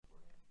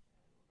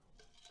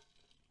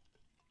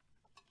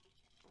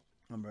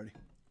I'm ready.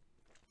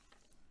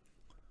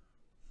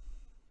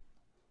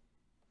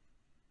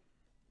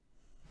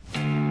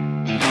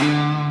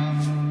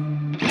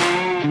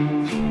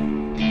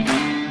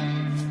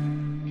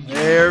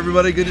 Hey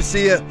everybody, good to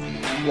see you.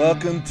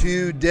 Welcome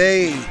to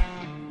day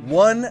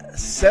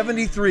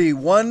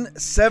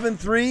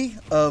 173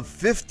 of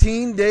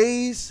 15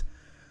 days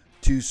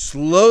to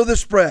slow the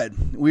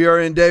spread. We are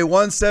in day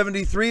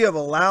 173 of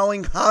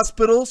allowing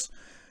hospitals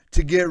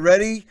to get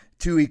ready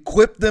to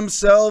equip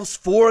themselves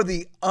for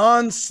the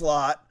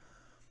onslaught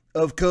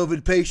of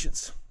COVID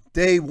patients.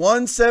 Day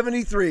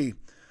 173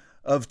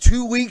 of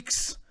 2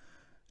 weeks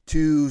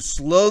to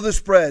slow the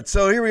spread.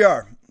 So here we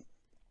are.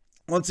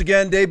 Once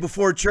again, day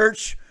before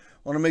church. I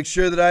want to make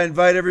sure that I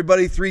invite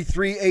everybody.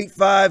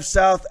 3385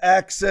 South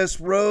Access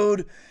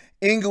Road,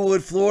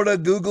 Inglewood, Florida.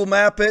 Google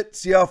map it.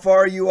 See how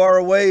far you are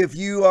away. If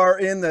you are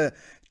in the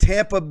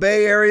Tampa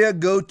Bay area,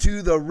 go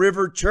to the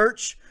River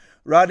Church.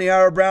 Rodney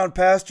Ira Brown,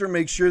 pastor.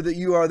 Make sure that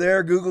you are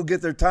there. Google,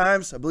 get their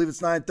times. I believe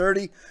it's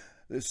 9:30.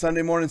 There's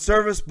Sunday morning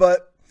service,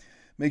 but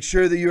make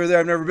sure that you are there.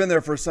 I've never been there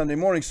for a Sunday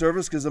morning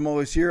service because I'm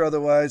always here.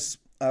 Otherwise,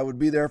 I would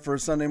be there for a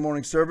Sunday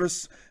morning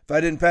service. If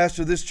I didn't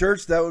pastor this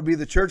church, that would be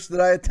the church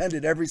that I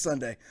attended every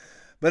Sunday.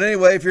 But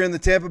anyway, if you're in the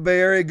Tampa Bay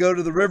area, go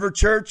to the River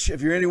Church.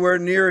 If you're anywhere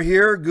near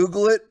here,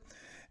 Google it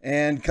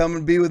and come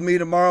and be with me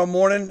tomorrow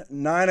morning.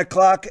 9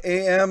 o'clock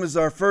a.m. is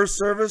our first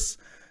service.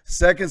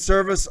 Second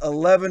service,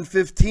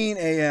 11:15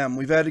 a.m.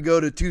 We've had to go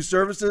to 2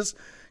 services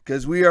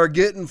because we are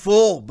getting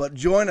full, but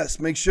join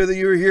us. Make sure that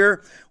you're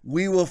here.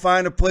 We will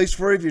find a place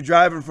for you. If you're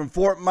driving from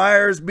Fort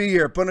Myers, be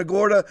here. Punta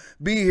Gorda,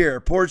 be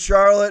here. Port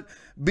Charlotte,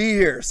 be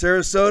here.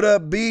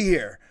 Sarasota, be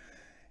here.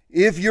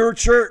 If your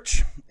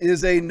church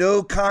is a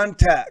no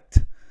contact,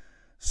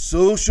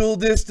 social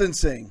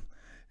distancing,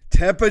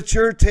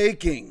 temperature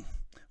taking,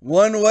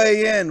 one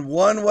way in,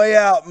 one way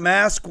out,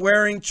 mask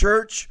wearing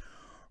church,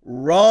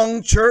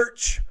 wrong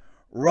church,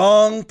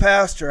 wrong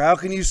pastor. How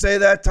can you say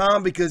that,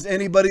 Tom? Because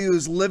anybody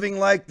who's living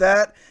like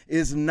that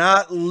is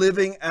not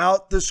living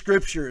out the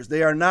scriptures.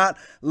 They are not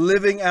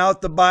living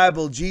out the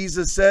Bible.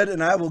 Jesus said,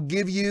 and I will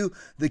give you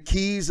the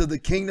keys of the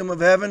kingdom of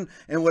heaven,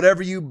 and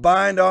whatever you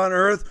bind on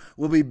earth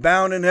will be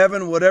bound in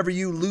heaven. Whatever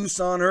you loose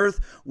on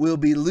earth will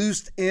be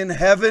loosed in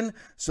heaven.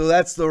 So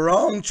that's the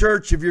wrong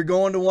church if you're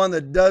going to one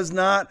that does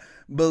not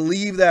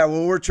believe that.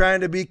 Well, we're trying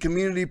to be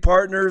community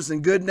partners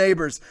and good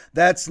neighbors.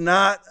 That's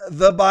not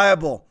the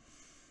Bible.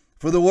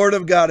 For the word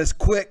of God is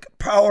quick,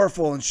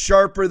 powerful, and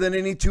sharper than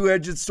any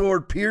two-edged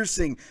sword,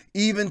 piercing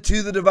even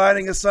to the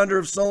dividing asunder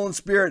of soul and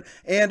spirit,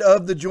 and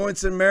of the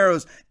joints and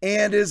marrows,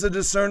 and is a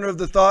discerner of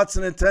the thoughts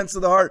and intents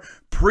of the heart.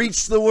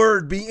 Preach the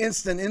word, be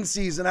instant, in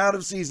season, out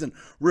of season,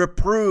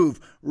 reprove,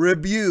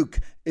 rebuke,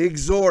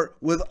 exhort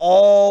with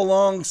all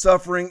long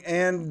suffering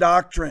and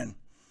doctrine.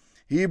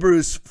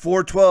 Hebrews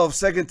 4:12,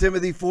 2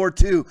 Timothy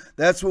 4:2.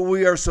 That's what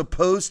we are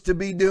supposed to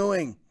be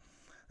doing.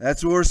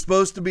 That's what we're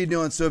supposed to be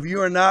doing. So if you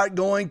are not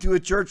going to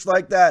a church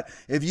like that,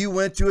 if you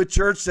went to a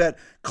church that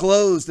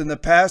closed and the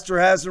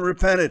pastor hasn't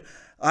repented,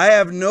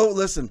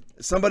 listen,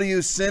 somebody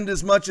who's sinned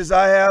as much as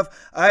I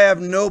have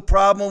no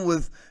problem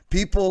with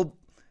people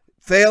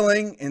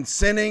failing and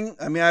sinning.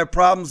 I mean, I have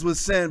problems with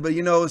sin, but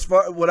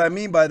what I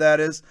mean by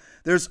that is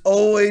there's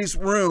always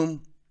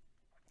room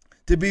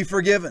to be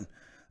forgiven.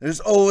 There's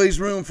always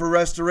room for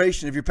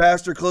restoration. If your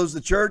pastor closed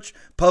the church,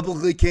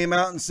 publicly came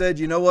out and said,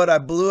 you know what, I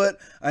blew it.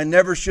 I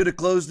never should have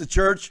closed the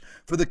church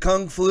for the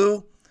Kung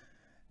Flu.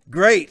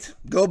 Great.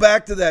 Go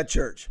back to that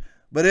church.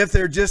 But if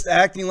they're just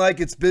acting like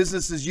it's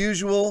business as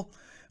usual,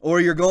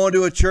 or you're going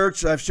to a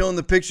church, I've shown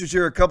the pictures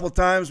here a couple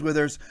times where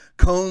there's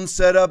cones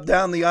set up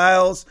down the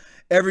aisles.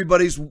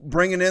 Everybody's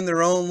bringing in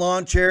their own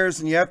lawn chairs,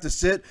 and you have to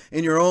sit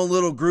in your own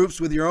little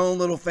groups with your own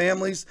little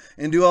families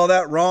and do all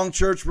that. Wrong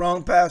church,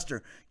 wrong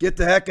pastor. Get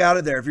the heck out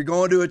of there. If you're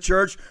going to a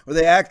church where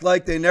they act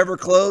like they never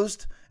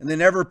closed and they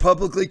never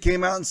publicly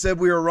came out and said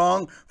we were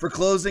wrong for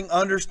closing,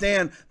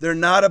 understand they're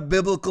not a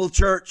biblical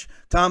church.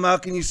 Tom, how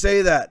can you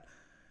say that?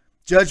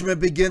 Judgment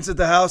begins at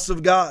the house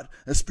of God.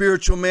 A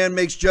spiritual man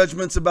makes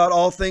judgments about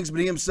all things, but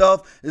he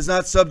himself is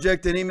not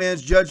subject to any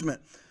man's judgment.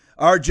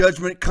 Our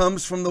judgment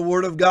comes from the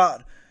word of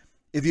God.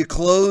 If you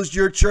closed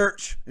your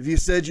church, if you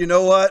said, you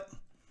know what,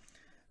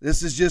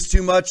 this is just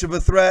too much of a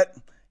threat,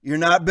 you're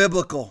not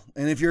biblical.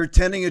 And if you're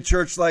attending a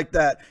church like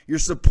that, you're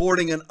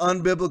supporting an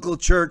unbiblical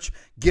church,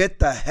 get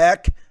the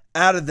heck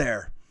out of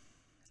there.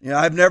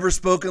 I've never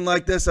spoken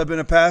like this. I've been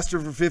a pastor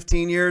for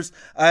 15 years.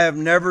 I have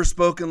never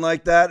spoken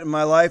like that in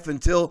my life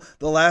until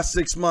the last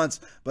 6 months.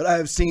 But I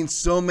have seen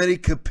so many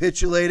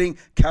capitulating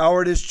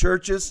cowardice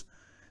churches,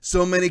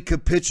 so many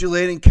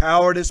capitulating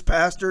cowardice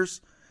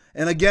pastors.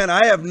 And again,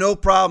 I have no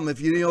problem if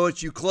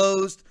you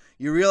closed,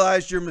 you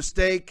realized your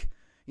mistake.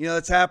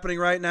 It's happening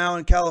right now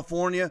in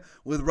California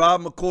with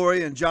Rob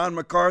McCory and John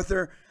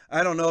MacArthur.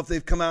 I don't know if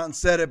they've come out and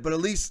said it, but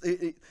at least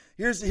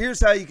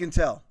here's how you can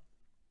tell.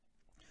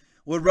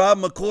 What Rob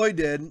McCoy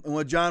did and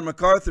what John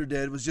MacArthur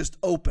did was just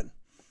open.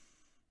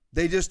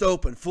 They just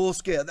opened full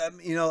scale.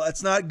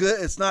 It's not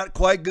good. It's not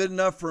quite good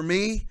enough for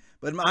me,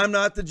 but I'm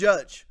not the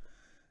judge.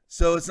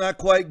 So it's not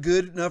quite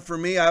good enough for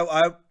me.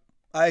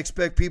 I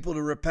expect people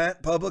to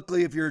repent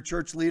publicly if you're a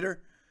church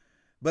leader.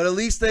 But at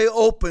least they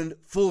opened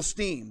full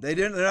steam.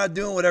 They're not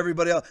doing what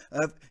everybody else.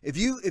 If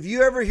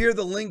you ever hear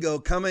the lingo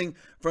coming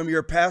from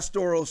your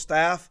pastoral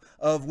staff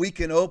of we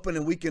can open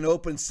and we can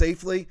open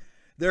safely,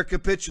 they're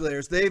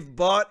capitulators. They've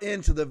bought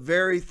into the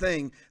very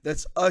thing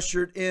that's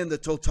ushered in the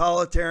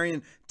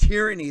totalitarian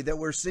tyranny that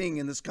we're seeing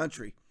in this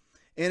country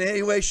in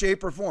any way,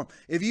 shape, or form.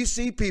 If you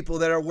see people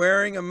that are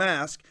wearing a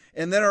mask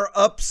and then are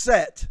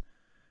upset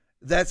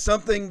that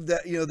something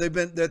that,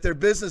 that their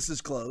business is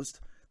closed,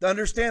 to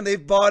understand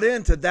they've bought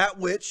into that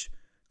which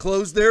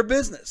closed their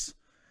business.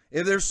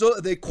 If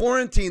they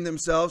quarantine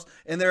themselves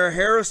and they're a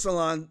hair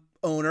salon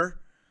owner,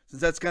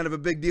 since that's kind of a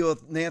big deal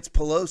with Nancy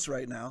Pelosi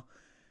right now,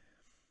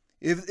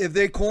 if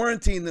they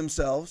quarantine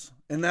themselves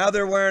and now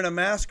they're wearing a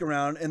mask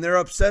around and they're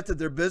upset that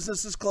their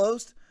business is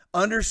closed,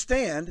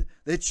 understand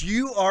that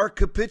you are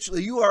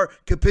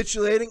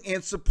capitulating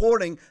and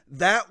supporting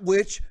that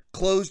which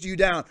closed you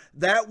down,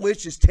 that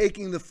which is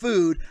taking the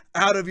food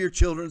out of your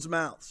children's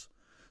mouths.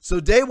 So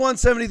day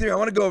 173, I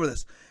want to go over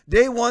this.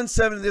 Day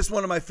 170, this is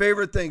one of my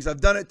favorite things. I've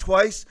done it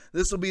twice.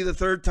 This will be the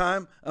third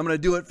time. I'm going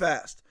to do it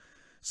fast.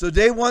 So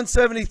day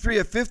 173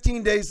 of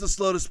 15 days to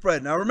slow the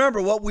spread. Now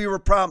remember what we were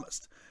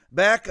promised.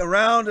 Back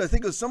around, I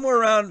think it was somewhere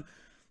around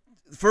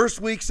the first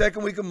week,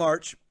 second week of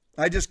March.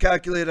 I just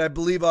calculated, I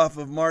believe off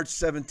of March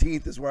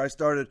 17th is where I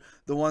started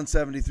the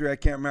 173. I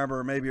can't remember,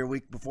 or maybe a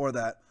week before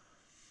that.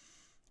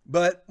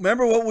 But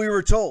remember what we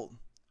were told.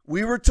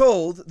 We were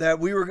told that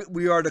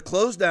we are to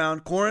close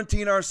down,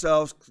 quarantine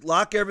ourselves,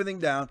 lock everything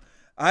down.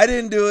 I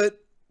didn't do it.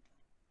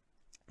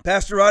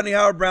 Pastor Rodney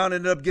Howard-Browne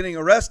ended up getting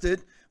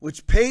arrested,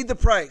 which paid the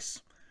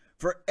price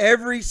for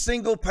every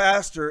single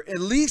pastor, at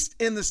least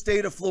in the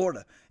state of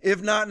Florida,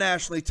 if not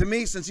nationally. To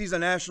me, since he's a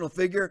national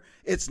figure,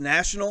 it's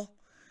national.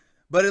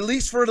 But at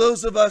least for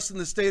those of us in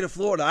the state of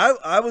Florida,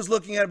 I was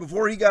looking at it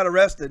before he got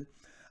arrested.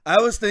 I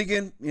was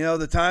thinking,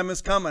 the time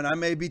is coming. I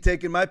may be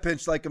taking my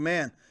pinch like a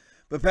man.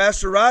 But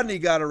Pastor Rodney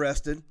got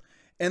arrested,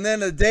 and then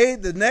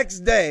the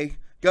next day,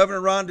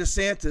 Governor Ron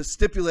DeSantis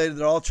stipulated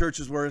that all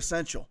churches were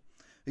essential.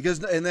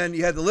 And then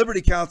you had the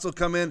Liberty Council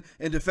come in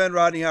and defend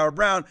Rodney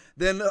Howard-Browne.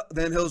 Then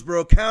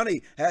Hillsborough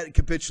County had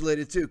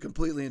capitulated too,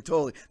 completely and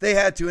totally. They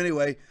had to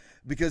anyway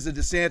because of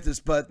DeSantis.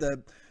 But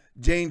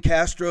Jane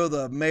Castro,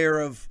 the mayor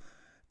of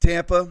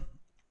Tampa,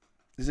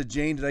 is it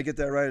Jane? Did I get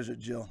that right? Or is it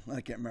Jill?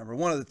 I can't remember.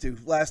 One of the two.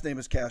 Last name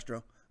is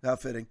Castro. How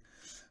fitting.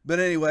 But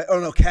anyway,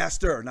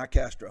 Castor, not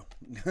Castro.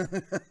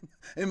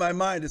 In my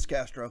mind, it's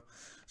Castro.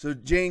 So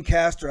Jane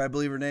Castor, I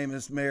believe her name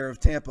is, mayor of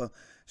Tampa.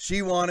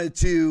 She wanted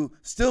to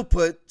still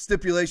put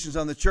stipulations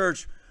on the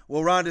church.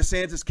 Well, Ron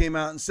DeSantis came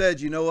out and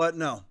said, you know what?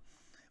 No.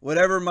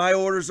 Whatever my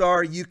orders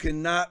are, you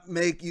cannot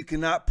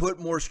put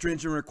more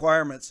stringent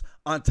requirements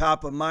on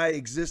top of my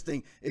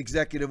existing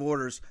executive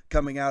orders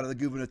coming out of the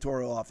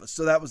gubernatorial office.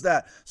 So that was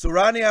that. So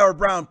Rodney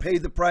Howard-Browne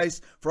paid the price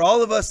for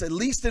all of us, at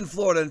least in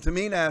Florida, and to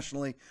me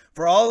nationally,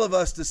 for all of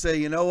us to say,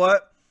 you know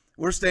what?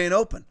 We're staying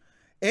open.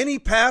 Any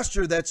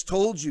pastor that's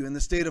told you in the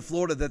state of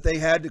Florida that they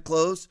had to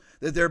close,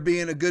 that they're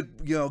being a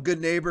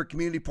good neighbor,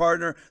 community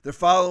partner, they're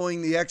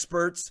following the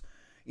experts,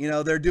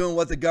 they're doing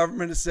what the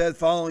government has said,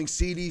 following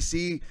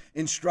CDC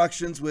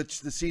instructions,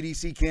 which the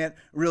CDC can't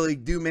really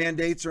do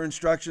mandates or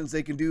instructions.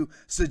 They can do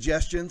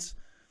suggestions.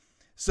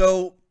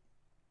 So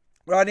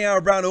Rodney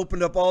Howard-Browne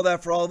opened up all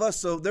that for all of us.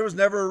 So there was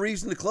never a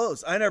reason to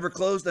close. I never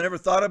closed. I never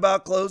thought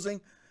about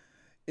closing.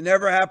 It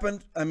never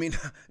happened. I mean,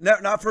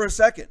 not for a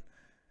second.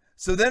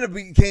 So then it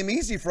became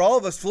easy for all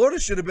of us. Florida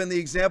should have been the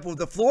example.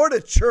 The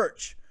Florida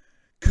church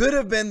could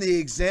have been the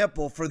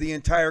example for the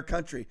entire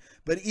country.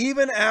 But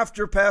even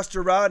after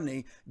Pastor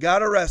Rodney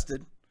got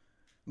arrested,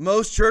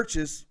 most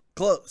churches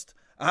closed.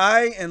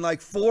 I and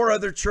like 4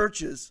 other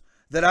churches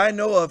that I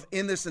know of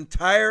in this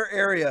entire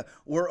area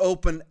were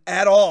open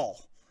at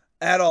all.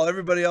 At all.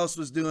 Everybody else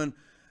was doing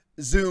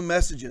Zoom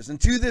messages. And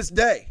to this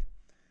day,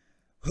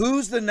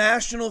 who's the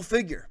national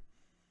figure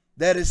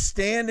that is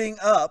standing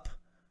up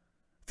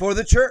for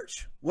the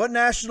church? What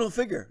national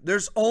figure?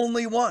 There's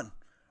only one.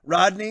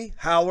 Rodney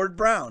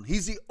Howard-Browne.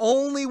 He's the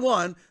only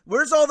one.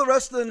 Where's all the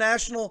rest of the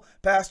national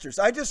pastors?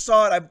 I just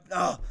saw it.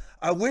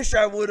 I wish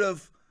I would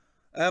have.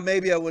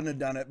 Maybe I wouldn't have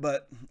done it,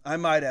 but I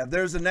might have.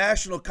 There's a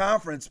national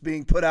conference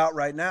being put out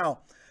right now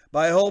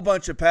by a whole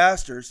bunch of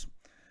pastors.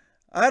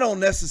 I don't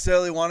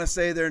necessarily want to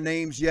say their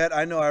names yet.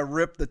 I know I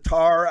ripped the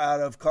tar out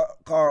of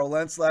Carl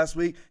Lentz last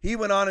week. He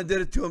went on and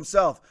did it to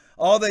himself.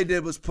 All they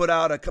did was put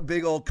out a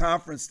big old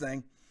conference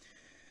thing.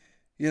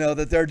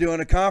 That they're doing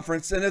a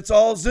conference, and it's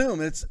all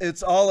Zoom.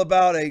 It's all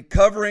about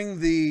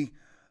covering the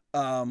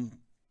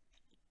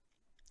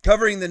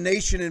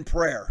nation in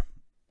prayer,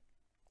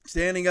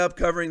 standing up,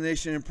 covering the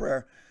nation in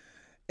prayer,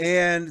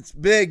 and it's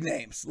big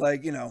names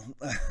like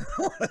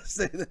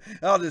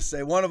I'll just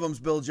say one of them's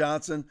Bill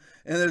Johnson,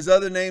 and there's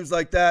other names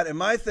like that. And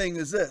my thing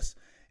is this: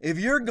 if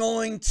you're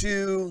going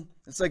to,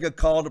 it's like a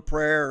call to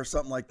prayer or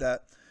something like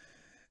that.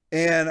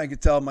 And I can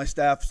tell my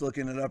staff's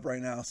looking it up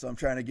right now, so I'm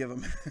trying to give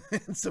them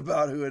hints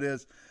about who it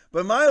is.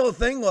 But my whole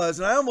thing was,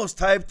 and I almost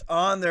typed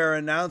on their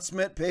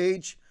announcement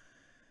page,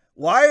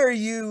 why are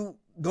you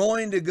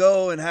going to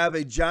go and have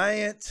a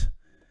giant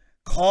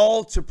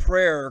call to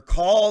prayer,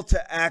 call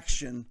to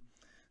action,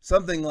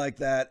 something like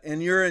that,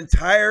 and your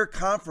entire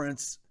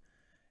conference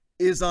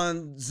is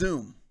on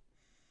Zoom.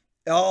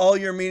 All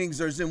your meetings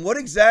are Zoom. What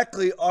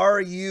exactly are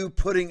you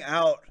putting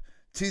out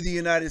to the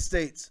United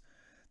States?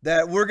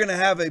 That we're going to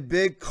have a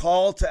big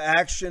call to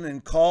action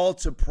and call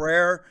to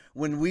prayer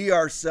when we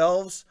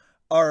ourselves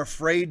are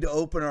afraid to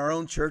open our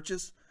own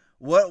churches?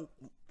 What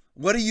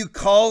are you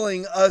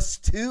calling us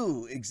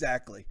to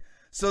exactly?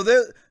 So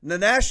the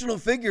national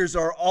figures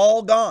are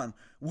all gone,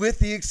 with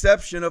the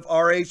exception of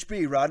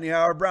RHB, Rodney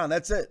Howard-Browne.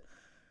 That's it.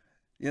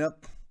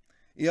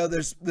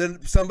 There's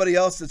been somebody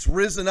else that's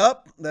risen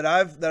up that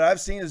I've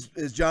seen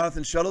is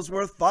Jonathan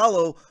Shuttlesworth.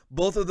 Follow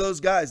both of those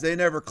guys. They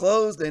never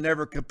closed. They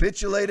never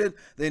capitulated.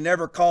 They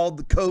never called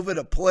the COVID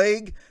a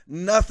plague.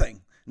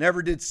 Nothing.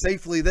 Never did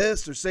safely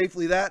this or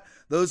safely that.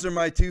 Those are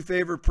my two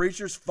favorite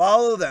preachers.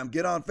 Follow them.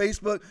 Get on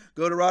Facebook.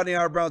 Go to Rodney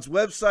Howard-Browne's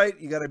website.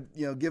 You got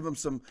to give them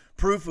some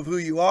proof of who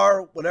you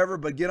are, whatever.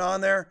 But get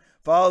on there.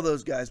 Follow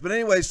those guys. But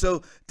anyway,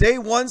 so day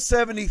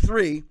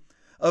 173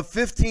 of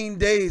 15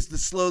 days to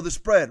slow the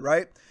spread,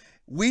 right?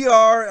 We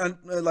are,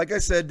 like I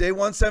said, day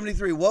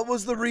 173. What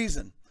was the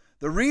reason?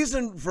 The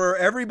reason for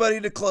everybody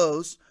to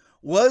close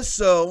was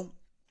so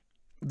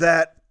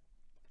that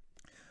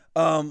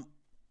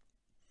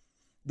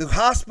the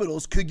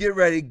hospitals could get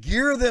ready,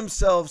 gear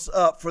themselves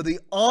up for the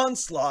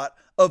onslaught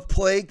of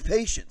plague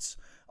patients.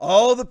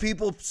 All the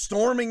people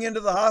storming into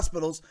the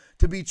hospitals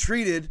to be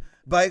treated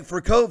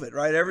for COVID,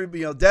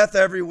 right? Death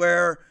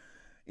everywhere,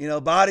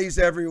 bodies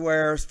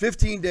everywhere.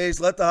 15 days,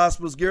 let the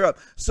hospitals gear up.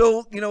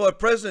 So, what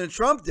President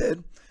Trump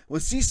did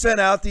was he sent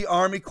out the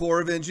Army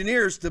Corps of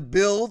Engineers to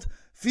build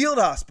field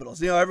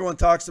hospitals. Everyone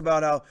talks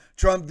about how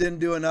Trump didn't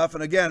do enough.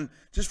 And again,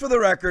 just for the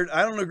record,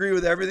 I don't agree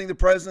with everything the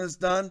president's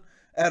done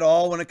at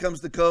all when it comes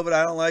to COVID.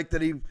 I don't like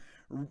that he,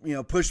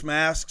 pushed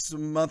masks a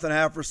month and a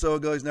half or so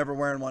ago. He's never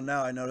wearing one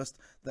now, I noticed.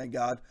 Thank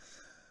God.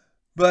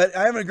 But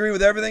I haven't agreed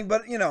with everything.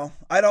 But,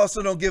 I'd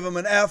also don't give him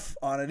an F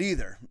on it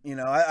either.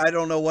 I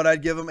don't know what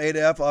I'd give him, A to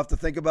F. I'll have to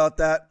think about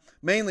that.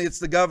 Mainly it's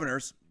the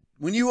governors.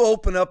 When you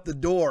open up the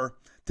door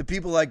to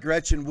people like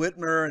Gretchen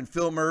Whitmer and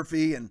Phil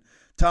Murphy and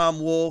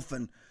Tom Wolf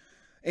and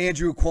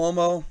Andrew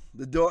Cuomo,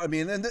 the door, and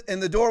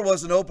the door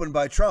wasn't opened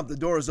by Trump. The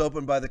door is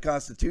opened by the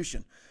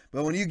Constitution.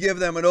 But when you give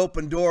them an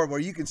open door where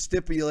you can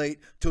stipulate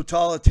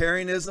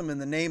totalitarianism in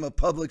the name of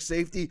public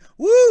safety,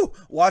 woo,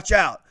 watch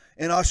out.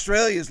 And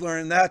Australia's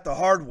learning that the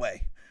hard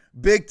way,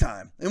 big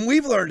time. And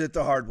we've learned it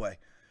the hard way.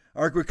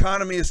 Our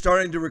economy is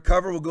starting to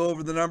recover. We'll go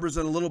over the numbers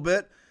in a little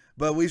bit,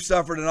 but we've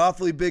suffered an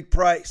awfully big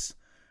price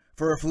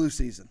for a flu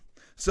season.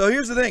 So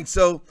here's the thing.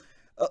 So,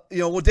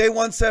 day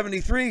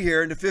 173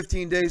 here into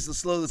 15 days to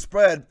slow the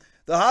spread,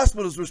 the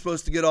hospitals were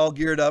supposed to get all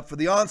geared up for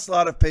the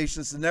onslaught of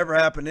patients that never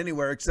happened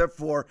anywhere except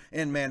for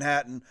in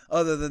Manhattan.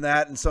 Other than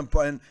that,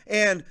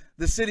 and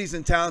the cities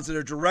and towns that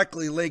are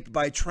directly linked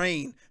by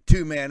train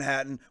to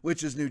Manhattan,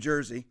 which is New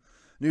Jersey.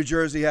 New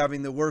Jersey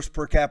having the worst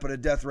per capita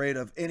death rate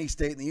of any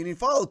state in the union,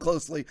 followed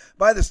closely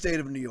by the state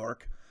of New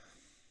York,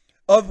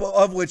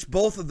 of which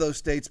both of those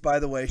states, by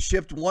the way,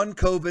 shipped one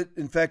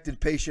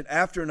COVID-infected patient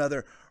after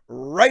another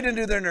right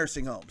into their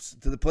nursing homes,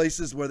 to the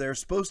places where they're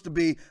supposed to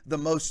be the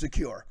most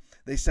secure.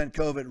 They sent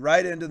COVID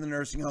right into the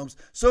nursing homes.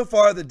 So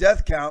far, the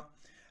death count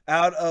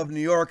out of New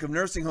York of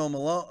nursing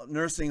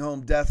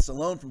home deaths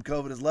alone from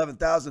COVID is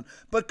 11,000.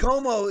 But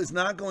Cuomo is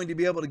not going to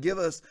be able to give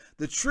us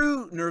the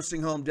true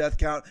nursing home death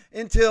count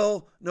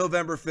until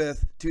November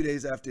 5th, 2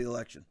 days after the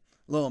election.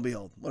 Lo and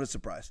behold, what a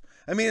surprise.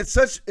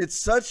 It's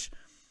such,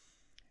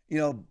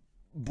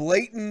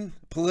 blatant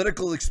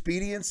political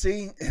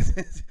expediency.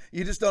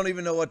 You just don't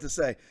even know what to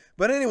say.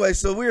 But anyway,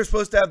 so we were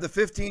supposed to have the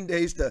 15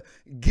 days to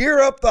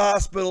gear up the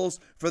hospitals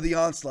for the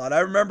onslaught.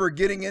 I remember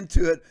getting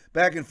into it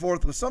back and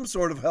forth with some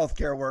sort of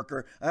healthcare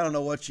worker. I don't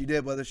know what she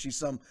did, whether she's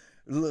some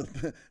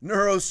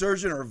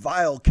neurosurgeon or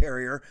vial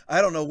carrier.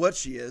 I don't know what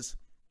she is.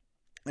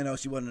 I know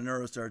she wasn't a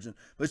neurosurgeon,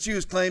 but she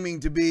was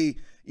claiming to be,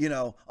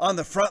 on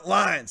the front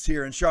lines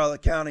here in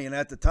Charlotte County. And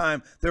at the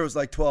time, there was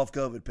like 12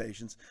 COVID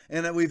patients.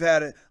 And we've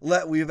had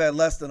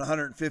less than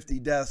 150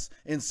 deaths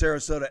in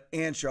Sarasota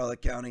and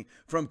Charlotte County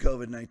from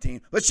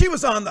COVID-19. But she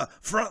was on the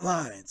front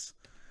lines.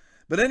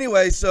 But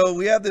anyway, so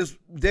we have this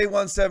day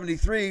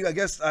 173. I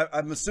guess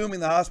I'm assuming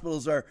the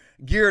hospitals are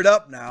geared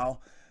up now.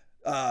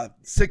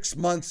 6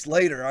 months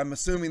later, I'm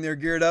assuming they're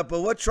geared up.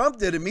 But what Trump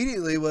did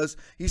immediately was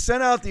he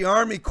sent out the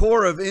Army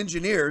Corps of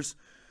Engineers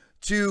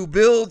to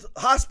build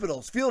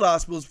hospitals, field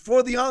hospitals,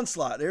 for the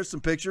onslaught. There's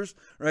some pictures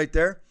right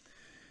there.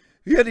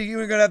 You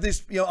were going to have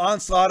this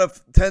onslaught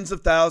of tens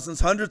of thousands,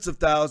 hundreds of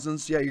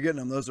thousands. Yeah, you're getting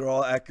them. Those are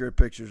all accurate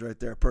pictures right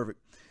there. Perfect.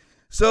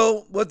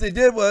 So what they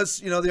did was,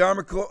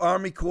 the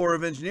Army Corps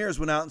of Engineers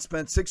went out and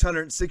spent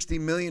 $660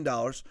 million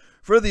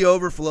for the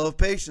overflow of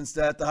patients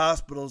at the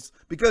hospitals.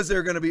 Because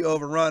they're going to be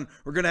overrun,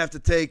 we're going to have to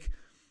take,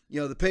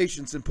 the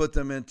patients and put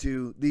them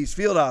into these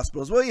field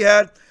hospitals. Well, you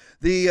had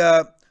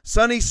the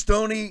sunny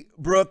Stony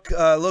Brook,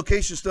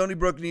 location Stony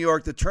Brook, New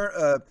York.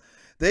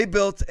 They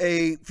built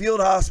a field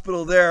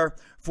hospital there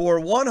for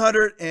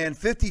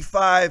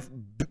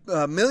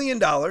 $155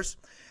 million,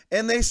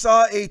 and they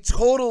saw a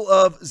total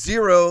of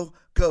 0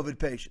 COVID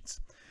patients.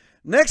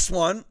 Next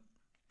one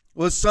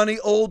was sunny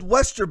Old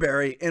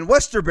Westerbury in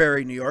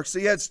Westerbury, New York. So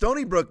you had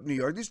Stony Brook, New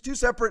York. These two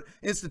separate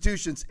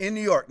institutions in New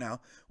York now.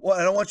 Well,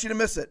 I don't want you to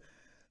miss it.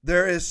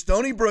 There is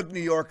Stony Brook, New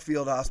York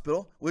Field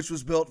Hospital, which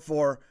was built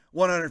for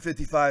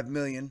 $155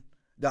 million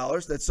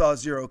that saw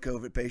 0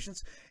 COVID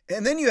patients.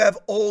 And then you have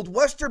Old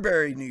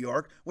Westerbury, New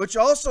York, which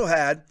also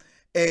had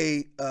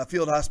a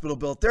field hospital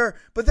built there,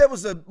 but that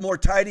was a more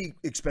tidy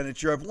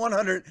expenditure of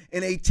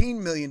 $118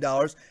 million,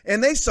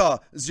 and they saw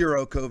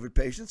 0 COVID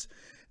patients.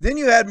 Then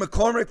you had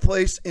McCormick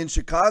Place in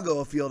Chicago,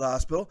 a field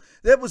hospital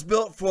that was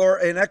built for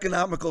an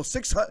economical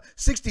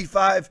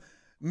 $65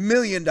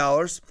 million,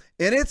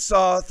 and it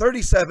saw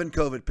 37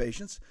 COVID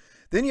patients.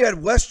 Then you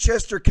had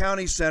Westchester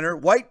County Center,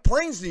 White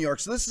Plains, New York.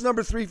 So this is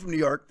number 3 from New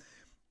York,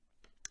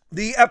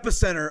 the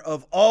epicenter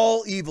of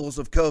all evils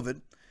of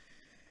COVID.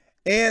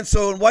 And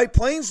so in White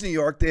Plains, New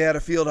York, they had a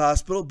field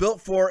hospital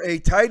built for a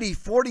tidy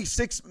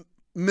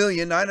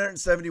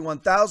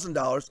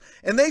 $46,971,000,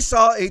 and they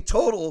saw a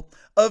total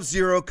of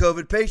 0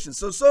 COVID patients.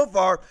 So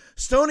far,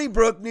 Stony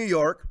Brook, New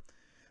York,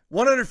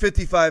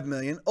 $155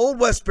 million, Old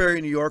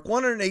Westbury, New York,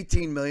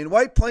 $118 million,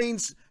 White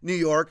Plains, New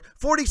York,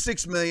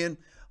 $46 million,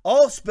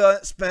 all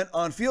spent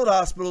on field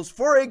hospitals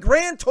for a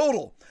grand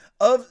total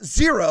of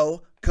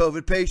 0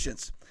 COVID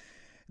patients.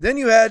 Then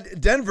you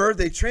had Denver.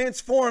 They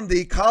transformed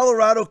the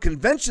Colorado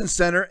Convention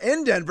Center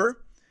in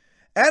Denver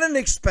at an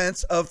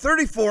expense of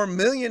 $34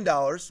 million,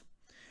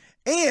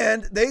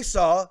 and they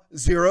saw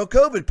 0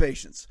 COVID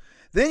patients.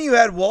 Then you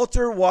had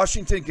Walter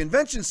Washington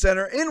Convention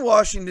Center in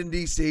Washington,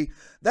 D.C.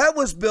 That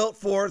was built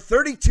for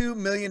 $32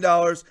 million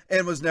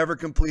and was never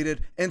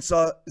completed and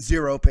saw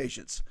 0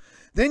 patients.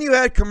 Then you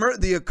had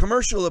the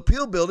Commercial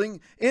Appeal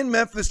Building in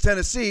Memphis,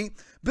 Tennessee,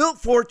 built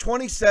for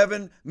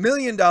 $27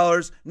 million,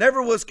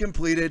 never was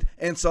completed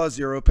and saw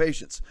 0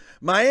 patients.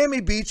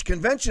 Miami Beach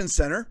Convention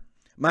Center,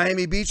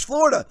 Miami Beach,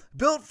 Florida,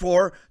 built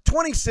for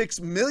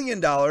 $26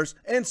 million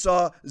and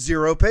saw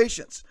 0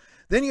 patients.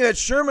 Then you had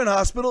Sherman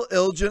Hospital,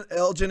 Elgin,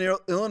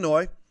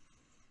 Illinois,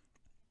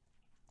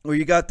 where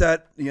you got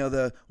that,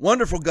 the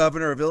wonderful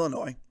governor of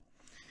Illinois.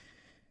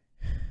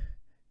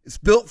 It's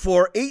built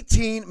for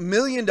 $18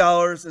 million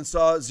and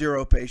saw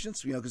 0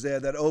 patients, because they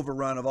had that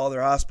overrun of all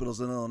their hospitals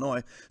in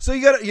Illinois. So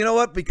you know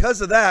what? Because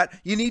of that,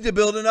 you need to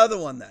build another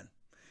one then.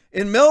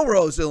 In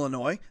Melrose,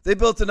 Illinois, they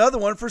built another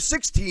one for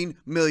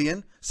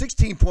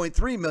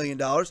 $16.3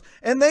 million,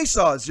 and they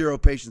saw 0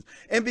 patients.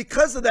 And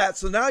because of that,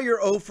 so now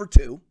you're 0 for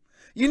 2.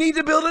 You need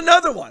to build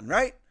another one,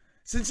 right?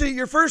 Since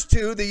your first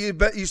 2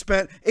 that you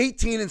spent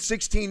 $18 and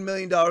 $16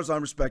 million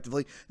on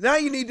respectively, now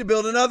you need to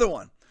build another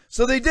one.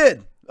 So they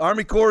did.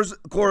 Army Corps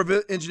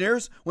of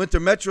Engineers went to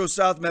Metro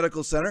South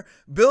Medical Center,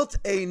 built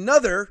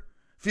another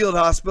field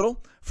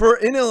hospital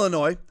in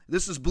Illinois.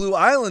 This is Blue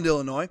Island,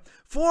 Illinois,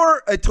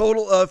 for a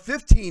total of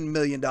 $15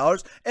 million,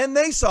 and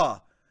they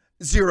saw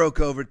 0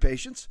 COVID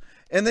patients.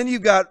 And then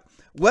you've got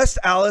West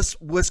Allis,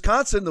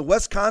 Wisconsin, the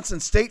Wisconsin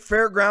State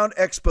Fairground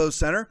Expo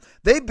Center.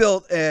 They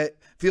built a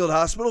field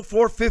hospital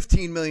for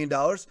 $15 million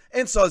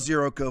and saw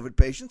 0 COVID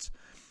patients.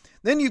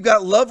 Then you've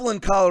got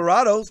Loveland,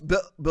 Colorado,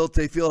 built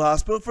a field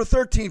hospital for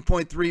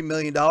 $13.3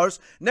 million,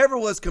 never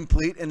was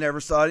complete and never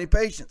saw any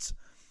patients.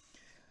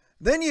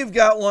 Then you've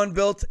got one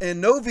built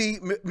in Novi,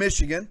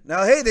 Michigan.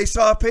 Now, hey, they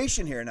saw a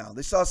patient here now.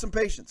 They saw some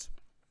patients.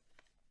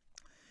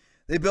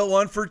 They built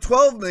one for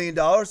 $12 million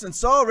and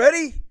saw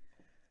already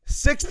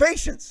 6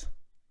 patients.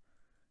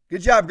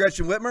 Good job,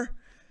 Gretchen Whitmer.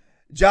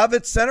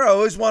 Javits Center, I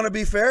always want to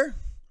be fair.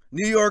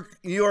 New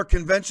York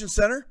Convention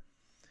Center.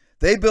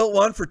 They built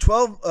one for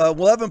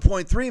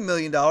 $11.3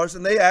 million,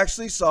 and they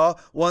actually saw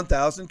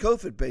 1,000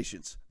 COVID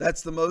patients.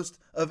 That's the most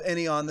of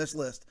any on this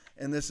list,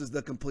 and this is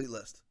the complete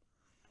list.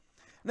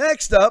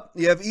 Next up,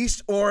 you have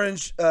East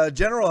Orange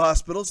General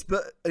Hospitals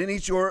in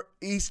East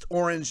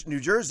Orange,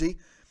 New Jersey.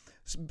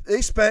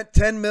 They spent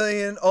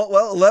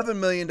 $11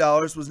 million,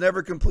 was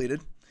never completed.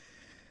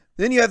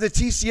 Then you have the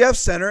TCF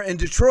Center in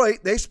Detroit.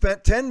 They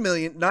spent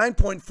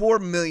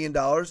 $9.4 million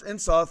and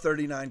saw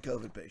 39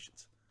 COVID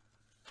patients.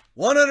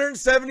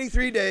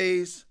 173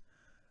 days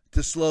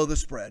to slow the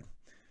spread.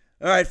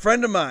 All right,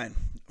 friend of mine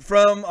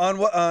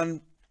on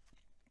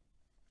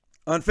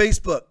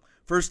Facebook.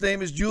 First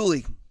name is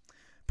Julie.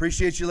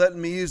 Appreciate you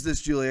letting me use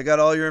this, Julie. I got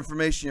all your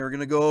information here. We're going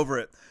to go over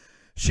it.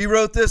 She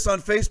wrote this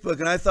on Facebook,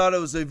 and I thought it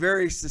was a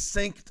very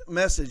succinct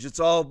message. It's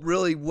all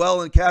really well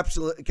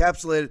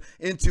encapsulated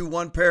into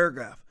one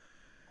paragraph.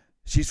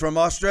 She's from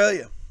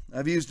Australia.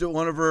 I've used it. I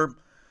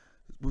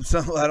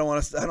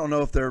don't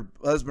know if they're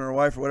husband or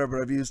wife or whatever,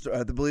 but I've used,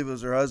 I believe it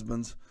was her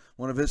husband's,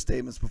 one of his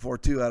statements before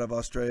too, out of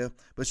Australia.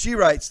 But she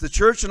writes, the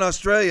church in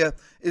Australia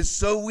is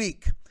so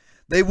weak.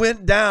 They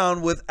went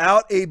down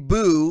without a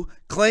boo,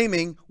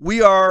 claiming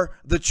we are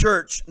the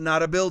church,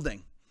 not a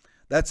building.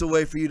 That's a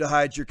way for you to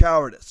hide your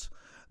cowardice.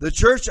 The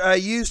church I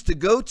used to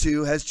go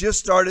to has just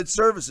started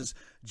services.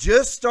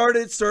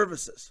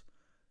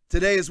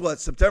 Today is what,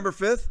 September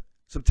 5th?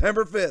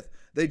 September 5th.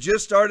 They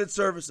just started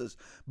services.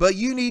 But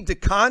you need to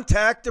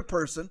contact a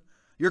person,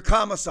 your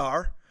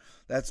commissar,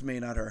 that's me,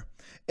 not her,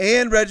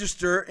 and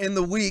register in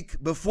the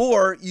week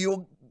before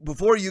you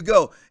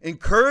go.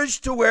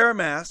 Encouraged to wear a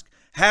mask,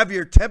 have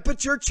your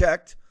temperature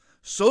checked,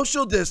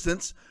 social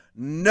distance,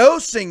 no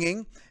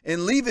singing,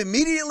 and leave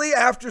immediately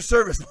after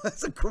service.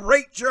 That's a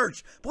great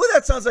church. Boy,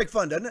 that sounds like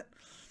fun, doesn't it?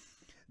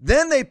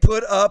 Then they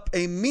put up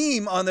a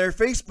meme on their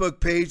Facebook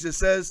page that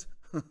says,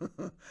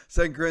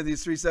 2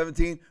 Corinthians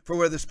 3:17, for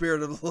where the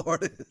Spirit of the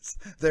Lord is,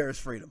 there is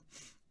freedom.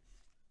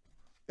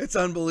 It's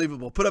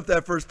unbelievable. Put up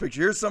that first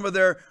picture. Here's some of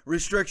their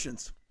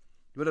restrictions.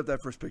 Put up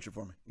that first picture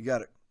for me. You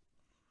got it.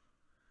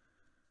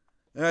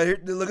 All right, here,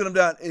 look at them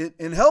down.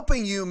 In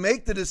helping you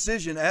make the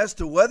decision as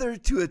to whether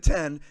to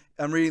attend,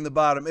 I'm reading the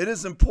bottom, it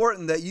is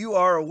important that you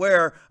are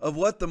aware of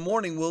what the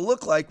morning will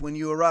look like when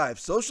you arrive.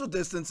 Social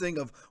distancing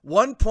of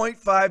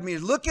 1.5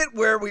 meters. Look at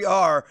where we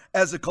are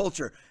as a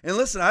culture. And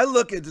listen,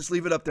 just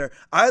leave it up there.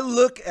 I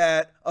look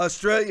at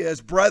Australia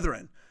as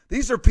brethren.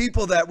 These are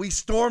people that we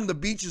stormed the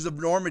beaches of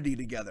Normandy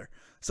together.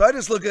 So I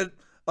just look at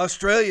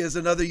Australia as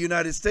another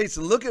United States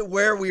and look at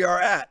where we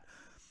are at.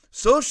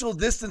 Social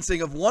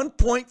distancing of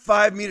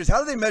 1.5 meters. How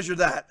do they measure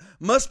that?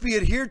 Must be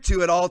adhered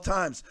to at all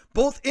times,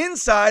 both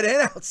inside and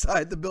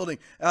outside the building.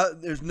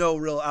 There's no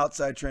real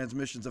outside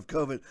transmissions of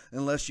COVID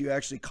unless you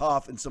actually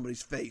cough in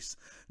somebody's face.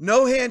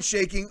 No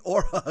handshaking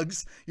or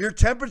hugs. Your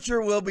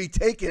temperature will be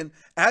taken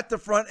at the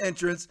front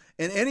entrance,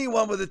 and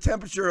anyone with a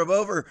temperature of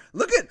over,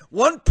 look at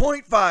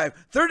 1.5,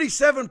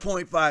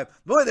 37.5.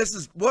 Boy, this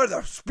is where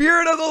the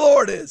Spirit of the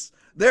Lord is.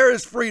 There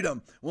is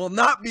freedom. Will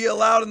not be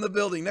allowed in the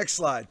building. Next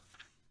slide.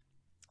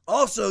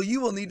 Also,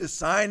 you will need to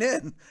sign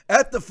in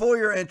at the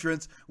foyer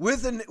entrance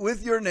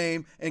with your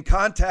name and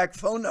contact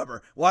phone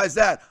number. Why is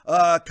that?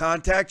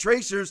 Contact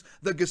tracers,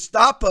 the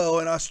Gestapo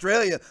in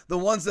Australia, the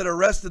ones that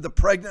arrested the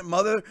pregnant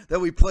mother that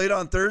we played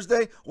on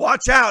Thursday.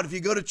 Watch out if you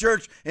go to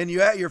church and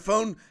your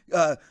phone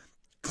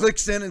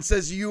clicks in and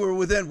says you were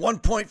within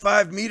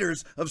 1.5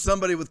 meters of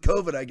somebody with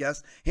COVID, I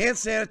guess. Hand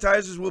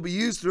sanitizers will be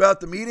used throughout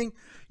the meeting.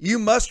 You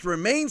must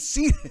remain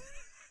seated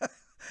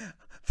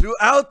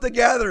throughout the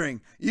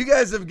gathering. You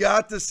guys have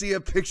got to see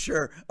a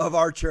picture of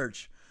our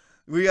church.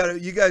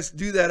 You guys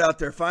do that out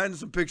there. Find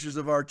some pictures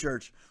of our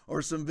church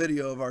or some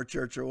video of our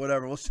church or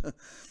whatever.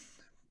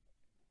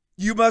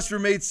 You must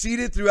remain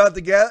seated throughout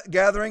the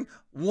gathering.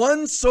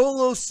 One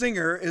solo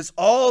singer is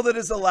all that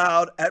is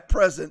allowed at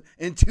present,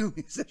 and 2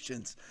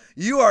 musicians.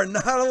 You are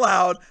not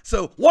allowed.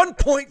 So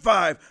 1.5,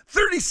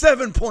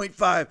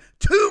 37.5,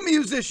 2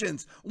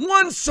 musicians,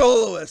 1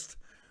 soloist.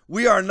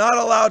 We are not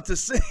allowed to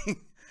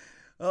sing.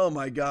 Oh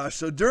my gosh.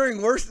 So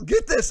during worship,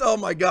 get this. Oh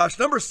my gosh.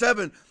 Number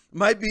 7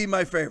 might be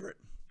my favorite.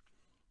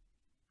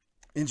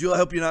 And Jewel, I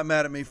hope you're not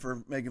mad at me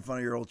for making fun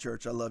of your old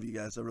church. I love you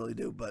guys. I really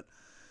do. But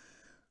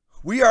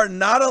we are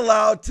not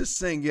allowed to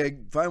sing. Yeah,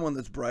 find one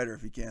that's brighter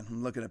if you can.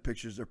 I'm looking at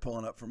pictures they're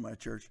pulling up from my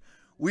church.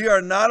 We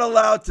are not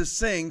allowed to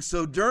sing.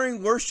 So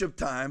during worship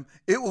time,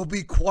 it will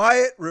be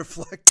quiet,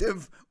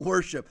 reflective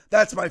worship.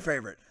 That's my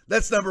favorite.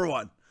 That's number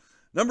 1.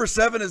 Number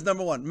 7 is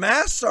number 1.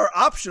 Masks are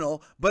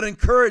optional, but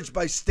encouraged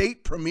by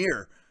state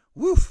premier.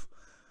 Woof.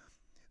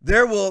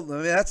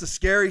 That's a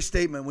scary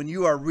statement when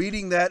you are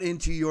reading that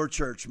into your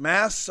church.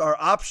 Masks are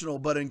optional,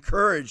 but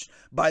encouraged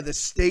by the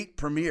state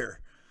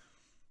premier.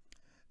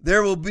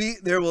 There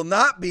will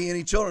not be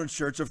any children's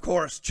church, of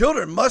course.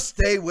 Children must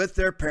stay with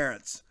their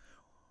parents.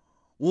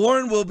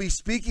 Warren will be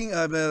speaking.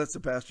 That's a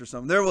pastor or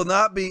something. There will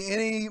not be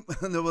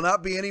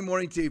any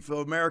morning tea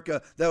for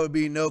America. That would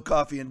be no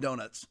coffee and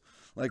donuts.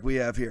 Like we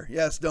have here.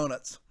 Yes,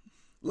 donuts.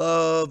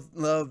 Love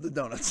the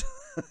donuts.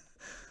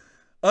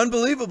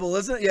 Unbelievable,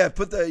 isn't it? Yeah,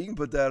 you can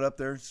put that up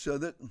there. Show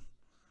that.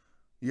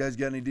 You guys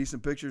got any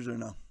decent pictures or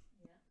no?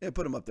 Yeah,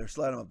 put them up there.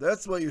 Slide them up there.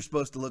 That's what you're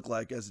supposed to look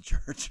like as a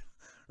church.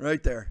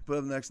 Right there. Put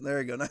them next.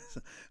 There you go. Nice.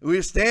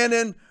 We're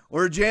standing.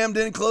 We're jammed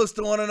in close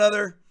to one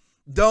another.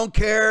 Don't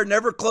care.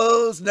 Never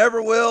close.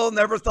 Never will.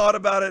 Never thought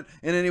about it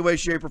in any way,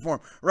 shape, or form.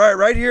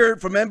 Right here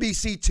from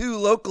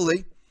NBC2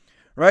 locally.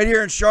 Right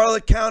here in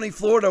Charlotte County,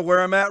 Florida,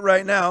 where I'm at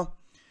right now.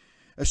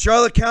 A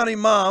Charlotte County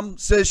mom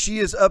says she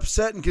is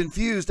upset and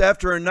confused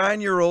after her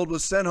 9-year-old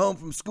was sent home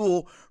from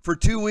school for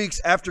 2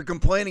 weeks after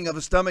complaining of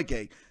a stomach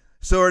ache.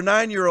 So her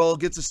 9-year-old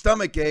gets a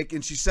stomach ache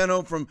and she's sent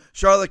home from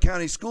Charlotte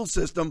County school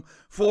system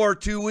for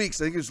 2 weeks.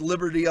 I think it was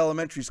Liberty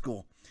Elementary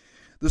School.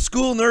 The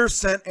school nurse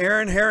sent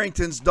Erin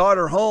Harrington's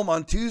daughter home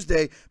on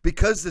Tuesday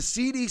because the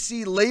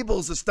CDC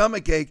labels a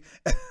stomach ache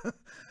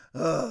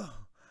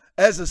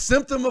as a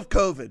symptom of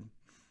COVID.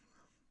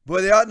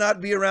 Boy, they ought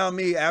not be around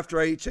me after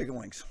I eat chicken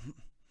wings,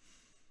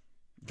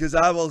 because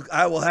I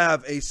will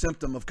have a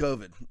symptom of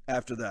COVID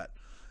after that.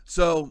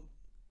 So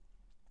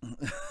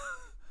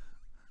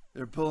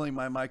they're pulling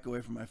my mic away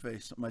from my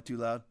face. Am I too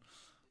loud?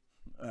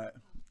 All right.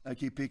 I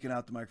keep peeking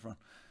out the microphone.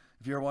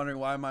 If you're wondering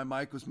why my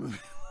mic was moving,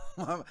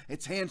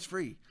 it's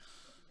hands-free.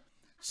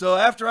 So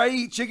after I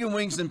eat chicken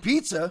wings and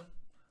pizza,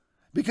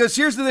 because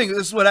here's the thing,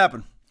 this is what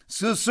happened.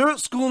 So the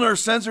school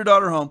nurse sends her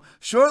daughter home.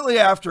 Shortly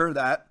after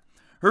that,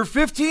 her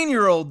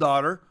 15-year-old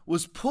daughter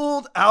was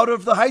pulled out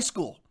of the high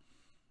school.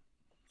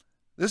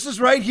 This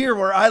is right here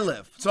where I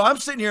live. So I'm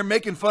sitting here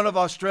making fun of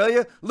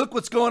Australia. Look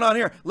what's going on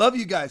here. Love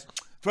you guys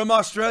from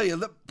Australia.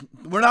 Look,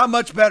 we're not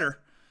much better.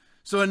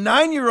 So a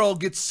 9-year-old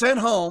gets sent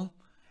home,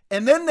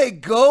 and then they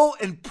go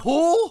and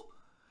pull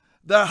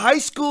the high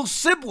school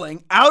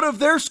sibling out of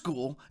their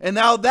school, and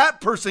now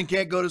that person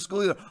can't go to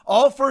school either,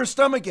 all for a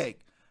stomach ache.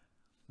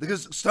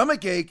 Because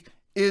stomach ache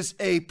is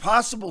a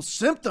possible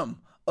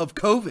symptom of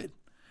COVID.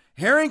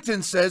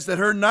 Harrington says that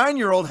her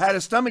 9-year-old had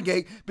a stomach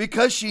ache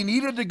because she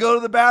needed to go to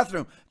the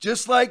bathroom,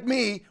 just like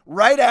me,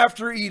 right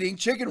after eating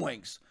chicken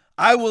wings.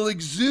 I will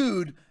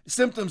exude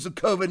symptoms of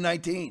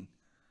COVID-19.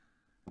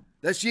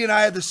 That she and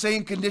I had the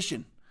same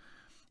condition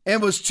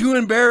and was too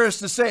embarrassed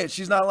to say it.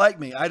 She's not like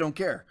me. I don't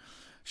care.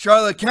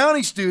 Charlotte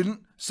County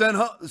student sent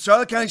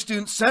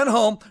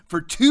home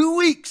for 2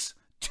 weeks,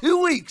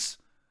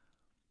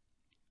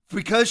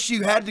 because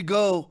she had to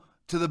go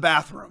to the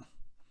bathroom.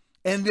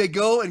 And they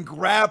go and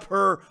grab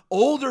her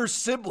older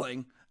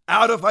sibling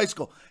out of high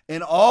school.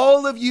 And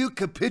all of you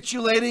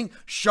capitulating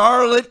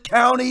Charlotte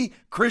County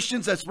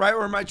Christians, that's right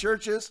where my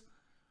church is,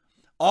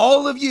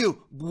 all of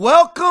you,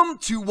 welcome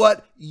to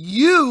what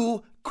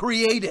you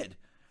created.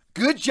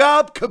 Good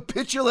job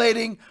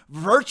capitulating,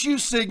 virtue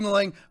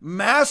signaling,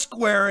 mask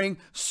wearing,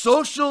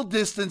 social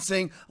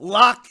distancing,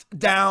 locked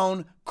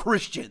down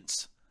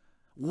Christians.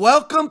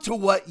 Welcome to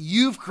what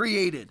you've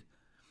created.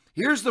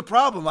 Here's the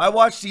problem. I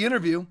watched the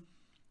interview.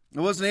 I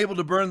wasn't able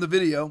to burn the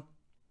video,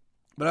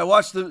 but I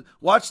watched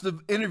the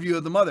interview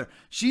of the mother.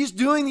 She's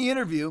doing the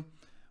interview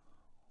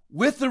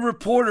with the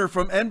reporter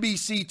from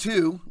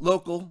NBC2,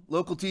 local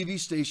TV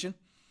station.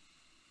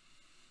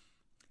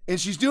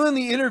 And she's doing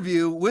the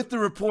interview with the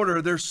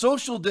reporter. They're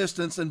social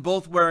distance and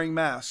both wearing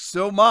masks.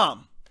 So,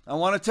 Mom, I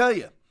want to tell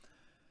you,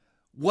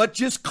 what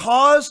just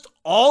caused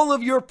all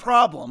of your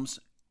problems,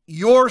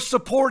 you're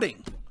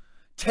supporting.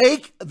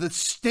 Take the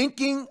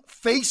stinking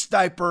face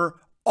diaper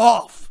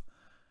off.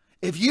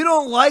 If you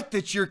don't like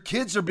that your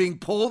kids are being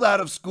pulled out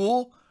of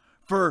school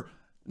for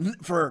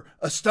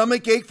a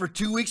stomach ache for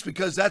 2 weeks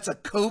because that's a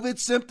COVID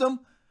symptom,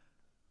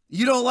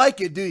 you don't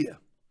like it, do you?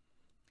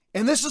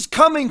 And this is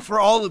coming for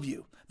all of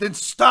you. Then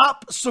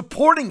stop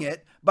supporting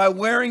it by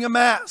wearing a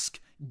mask.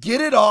 Get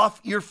it off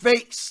your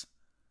face.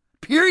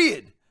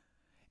 Period.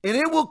 And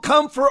it will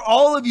come for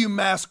all of you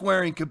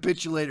mask-wearing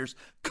capitulators.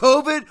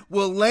 COVID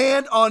will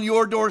land on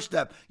your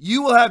doorstep.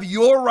 You will have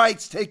your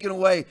rights taken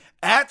away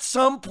at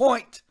some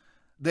point.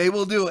 They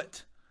will do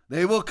it.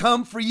 They will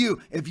come for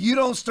you if you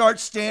don't start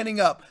standing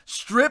up.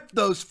 Strip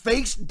those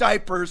face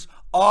diapers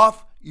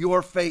off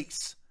your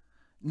face.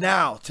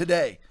 Now,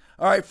 today.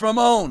 All right, from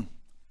OWN.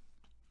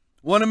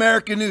 One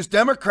American News.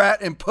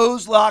 Democrat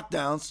imposed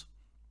lockdowns.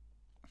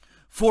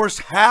 Force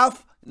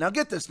half. Now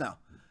get this now.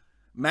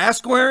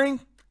 Mask wearing,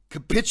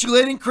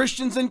 capitulating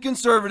Christians and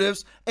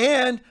conservatives,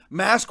 and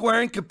mask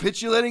wearing,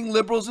 capitulating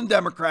liberals and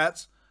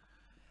Democrats.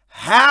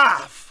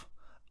 Half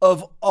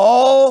of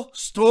all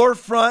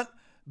storefront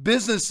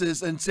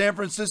businesses in San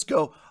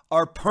Francisco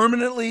are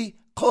permanently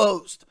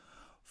closed.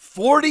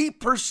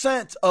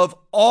 40% of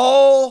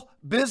all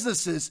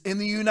businesses in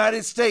the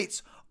United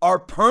States are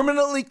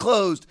permanently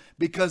closed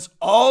because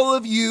all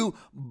of you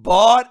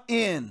bought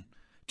in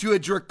to a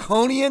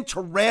draconian,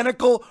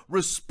 tyrannical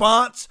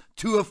response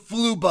to a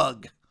flu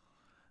bug.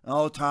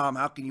 Oh, Tom,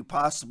 how can you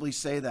possibly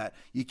say that?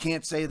 You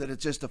can't say that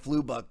it's just a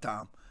flu bug,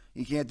 Tom.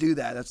 You can't do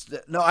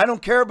that. No, I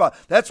don't care about it.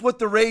 That's what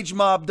the rage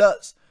mob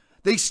does.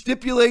 They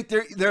stipulate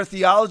their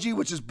theology,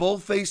 which is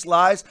bold-faced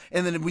lies,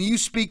 and then when you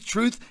speak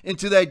truth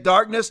into that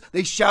darkness,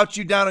 they shout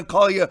you down and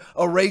call you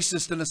a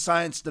racist and a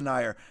science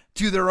denier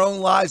to their own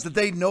lies that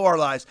they know are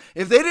lies.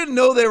 If they didn't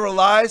know they were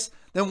lies,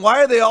 then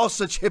why are they all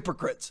such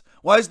hypocrites?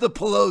 Why is the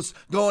Pelosi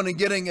going and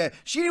getting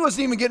she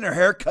wasn't even getting her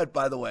hair cut,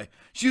 by the way.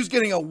 She was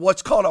getting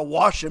what's called a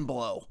wash and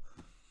blow.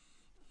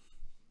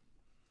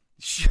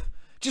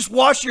 Just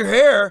wash your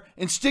hair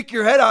and stick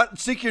your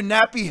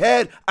nappy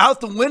head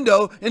out the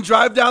window and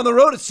drive down the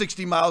road at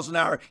 60 miles an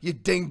hour, you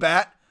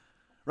dingbat.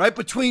 Right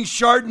between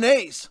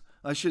Chardonnays.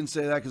 I shouldn't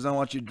say that because I don't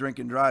want you to drink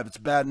and drive. It's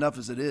bad enough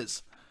as it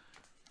is.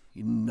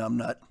 You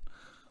numbnut.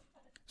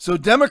 So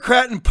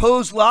Democrat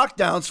imposed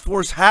lockdowns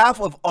force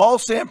half of all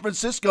San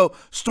Francisco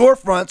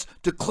storefronts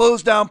to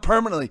close down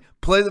permanently.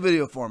 Play the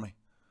video for me.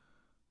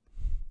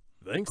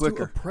 Thanks to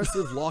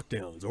oppressive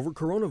lockdowns over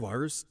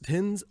coronavirus,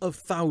 tens of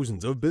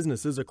thousands of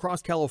businesses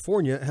across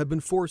California have been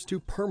forced to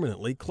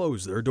permanently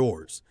close their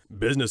doors.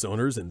 Business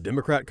owners in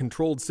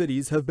Democrat-controlled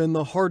cities have been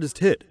the hardest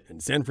hit,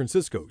 and San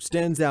Francisco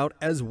stands out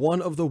as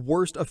one of the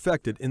worst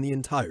affected in the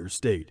entire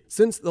state.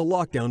 Since the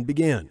lockdown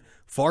began,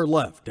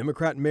 far-left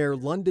Democrat Mayor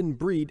London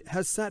Breed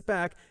has sat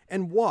back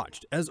and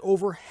watched as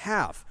over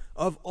half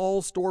of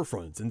all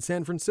storefronts in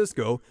San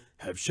Francisco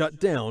have shut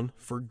down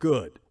for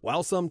good.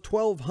 While some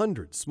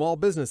 1,200 small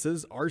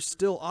businesses are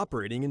still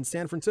operating in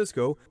San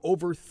Francisco,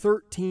 over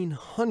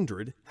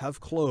 1,300 have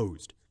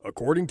closed.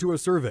 According to a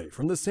survey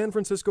from the San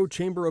Francisco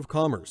Chamber of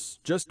Commerce,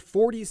 just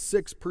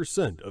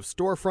 46% of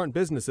storefront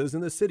businesses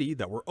in the city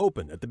that were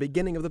open at the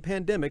beginning of the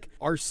pandemic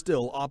are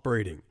still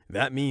operating.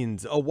 That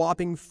means a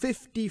whopping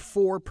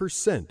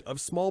 54%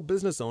 of small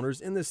business owners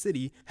in the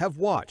city have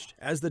watched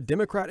as the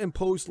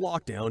Democrat-imposed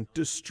lockdown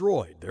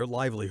destroyed their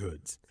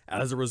livelihoods.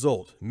 As a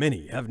result,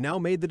 many have now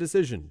made the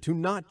decision to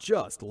not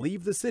just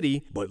leave the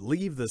city, but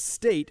leave the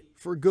state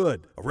for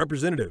good. A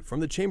representative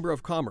from the Chamber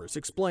of Commerce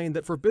explained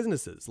that for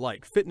businesses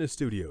like fitness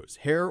studios,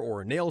 hair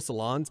or nail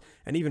salons,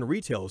 and even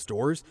retail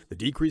stores, the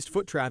decreased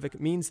foot traffic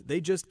means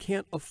they just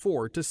can't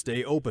afford to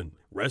stay open.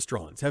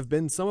 Restaurants have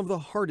been some of the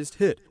hardest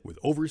hit, with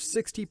over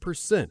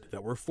 60%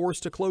 that were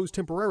forced to close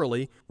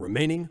temporarily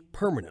remaining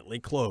permanently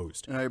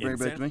closed. All right, bring it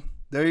back to me.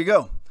 There you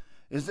go.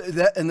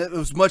 And it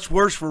was much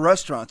worse for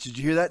restaurants. Did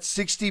you hear that?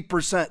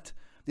 60%.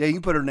 Yeah, you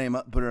can put her name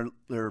up, put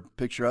her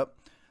picture up.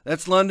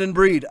 That's London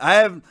Breed. I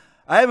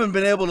haven't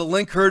been able to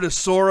link her to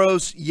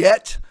Soros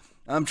yet.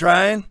 I'm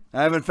trying.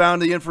 I haven't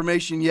found the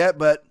information yet,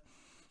 but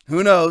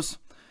who knows?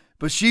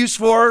 But she's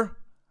for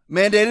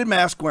mandated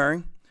mask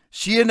wearing.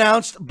 She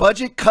announced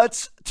budget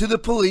cuts to the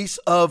police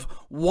of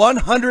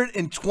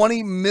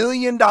 $120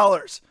 million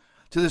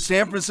to the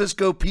San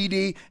Francisco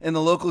PD and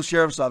the local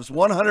sheriff's office.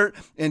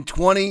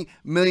 $120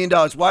 million.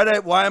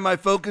 Why am I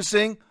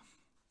focusing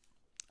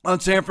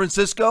on San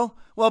Francisco?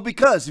 Well,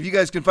 because if you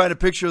guys can find a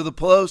picture of the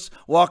Pelosi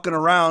walking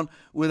around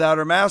without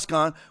her mask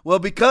on, well,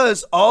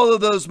 because all of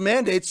those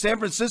mandates, San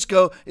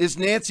Francisco is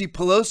Nancy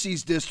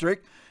Pelosi's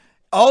district.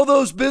 All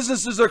those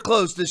businesses are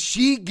closed. Does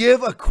she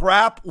give a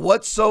crap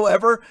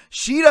whatsoever?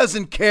 She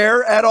doesn't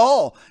care at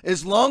all.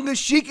 As long as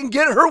she can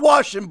get her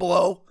wash and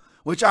blow,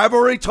 which I've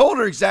already told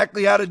her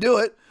exactly how to do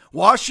it.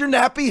 Wash your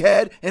nappy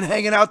head and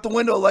hang it out the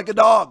window like a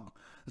dog.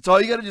 That's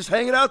all you got to just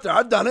hang it out there.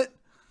 I've done it.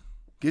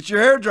 Get your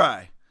hair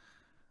dry.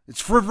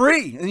 It's for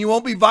free, and you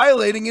won't be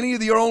violating any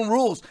of your own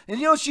rules. And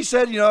you know what she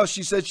said?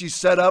 She said she's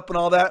set up and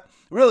all that.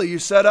 Really, you're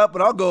set up,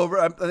 and I'll go over.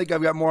 I think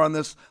I've got more on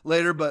this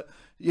later, but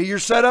you're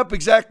set up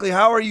exactly.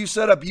 How are you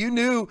set up? You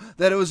knew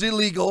that it was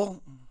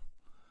illegal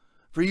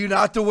for you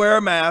not to wear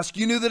a mask.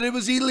 You knew that it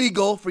was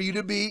illegal for you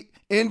to be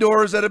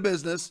indoors at a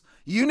business.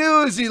 You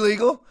knew it was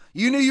illegal.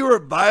 You knew you were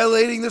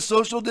violating the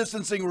social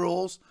distancing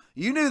rules.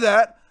 You knew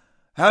that.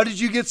 How did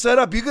you get set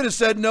up? You could have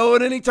said no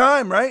at any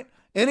time, right?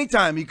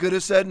 Anytime you could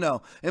have said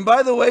no. And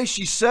by the way,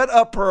 she set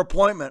up her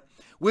appointment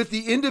with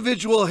the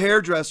individual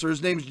hairdresser.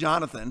 His name's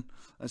Jonathan.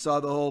 I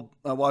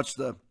watched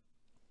it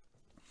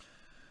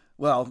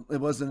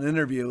wasn't an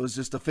interview. It was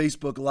just a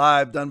Facebook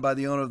Live done by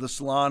the owner of the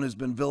salon who's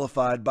been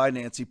vilified by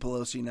Nancy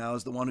Pelosi now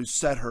as the one who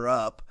set her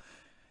up.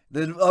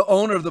 The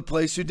owner of the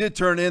place who did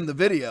turn in the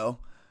video.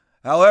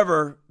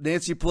 However,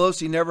 Nancy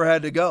Pelosi never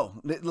had to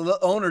go. The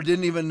owner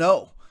didn't even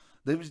know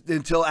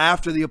until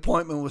after the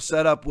appointment was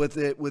set up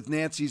with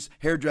Nancy's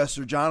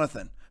hairdresser,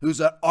 Jonathan, who's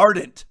an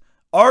ardent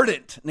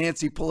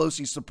Nancy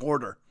Pelosi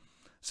supporter.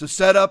 So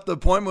set up the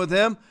appointment with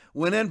him,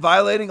 went in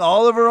violating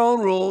all of her own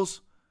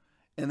rules,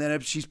 and then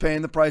she's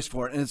paying the price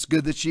for it. And it's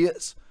good that she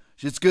is.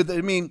 It's good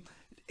that,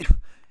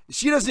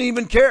 she doesn't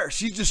even care.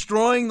 She's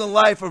destroying the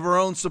life of her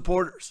own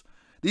supporters.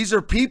 These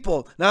are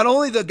people, not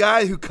only the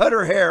guy who cut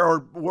her hair or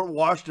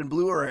washed and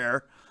blew her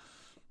hair.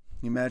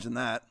 Can you imagine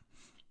that?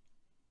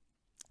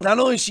 Not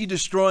only is she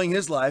destroying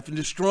his life and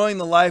destroying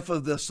the life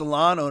of the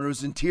salon owner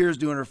who's in tears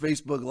doing her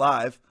Facebook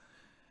Live.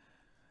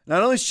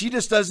 Not only she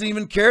just doesn't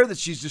even care that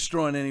she's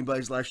destroying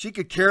anybody's life. She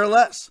could care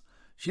less.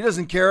 She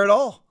doesn't care at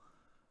all.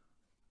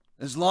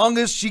 As long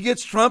as she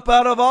gets Trump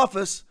out of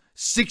office,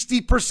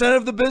 60%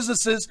 of the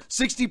businesses,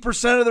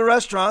 60% of the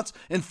restaurants,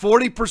 and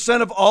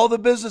 40% of all the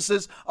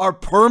businesses are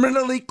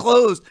permanently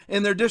closed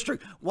in their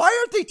district. Why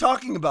aren't they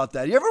talking about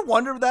that? You ever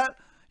wonder that?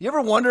 You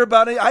ever wonder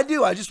about it? I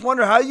do. I just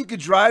wonder how you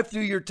could drive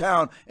through your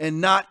town and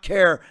not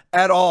care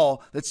at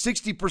all that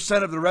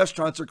 60% of the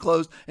restaurants are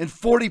closed and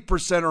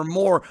 40% or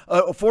more,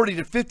 40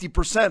 to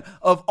 50%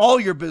 of all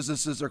your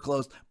businesses are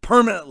closed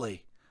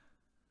permanently.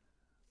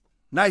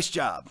 Nice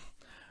job.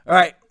 All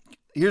right.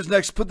 Here's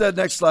next. Put that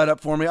next slide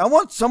up for me. I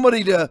want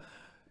somebody to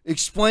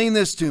explain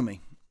this to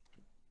me.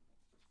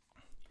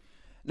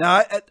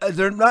 Now,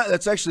 they're not.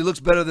 That actually looks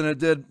better than it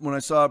did when I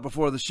saw it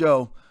before the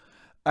show.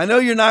 I know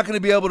you're not going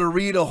to be able to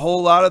read a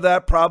whole lot of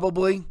that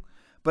probably,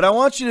 but I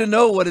want you to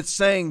know what it's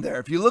saying there.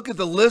 If you look at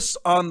the list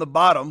on the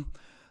bottom,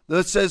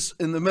 that says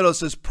in the middle, it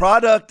says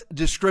product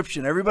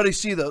description. Everybody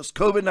see those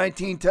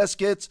COVID-19 test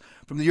kits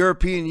from the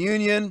European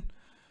Union.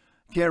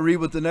 Can't read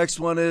what the next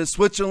one is.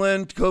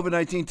 Switzerland,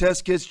 COVID-19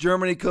 test kits.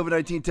 Germany,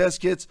 COVID-19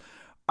 test kits.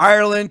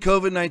 Ireland,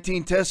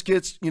 COVID-19 test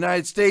kits.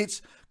 United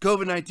States,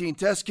 COVID-19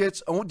 test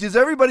kits. Does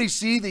everybody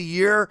see the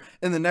year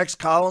in the next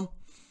column?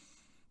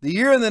 The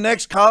year in the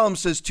next column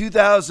says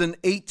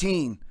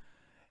 2018.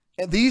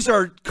 And these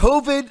are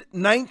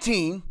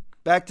COVID-19.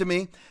 Back to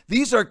me.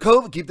 These are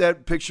COVID. Keep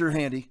that picture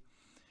handy.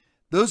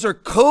 Those are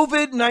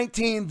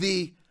COVID-19,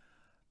 the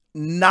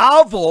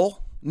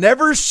novel,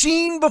 never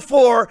seen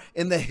before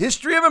in the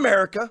history of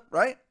America,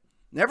 right?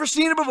 Never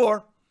seen it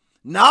before.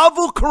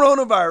 Novel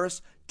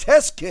coronavirus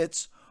test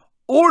kits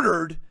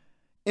ordered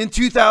in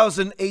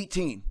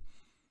 2018.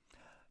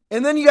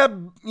 And then you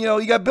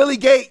got Billy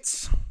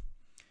Gates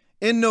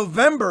in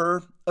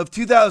November of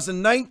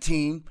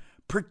 2019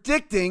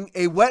 predicting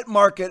a wet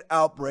market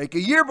outbreak. A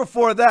year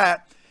before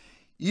that,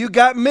 you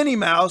got Minnie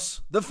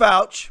Mouse, the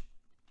Fauci,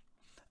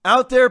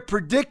 out there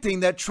predicting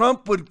that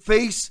Trump would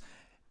face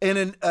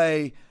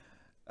a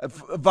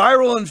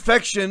viral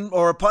infection,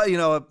 or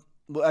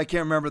I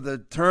can't remember the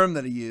term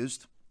that he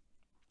used,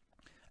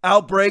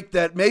 outbreak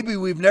that maybe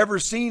we've never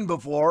seen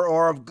before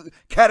or of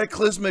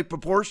cataclysmic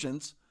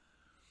proportions.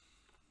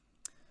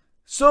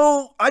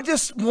 So I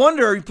just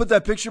wonder, you put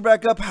that picture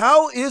back up,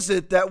 how is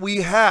it that we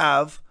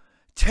have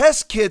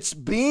test kits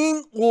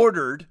being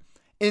ordered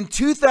in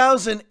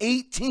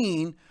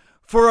 2018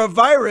 for a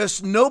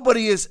virus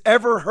nobody has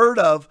ever heard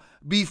of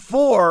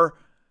before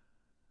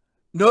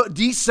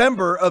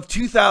December of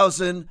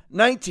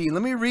 2019?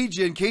 Let me read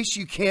you, in case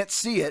you can't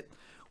see it,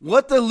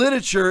 what the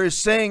literature is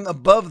saying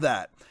above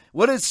that.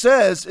 What it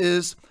says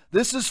is,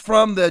 this is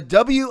from the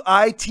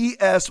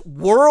WITS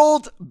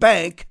World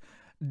Bank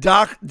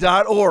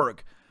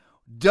 .org.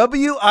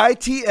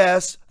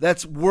 WITS,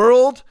 that's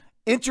World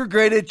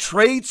Integrated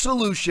Trade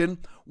Solution,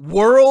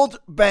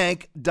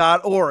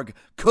 worldbank.org.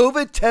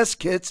 COVID test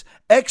kits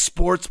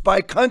exports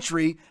by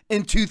country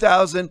in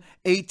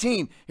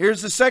 2018.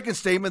 Here's the second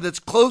statement that's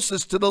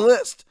closest to the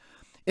list.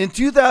 In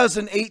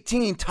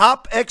 2018,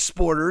 top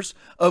exporters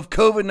of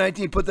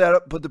COVID-19, put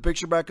the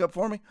picture back up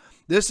for me.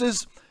 This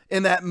is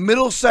in that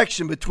middle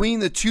section between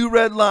the two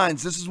red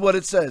lines. This is what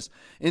it says.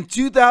 In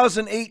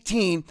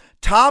 2018,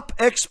 top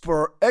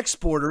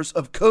exporters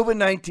of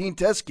COVID-19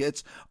 test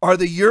kits are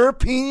the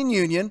European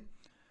Union,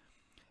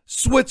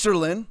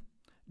 Switzerland,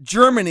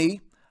 Germany,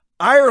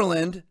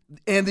 Ireland,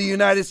 and the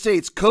United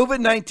States.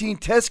 COVID-19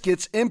 test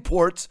kits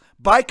imports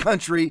by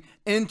country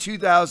in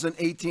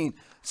 2018.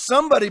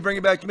 Somebody bring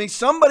it back to me.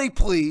 Somebody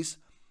please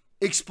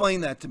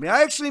explain that to me.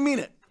 I actually mean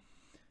it.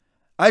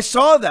 I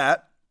saw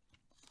that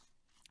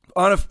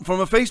from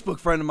a Facebook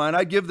friend of mine.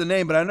 I give the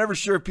name, but I'm never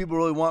sure if people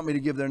really want me to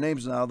give their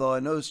names now, though I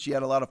noticed she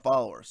had a lot of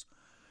followers.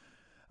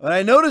 But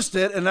I noticed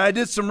it, and I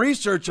did some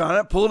research on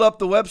it, pulled up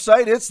the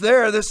website. It's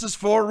there. This is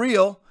for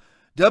real.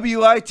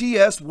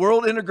 WITS,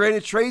 World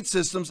Integrated Trade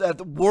Systems, at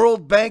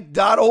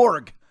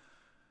worldbank.org.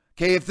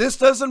 Okay, if this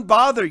doesn't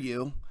bother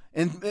you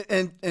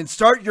and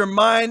start your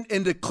mind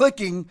into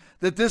clicking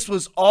that this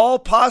was all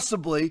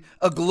possibly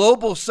a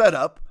global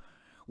setup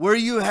where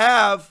you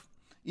have,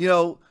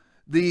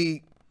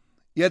 the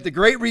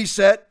Great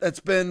Reset that's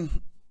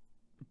been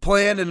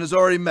planned and has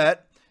already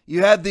met.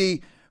 You had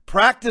the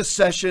practice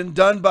session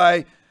done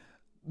by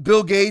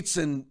Bill Gates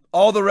and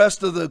all the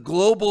rest of the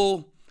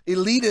global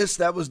elitists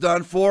that was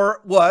done for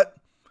what?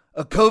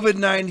 A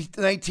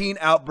COVID-19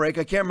 outbreak.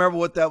 I can't remember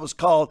what that was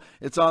called.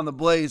 It's on the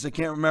Blaze. I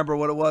can't remember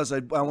what it was. I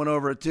went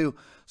over it too.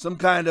 Some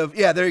kind of,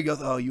 there you go.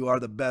 Oh, you are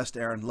the best,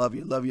 Aaron. Love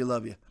you, love you,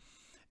 love you.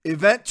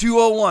 Event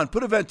 201.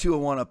 Put Event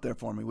 201 up there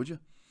for me, would you?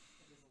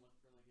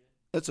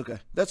 That's okay.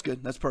 That's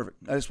good. That's perfect.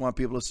 I just want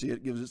people to see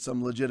it. Gives it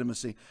some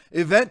legitimacy.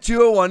 Event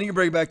 201, you can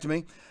bring it back to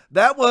me.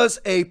 That was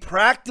a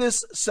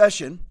practice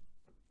session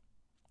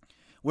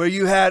where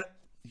you had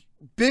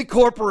big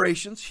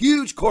corporations,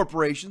 huge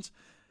corporations,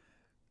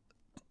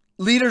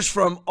 leaders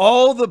from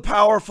all the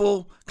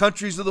powerful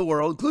countries of the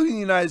world, including the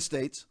United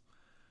States,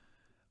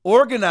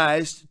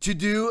 organized to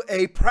do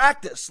a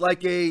practice,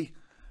 like a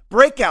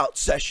breakout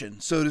session,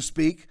 so to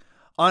speak,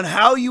 on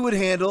how you would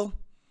handle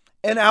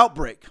an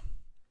outbreak.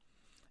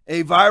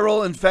 A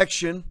viral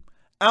infection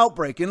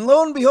outbreak. And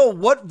lo and behold,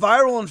 what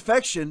viral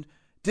infection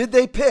did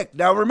they pick?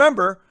 Now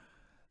remember,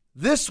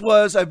 this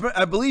was,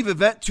 I believe,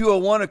 Event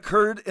 201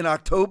 occurred in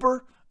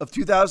October of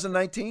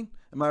 2019.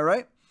 Am I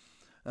right?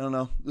 I don't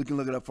know. You can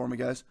look it up for me,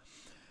 guys.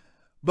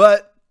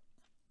 But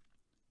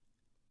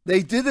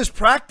they did this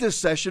practice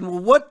session. Well,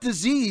 what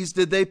disease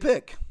did they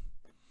pick?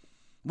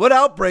 What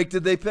outbreak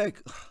did they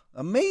pick?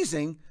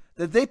 Amazing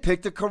that they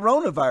picked a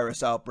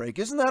coronavirus outbreak.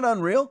 Isn't that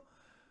unreal?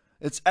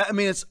 It's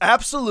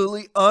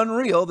absolutely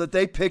unreal that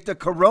they picked a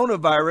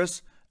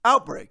coronavirus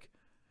outbreak.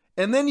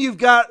 And then you've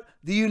got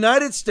the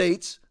United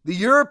States, the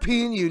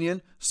European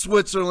Union,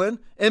 Switzerland,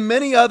 and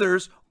many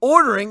others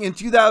ordering in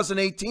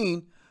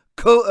 2018.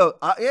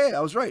 I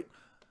was right.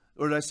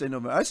 Or did I say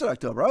November? I said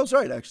October. I was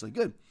right, actually.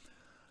 Good.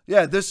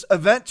 Yeah, this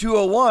Event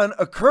 201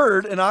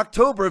 occurred in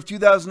October of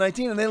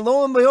 2019. And then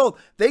lo and behold,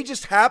 they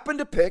just happened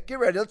to pick, get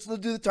ready, let's do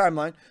the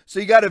timeline. So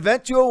you got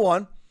Event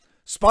 201,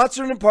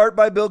 sponsored in part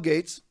by Bill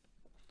Gates.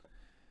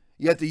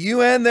 You got the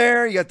UN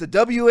there. You got the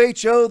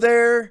WHO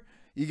there.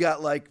 You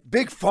got like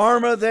Big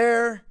Pharma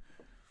there.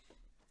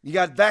 You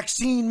got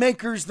vaccine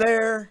makers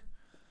there.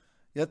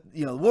 You got,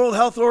 the World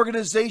Health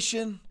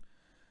Organization,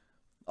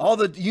 all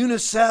the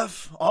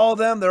UNICEF, all of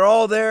them, they're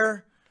all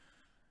there.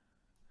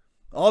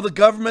 All the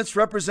governments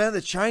represented.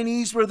 The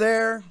Chinese were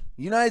there.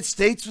 The United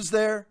States was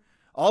there.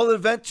 All the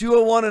Event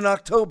 201 in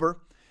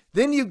October.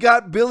 Then you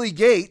got Billy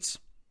Gates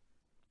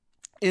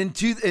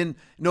in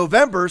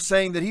November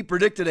saying that he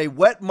predicted a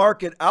wet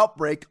market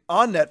outbreak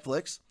on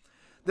Netflix.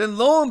 Then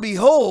lo and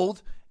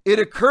behold, it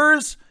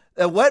occurs,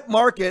 a wet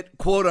market,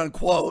 quote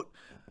unquote,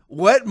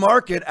 wet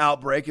market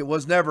outbreak, it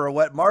was never a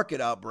wet market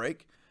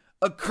outbreak,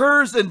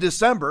 occurs in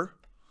December,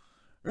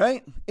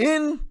 right?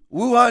 In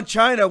Wuhan,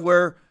 China,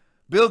 where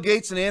Bill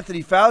Gates and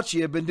Anthony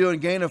Fauci have been doing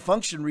gain of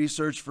function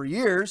research for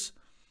years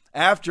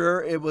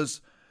after it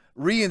was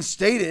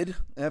reinstated,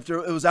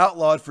 after it was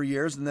outlawed for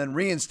years and then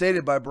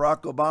reinstated by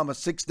Barack Obama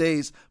 6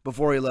 days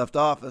before he left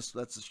office.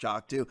 That's a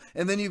shock too.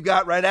 And then you've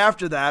got right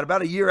after that,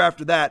 about a year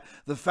after that,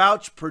 the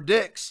Fauci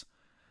predicts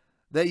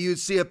that you'd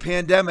see a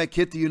pandemic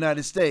hit the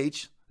United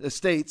States.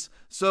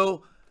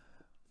 So,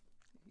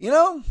 you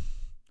know,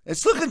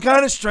 it's looking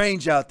kind of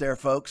strange out there,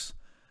 folks.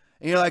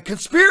 And you're like,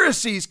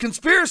 conspiracies,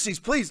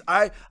 please.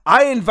 I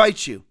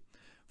invite you.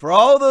 For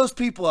all those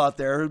people out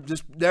there who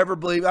just never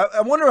believe,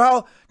 I wonder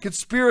how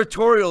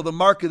conspiratorial the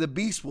mark of the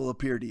beast will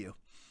appear to you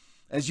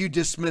as you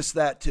dismiss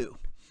that too.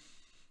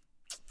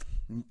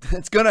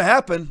 It's going to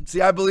happen.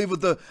 See, I believe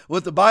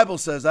what the Bible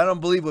says. I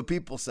don't believe what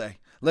people say.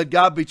 Let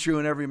God be true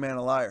and every man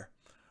a liar.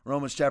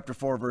 Romans chapter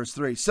 4, verse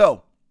 3.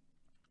 So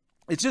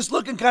it's just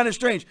looking kind of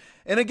strange.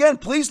 And again,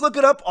 please look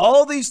it up,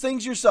 all these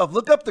things yourself.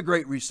 Look up the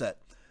Great Reset.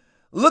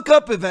 Look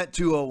up Event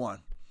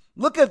 201.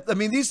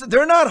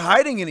 They're not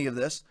hiding any of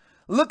this.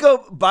 Look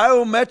up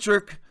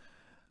biometric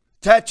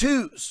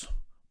tattoos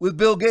with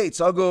Bill Gates.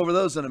 I'll go over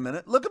those in a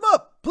minute. Look them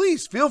up.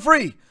 Please, feel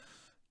free.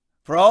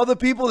 For all the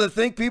people that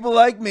think people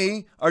like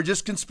me are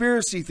just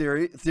conspiracy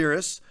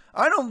theorists,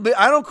 I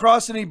don't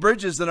cross any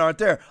bridges that aren't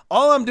there.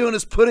 All I'm doing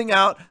is putting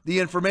out the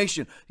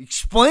information.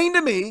 Explain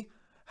to me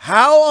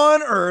how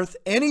on earth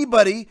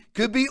anybody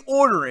could be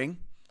ordering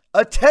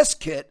a test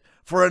kit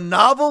for a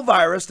novel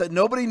virus that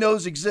nobody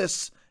knows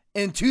exists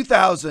in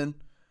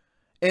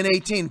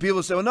 2018.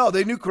 People say, well, no,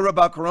 they knew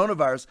about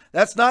coronavirus.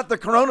 That's not the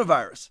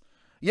coronavirus.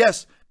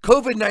 Yes,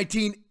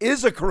 COVID-19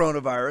 is a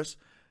coronavirus,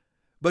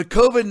 but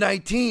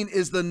COVID-19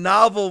 is the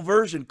novel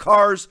version.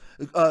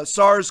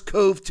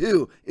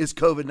 SARS-CoV-2 is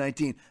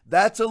COVID-19.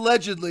 That's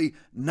allegedly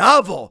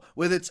novel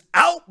with its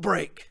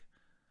outbreak,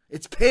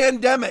 its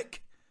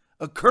pandemic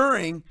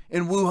occurring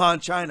in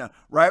Wuhan, China,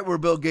 right where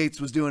Bill Gates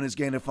was doing his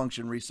gain of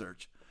function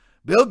research.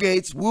 Bill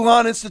Gates,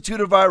 Wuhan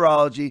Institute of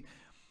Virology,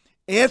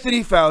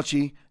 Anthony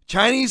Fauci,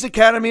 Chinese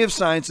Academy of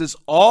Sciences,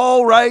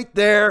 all right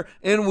there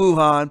in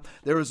Wuhan.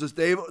 There was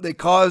they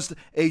caused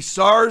a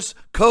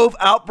SARS-CoV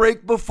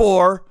outbreak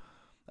before.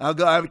 You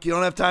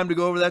don't have time to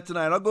go over that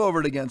tonight. I'll go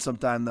over it again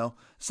sometime, though.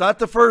 It's not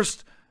the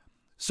first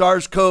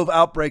SARS-CoV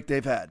outbreak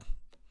they've had.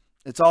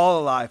 It's all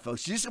a lie,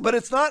 folks. But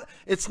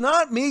it's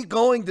not me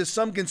going to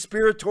some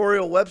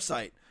conspiratorial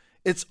website.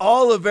 It's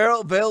all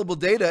available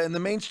data in the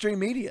mainstream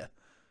media.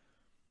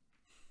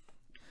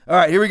 All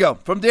right, here we go.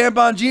 From Dan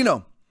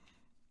Bongino.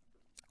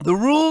 The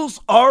rules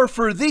are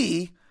for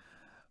thee,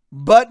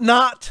 but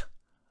not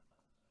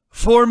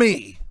for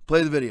me.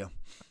 Play the video.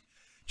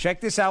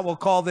 Check this out. We'll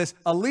call this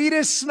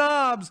elitist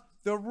snobs.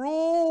 The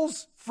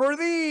rules for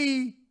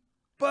thee,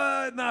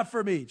 but not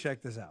for me.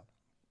 Check this out.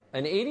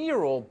 An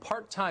 80-year-old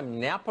part-time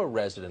Napa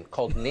resident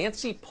called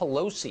Nancy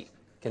Pelosi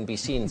can be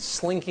seen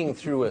slinking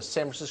through a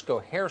San Francisco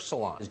hair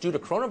salon. Due to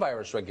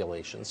coronavirus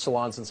regulations,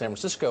 salons in San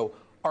Francisco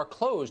are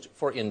closed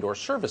for indoor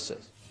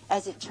services.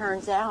 As it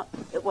turns out,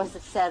 it was a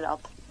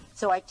setup.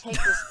 So I take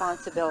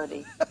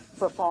responsibility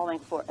for falling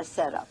for a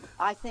setup.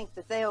 I think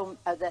that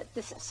that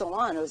this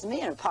salon owes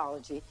me an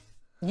apology.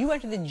 You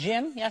went to the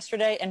gym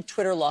yesterday and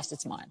Twitter lost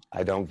its mind.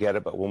 I don't get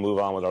it, but we'll move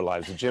on with our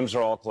lives. The gyms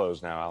are all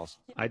closed now, Alice.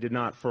 I did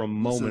not for a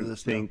moment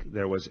think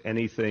there was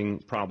anything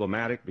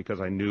problematic because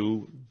I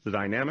knew the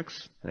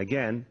dynamics. And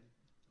again,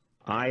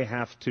 I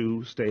have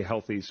to stay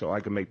healthy so I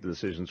can make the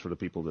decisions for the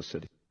people of this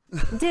city.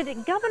 Did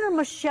Governor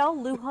Michelle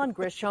Lujan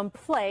Grisham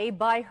play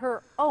by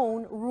her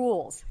own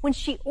rules when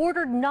she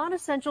ordered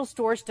non-essential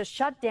stores to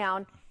shut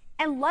down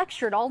and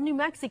lectured all New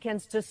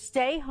Mexicans to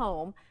stay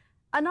home,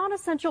 a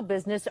non-essential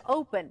business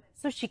open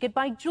so she could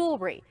buy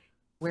jewelry?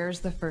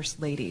 Where's the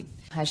First Lady?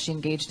 Has she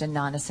engaged in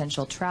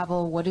non-essential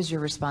travel? What is your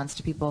response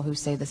to people who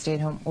say the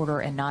stay-at-home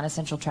order and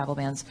non-essential travel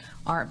bans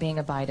aren't being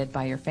abided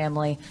by your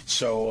family?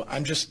 So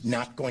I'm just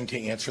not going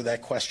to answer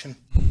that question.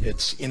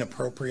 It's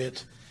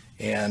inappropriate.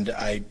 And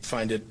I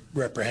find it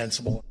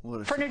reprehensible.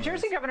 For New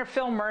Jersey Governor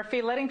Phil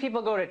Murphy, letting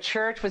people go to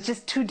church was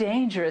just too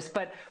dangerous.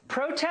 But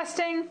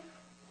protesting,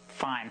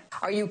 fine.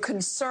 Are you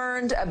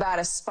concerned about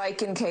a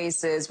spike in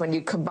cases when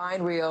you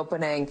combine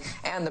reopening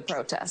and the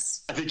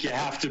protests? I think you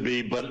have to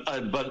be, but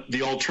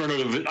the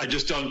alternative, I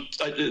just don't,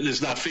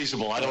 it's not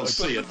feasible. I don't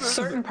see it.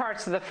 Certain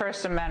parts of the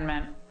First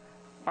Amendment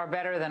are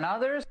better than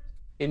others.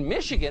 In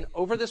Michigan,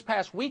 over this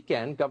past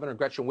weekend, Governor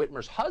Gretchen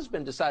Whitmer's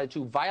husband decided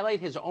to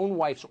violate his own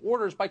wife's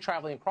orders by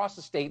traveling across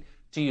the state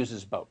to use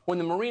his boat. When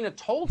the marina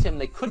told him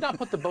they could not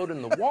put the boat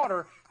in the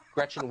water,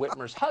 Gretchen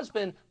Whitmer's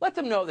husband let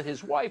them know that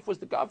his wife was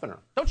the governor.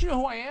 Don't you know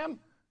who I am?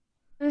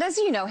 And as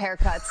you know,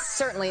 haircuts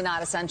certainly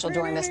not essential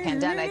during this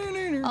pandemic,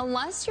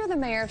 unless you're the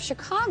mayor of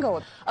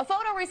Chicago. A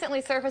photo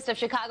recently surfaced of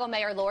Chicago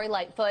Mayor Lori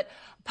Lightfoot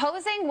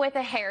posing with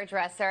a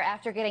hairdresser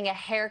after getting a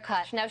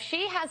haircut. Now,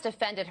 she has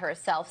defended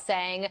herself,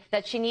 saying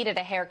that she needed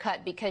a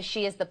haircut because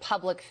she is the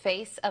public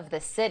face of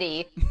the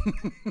city.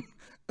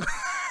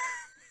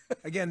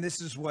 Again,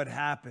 this is what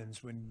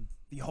happens when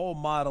the whole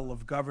model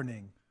of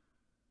governing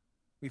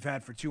we've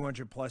had for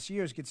 200 plus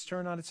years gets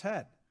turned on its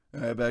head.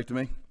 All right, back to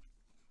me.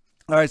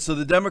 All right, so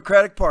the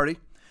Democratic Party,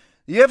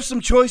 you have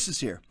some choices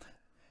here.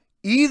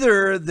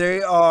 Either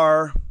they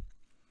are,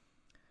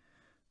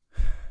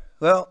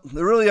 well,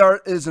 there really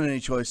isn't any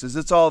choices.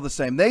 It's all the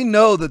same. They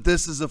know that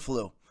this is a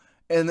flu,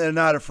 and they're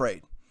not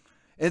afraid.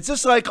 It's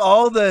just like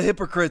all the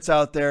hypocrites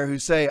out there who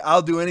say,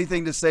 I'll do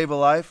anything to save a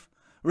life.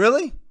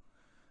 Really?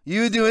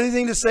 You would do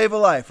anything to save a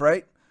life,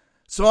 right?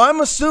 So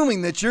I'm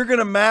assuming that you're going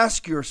to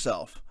mask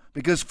yourself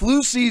because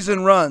flu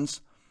season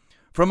runs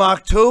from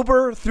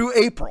October through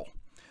April.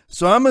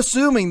 So I'm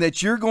assuming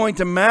that you're going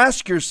to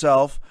mask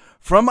yourself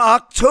from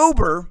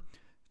October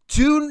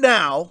to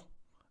now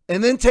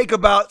and then take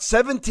about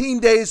 17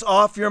 days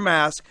off your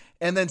mask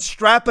and then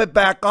strap it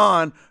back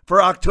on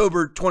for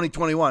October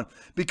 2021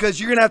 because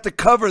you're going to have to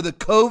cover the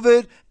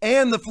COVID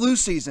and the flu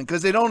season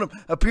because they don't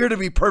appear to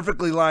be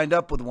perfectly lined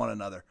up with one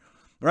another,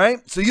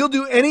 right? So you'll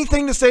do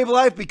anything to save a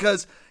life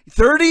because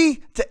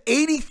 30 to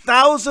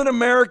 80,000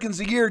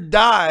 Americans a year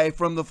die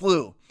from the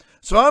flu.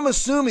 So I'm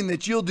assuming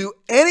that you'll do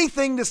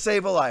anything to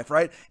save a life,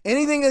 right?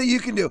 Anything that you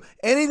can do,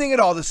 anything at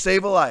all to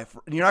save a life.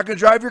 You're not going to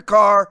drive your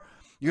car.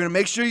 You're going to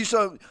make sure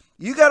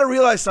you got to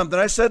realize something.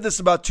 I said this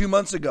about 2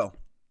 months ago.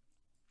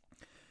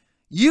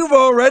 You've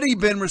already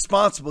been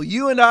responsible.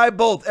 You and I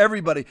both,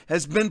 everybody,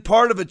 has been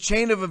part of a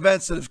chain of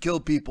events that have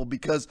killed people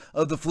because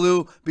of the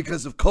flu,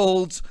 because of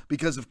colds,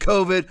 because of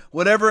COVID,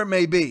 whatever it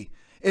may be.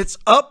 It's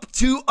up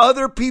to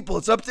other people.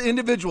 It's up to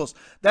individuals.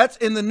 That's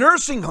in the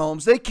nursing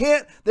homes. They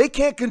can't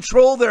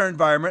control their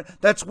environment.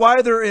 That's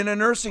why they're in a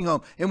nursing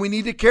home. And we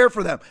need to care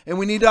for them. And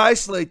we need to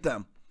isolate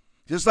them.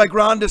 Just like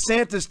Ron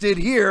DeSantis did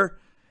here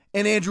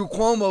and Andrew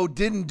Cuomo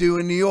didn't do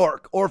in New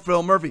York or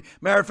Phil Murphy.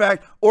 Matter of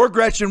fact, or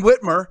Gretchen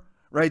Whitmer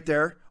right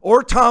there,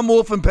 or Tom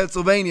Wolf in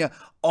Pennsylvania.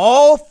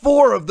 All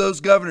four of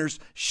those governors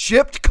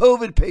shipped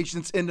COVID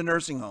patients into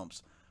nursing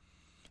homes.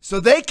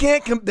 So they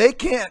can't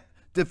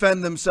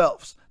defend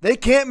themselves. They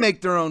can't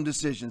make their own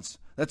decisions.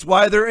 That's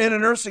why they're in a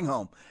nursing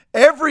home.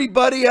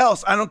 Everybody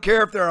else, I don't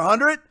care if they're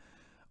 100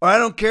 or I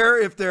don't care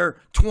if they're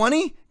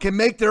 20, can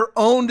make their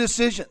own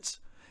decisions.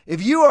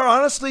 If you are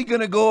honestly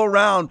going to go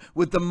around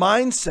with the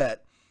mindset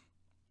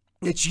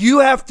that you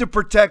have to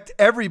protect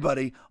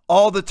everybody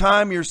all the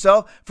time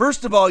yourself,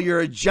 first of all, you're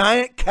a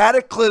giant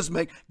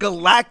cataclysmic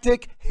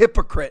galactic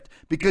hypocrite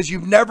because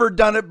you've never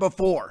done it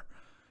before.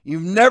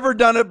 You've never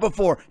done it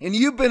before. And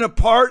you've been a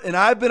part, and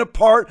I've been a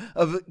part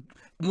of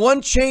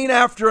one chain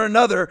after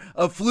another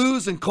of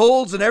flus and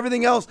colds and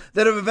everything else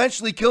that have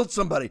eventually killed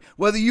somebody.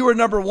 Whether you were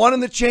number 1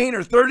 in the chain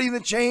or 30 in the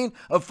chain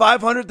of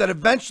 500 that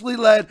eventually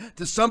led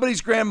to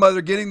somebody's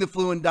grandmother getting the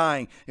flu and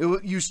dying.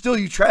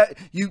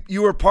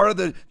 You were part of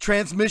the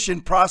transmission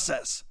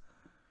process.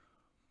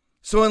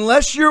 So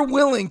unless you're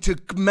willing to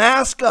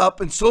mask up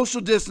and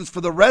social distance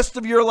for the rest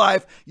of your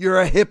life, you're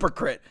a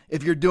hypocrite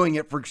if you're doing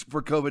it for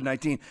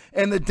COVID-19.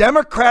 And the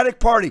Democratic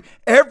Party,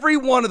 every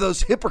one of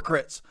those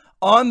hypocrites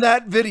on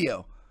that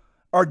video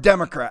are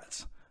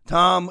Democrats.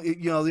 Tom,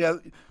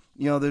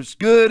 there's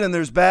good and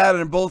there's bad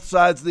on both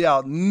sides of the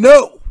aisle.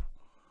 No,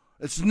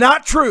 it's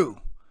not true.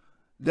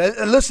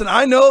 Listen,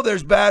 I know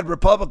there's bad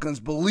Republicans,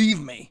 believe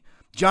me.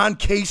 John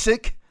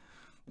Kasich,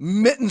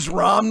 Mittens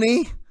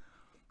Romney,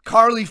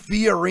 Carly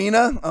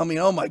Fiorina. I mean,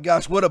 oh my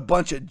gosh, what a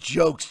bunch of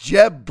jokes.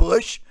 Jeb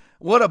Bush,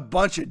 what a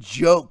bunch of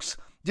jokes.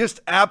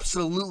 Just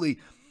absolutely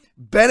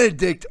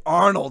Benedict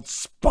Arnold,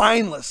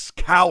 spineless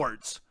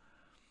cowards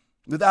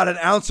without an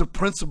ounce of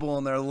principle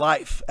in their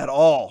life at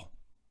all.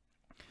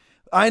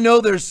 I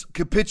know there's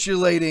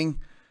capitulating,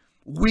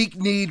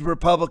 weak-kneed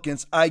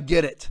Republicans. I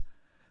get it.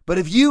 But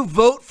if you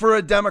vote for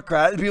a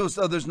Democrat, people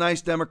say, oh, there's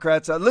nice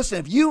Democrats. Listen,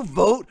 if you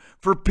vote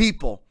for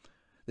people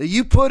that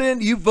you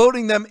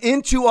voting them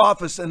into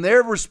office and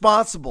they're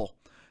responsible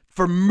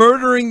for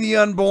murdering the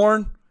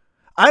unborn,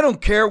 I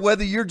don't care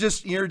whether you're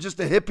just a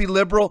hippie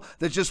liberal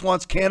that just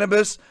wants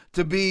cannabis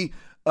to be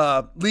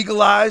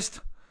legalized,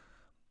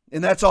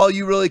 and that's all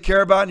you really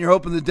care about, and you're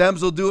hoping the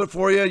Dems will do it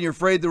for you, and you're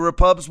afraid the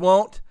Repubs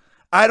won't.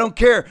 I don't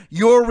care.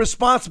 You're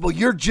responsible.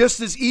 You're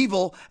just as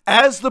evil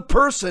as the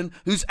person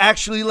who's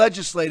actually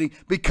legislating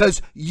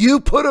because you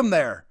put them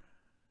there.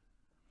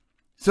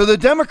 So the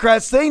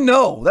Democrats, they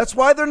know. That's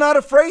why they're not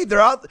afraid.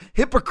 They're out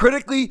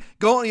hypocritically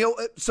going.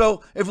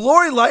 So if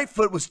Lori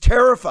Lightfoot was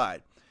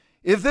terrified,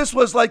 if this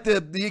was like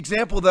the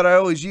example that I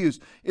always use,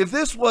 if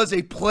this was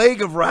a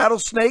plague of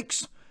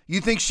rattlesnakes, you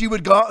think she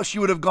would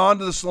have gone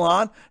to the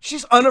salon?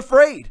 She's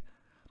unafraid.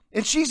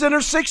 And she's in her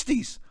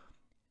 60s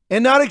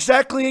and not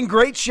exactly in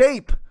great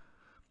shape.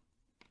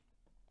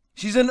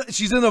 She's in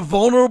a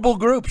vulnerable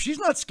group. She's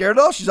not scared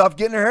at all. She's off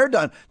getting her hair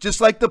done,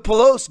 just like the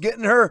Pelosi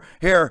getting her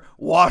hair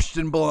washed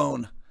and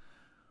blown.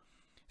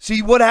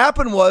 See, what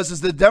happened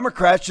was the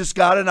Democrats just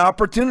got an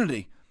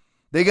opportunity.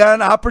 They got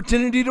an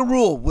opportunity to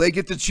rule. They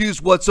get to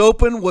choose what's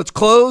open, what's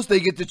closed. They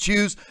get to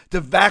choose to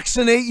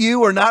vaccinate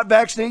you or not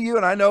vaccinate you.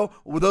 And I know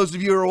with those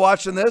of you who are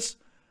watching this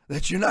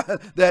that you're not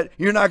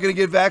going to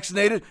get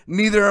vaccinated.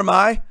 Neither am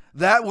I.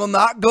 That will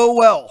not go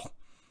well.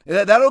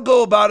 That'll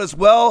go about as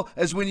well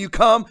as when you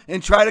come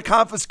and try to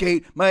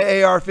confiscate my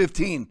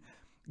AR-15.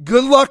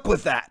 Good luck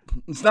with that.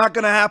 It's not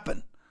going to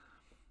happen.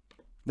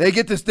 They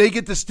get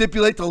to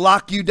stipulate to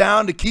lock you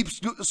down, to keep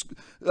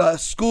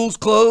schools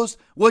closed,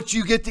 what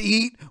you get to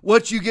eat,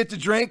 what you get to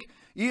drink.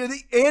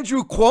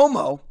 Andrew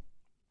Cuomo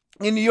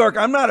in New York,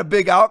 I'm not a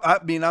big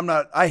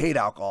I hate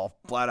alcohol,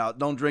 flat out.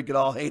 Don't drink it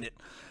all, hate it.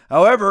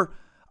 However,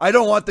 I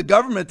don't want the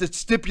government to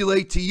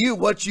stipulate to you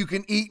what you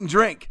can eat and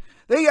drink.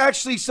 They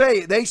actually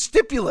say, they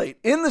stipulate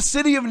in the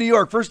city of New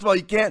York, first of all,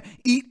 you can't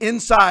eat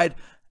inside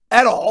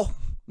at all,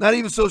 not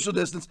even social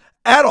distance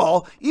at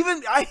all.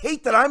 Even, I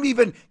hate that I'm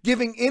even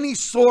giving any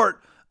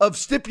sort of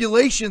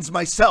stipulations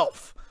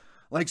myself.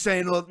 Like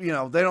saying, well, you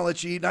know, they don't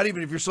let you eat, not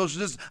even if you're social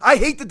distance. I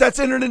hate that that's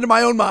entered into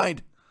my own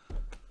mind.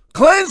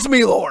 Cleanse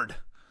me, Lord.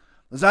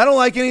 Because I don't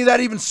like any of that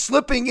even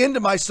slipping into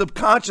my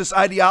subconscious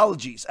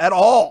ideologies at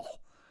all.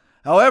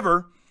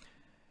 However,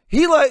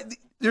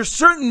 there's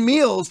certain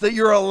meals that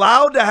you're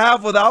allowed to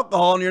have with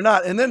alcohol and you're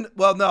not. And then,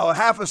 well, no,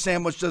 half a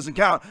sandwich doesn't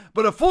count,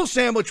 but a full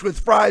sandwich with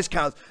fries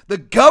counts. The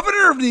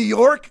governor of New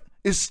York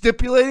is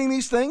stipulating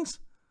these things.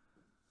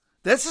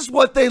 This is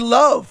what they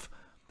love.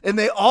 And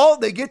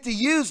they get to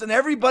use, and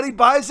everybody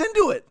buys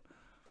into it.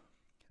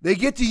 They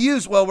get to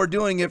use, well, we're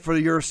doing it for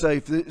your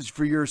safety,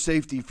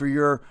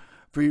 for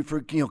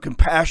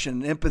compassion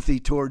and empathy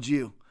towards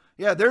you.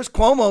 Yeah, there's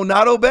Cuomo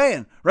not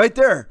obeying right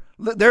there.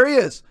 There he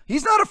is.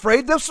 He's not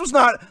afraid. This was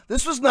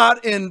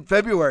not in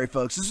February,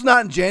 folks. This is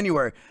not in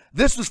January.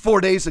 This was 4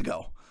 days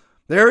ago.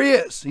 There he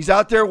is. He's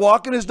out there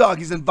walking his dog.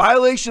 He's in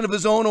violation of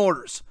his own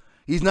orders.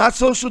 He's not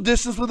social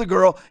distance with a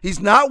girl.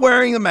 He's not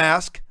wearing a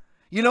mask.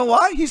 You know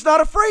why? He's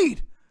not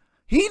afraid.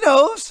 He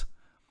knows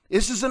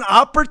this is an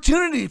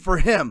opportunity for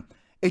him.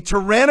 A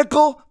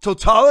tyrannical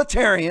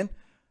totalitarian.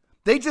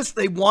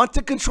 They want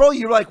to control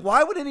you. You're like,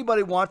 why would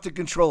anybody want to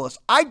control us?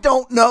 I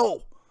don't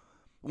know.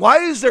 Why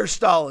is there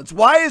Stalins?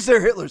 Why is there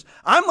Hitlers?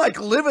 I'm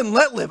like, live and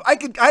let live. I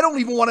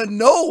don't even want to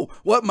know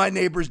what my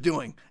neighbor's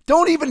doing.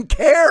 Don't even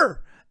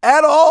care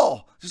at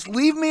all. Just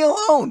leave me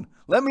alone.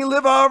 Let me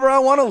live however I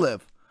want to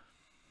live.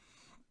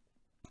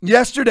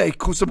 Yesterday,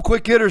 some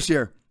quick hitters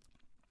here.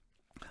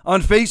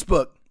 On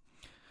Facebook,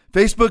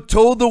 Facebook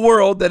told the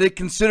world that it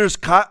considers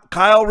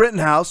Kyle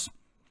Rittenhouse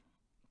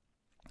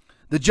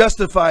the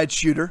justified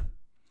shooter.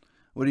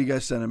 What are you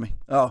guys sending me?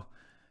 Oh,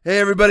 hey,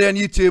 everybody on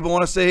YouTube. I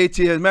want to say hey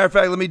to you. As a matter of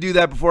fact, let me do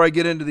that before I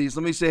get into these.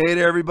 Let me say hey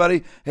to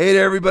everybody. Hey to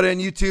everybody on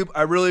YouTube.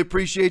 I really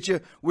appreciate you.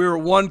 We were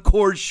one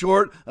cord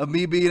short of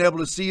me being able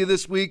to see you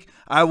this week.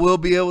 I will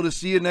be able to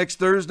see you next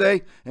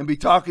Thursday and be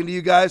talking to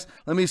you guys.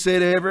 Let me say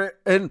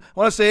and I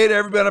want to say hey to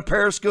everybody on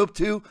Periscope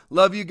too.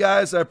 Love you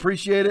guys. I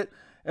appreciate it.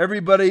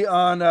 Everybody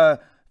on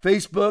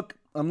Facebook.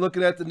 I'm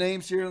looking at the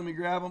names here. Let me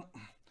grab them.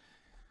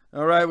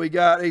 All right, we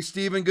got, hey,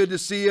 Stephen, good to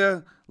see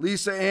you.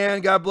 Lisa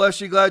Ann, God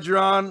bless you. Glad you're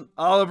on.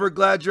 Oliver,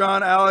 glad you're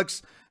on.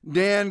 Alex,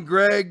 Dan,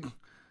 Greg,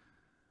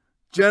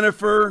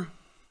 Jennifer.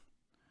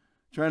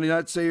 Trying to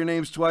not say your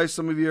names twice.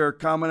 Some of you are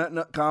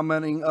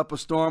commenting up a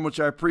storm, which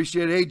I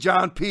appreciate. Hey,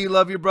 John P.,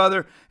 love you,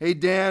 brother. Hey,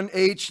 Dan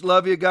H.,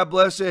 love you. God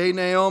bless you. Hey,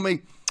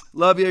 Naomi,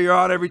 love you. You're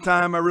on every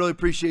time. I really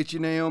appreciate you,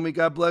 Naomi.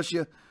 God bless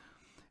you.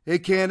 Hey,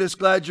 Candace,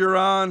 glad you're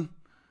on.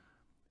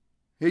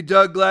 Hey,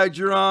 Doug, glad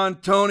you're on.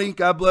 Tony,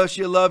 God bless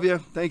you. Love you.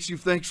 Thanks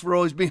for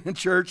always being in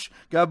church.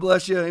 God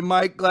bless you. Hey,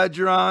 Mike, glad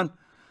you're on.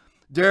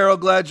 Daryl,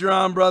 glad you're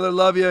on, brother.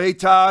 Love you. Hey,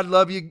 Todd,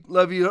 love you.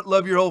 Love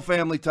your whole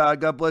family,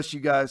 Todd. God bless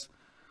you guys.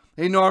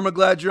 Hey, Norma,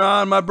 glad you're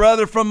on. My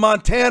brother from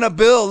Montana,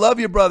 Bill,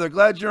 love you, brother.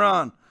 Glad you're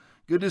on.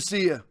 Good to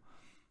see you.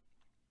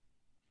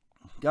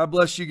 God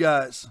bless you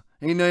guys.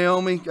 Hey,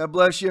 Naomi, God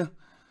bless you.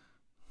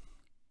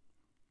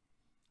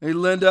 Hey,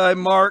 Linda. Hey,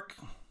 Mark.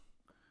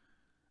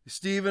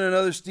 Stephen,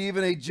 another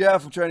Stephen. Hey,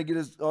 Jeff, I'm trying to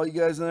get all you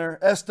guys in there.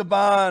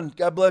 Esteban,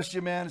 God bless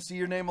you, man. I see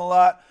your name a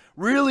lot.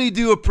 Really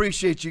do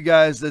appreciate you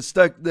guys that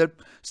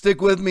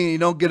stick with me and you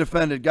don't get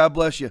offended. God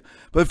bless you.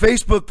 But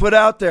Facebook put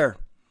out there,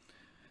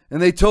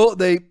 and they told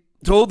the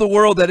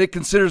world that it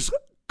considers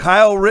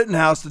Kyle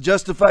Rittenhouse the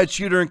justified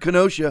shooter in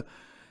Kenosha,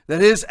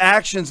 that his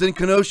actions in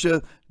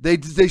Kenosha, they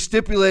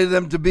stipulated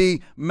them to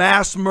be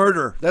mass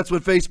murder. That's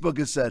what Facebook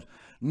has said.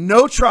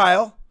 No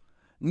trial,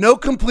 no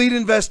complete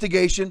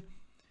investigation.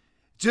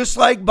 Just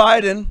like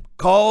Biden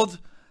called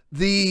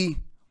the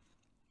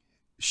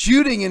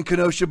shooting in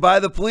Kenosha by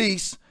the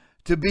police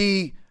to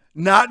be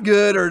not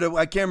good, or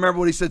I can't remember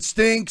what he said,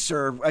 stinks,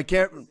 or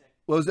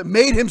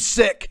made him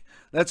sick.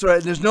 That's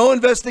right. There's no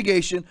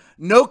investigation,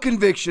 no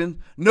conviction,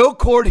 no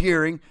court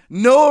hearing,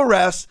 no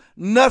arrest,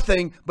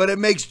 nothing, but it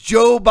makes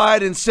Joe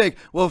Biden sick.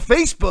 Well,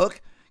 Facebook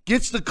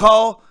gets to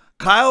call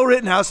Kyle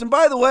Rittenhouse. And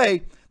by the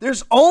way,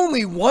 there's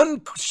only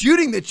one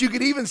shooting that you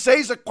could even say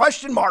is a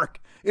question mark.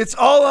 It's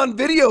all on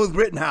video with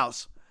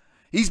Rittenhouse.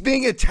 He's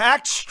being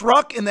attacked,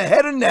 struck in the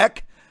head and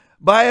neck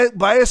by a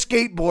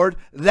skateboard.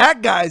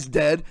 That guy's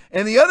dead.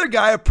 And the other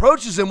guy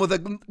approaches him with a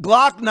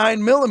Glock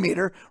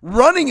 9mm,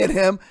 running at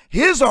him.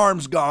 His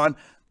arm's gone.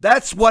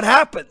 That's what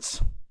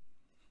happens.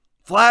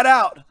 Flat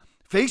out.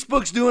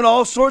 Facebook's doing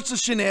all sorts of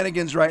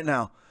shenanigans right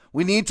now.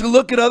 We need to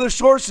look at other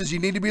sources. You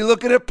need to be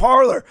looking at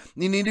Parler.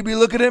 You need to be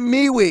looking at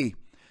MeWe.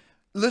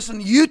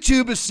 Listen,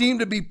 YouTube has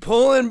seemed to be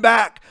pulling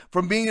back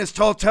from being as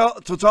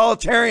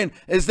totalitarian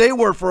as they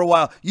were for a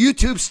while.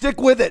 YouTube, stick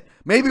with it.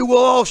 Maybe we'll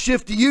all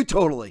shift to you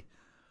totally.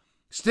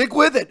 Stick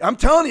with it. I'm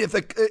telling you, if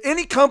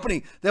any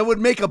company that would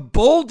make a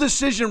bold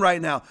decision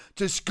right now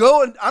to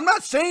go, and I'm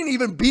not saying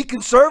even be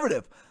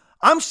conservative.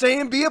 I'm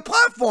saying be a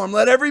platform.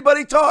 Let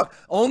everybody talk.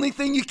 Only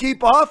thing you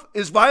keep off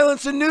is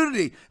violence and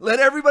nudity. Let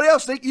everybody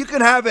else think. You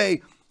can have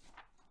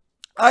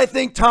I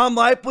think Tom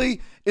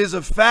Lipley is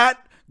a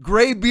fat,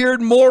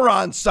 gray-beard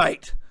moron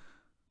site.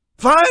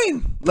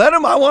 Fine. Let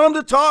him. I want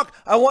him to talk.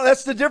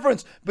 That's the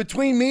difference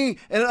between me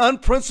and an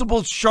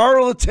unprincipled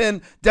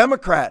charlatan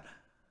Democrat.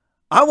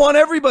 I want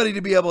everybody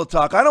to be able to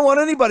talk. I don't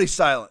want anybody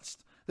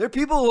silenced. There are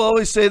people who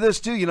always say this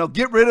too,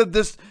 get rid of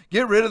this,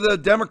 get rid of the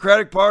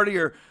Democratic Party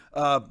or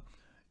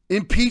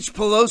impeach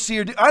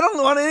Pelosi. I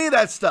don't want any of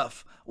that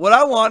stuff. What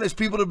I want is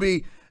people to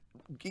be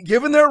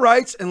given their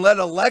rights and let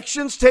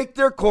elections take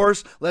their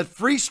course. Let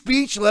free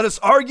speech, let us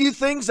argue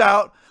things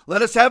out.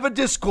 Let us have a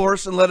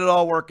discourse and let it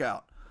all work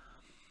out.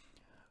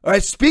 All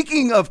right,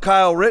 speaking of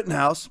Kyle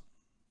Rittenhouse,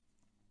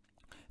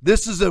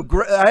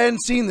 I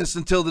hadn't seen this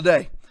until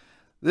today.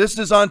 This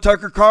is on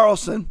Tucker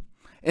Carlson,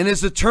 and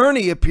his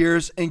attorney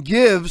appears and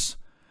gives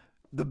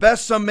the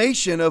best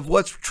summation of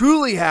what's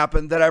truly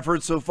happened that I've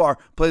heard so far.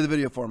 Play the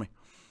video for me.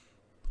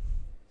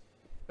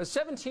 A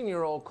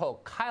 17-year-old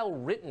called Kyle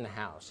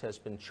Rittenhouse has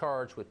been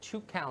charged with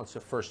 2 counts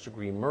of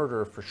first-degree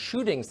murder for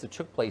shootings that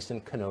took place in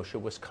Kenosha,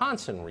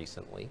 Wisconsin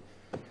recently.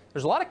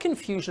 There's a lot of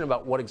confusion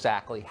about what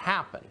exactly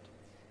happened.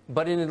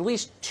 But in at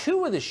least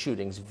 2 of the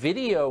shootings,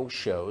 video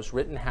shows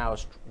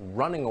Rittenhouse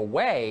running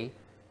away,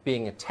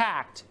 being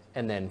attacked,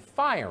 and then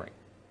firing.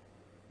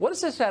 What does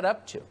this add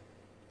up to?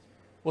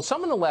 Well,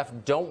 some on the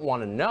left don't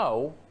want to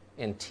know.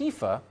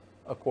 Antifa,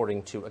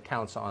 according to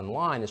accounts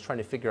online, is trying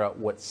to figure out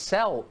what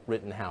cell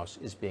Rittenhouse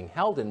is being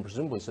held in,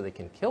 presumably so they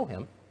can kill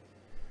him.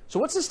 So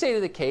what's the state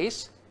of the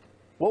case?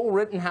 What will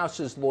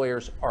Rittenhouse's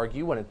lawyers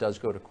argue when it does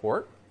go to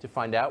court? To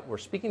find out, we're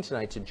speaking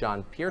tonight to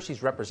John Pierce.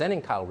 He's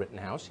representing Kyle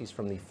Rittenhouse. He's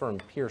from the firm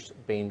Pierce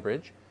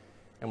Bainbridge,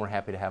 and we're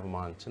happy to have him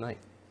on tonight.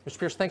 Mr.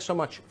 Pierce, thanks so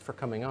much for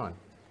coming on.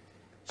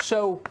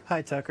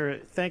 Hi, Tucker.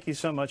 Thank you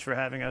so much for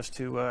having us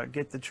to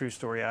get the true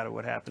story out of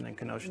what happened in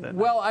Kenosha that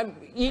night. Well, I'm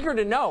eager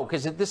to know,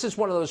 because this is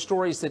one of those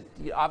stories that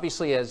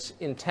obviously has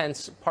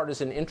intense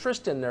partisan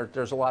interest, and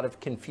there's a lot of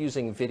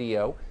confusing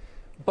video.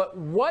 But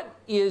what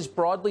is,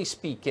 broadly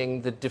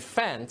speaking, the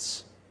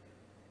defense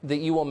that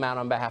you will mount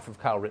on behalf of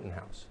Kyle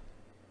Rittenhouse?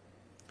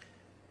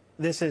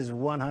 This is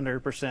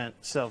 100%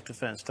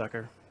 self-defense,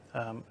 Tucker.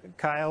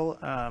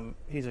 Kyle,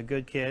 he's a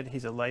good kid.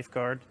 He's a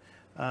lifeguard.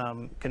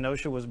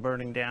 Kenosha was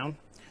burning down.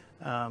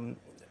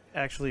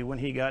 Actually, when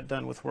he got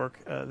done with work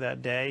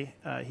that day,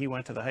 he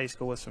went to the high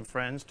school with some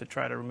friends to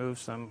try to remove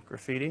some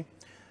graffiti.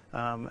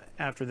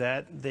 After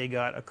that, they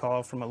got a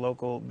call from a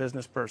local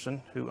business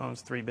person who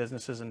owns 3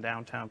 businesses in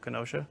downtown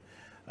Kenosha.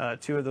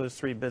 2 of those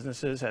 3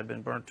 businesses had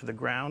been burnt to the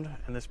ground,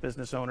 and this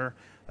business owner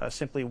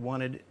simply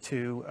wanted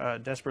to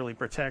desperately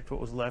protect what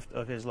was left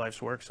of his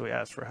life's work, so he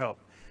asked for help.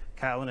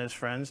 Kyle and his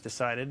friends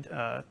decided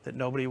that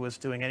nobody was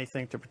doing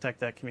anything to protect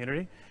that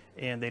community,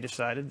 and they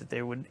decided that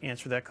they would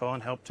answer that call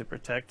and help to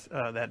protect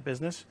that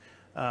business.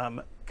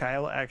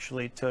 Kyle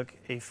actually took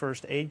a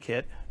first aid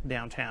kit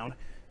downtown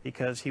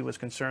because he was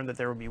concerned that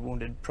there would be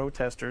wounded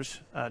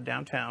protesters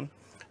downtown.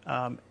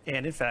 And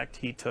in fact,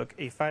 he took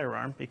a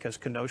firearm because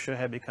Kenosha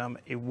had become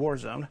a war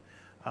zone.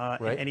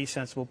 And any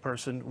sensible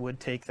person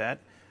would take that.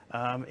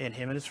 And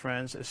him and his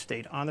friends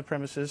stayed on the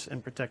premises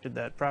and protected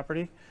that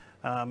property.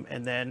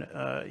 And then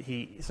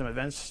some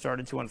events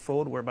started to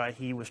unfold whereby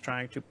he was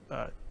trying to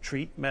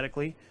treat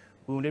medically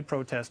wounded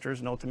protesters,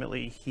 and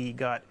ultimately he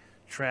got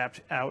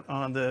trapped out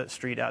on the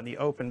street, out in the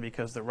open,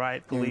 because the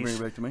riot police. Bring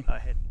it back to me?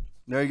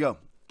 There you go.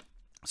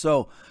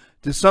 So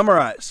to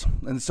summarize,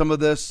 and some of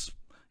this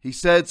he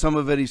said, some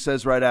of it he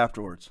says right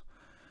afterwards.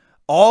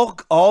 All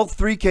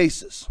 3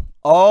 cases,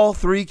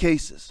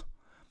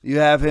 you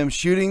have him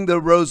shooting the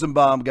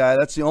Rosenbaum guy.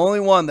 That's the only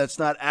one that's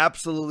not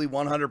absolutely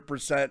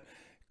 100%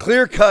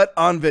 clear cut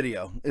on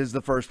video, is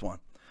the first one.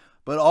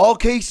 But all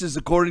cases,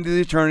 according to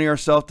the attorney, are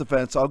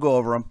self-defense. I'll go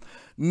over them.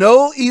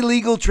 No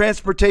illegal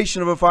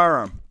transportation of a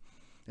firearm.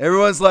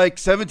 Everyone's like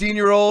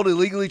 17-year-old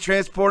illegally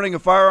transporting a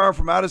firearm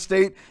from out of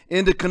state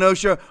into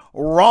Kenosha.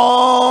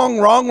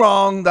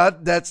 Wrong.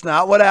 That's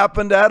not what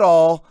happened at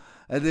all.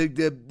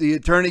 The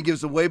attorney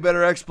gives a way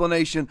better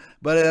explanation,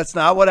 but that's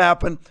not what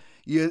happened.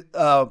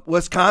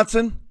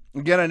 Wisconsin,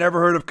 again, I never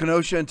heard of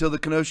Kenosha until the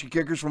Kenosha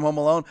Kickers from Home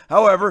Alone.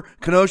 However,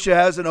 Kenosha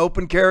has an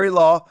open carry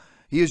law.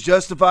 He is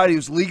justified. He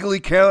was legally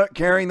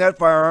carrying that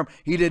firearm.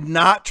 He did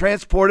not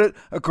transport it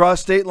across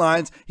state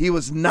lines. He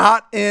was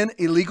not in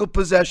illegal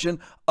possession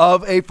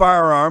of a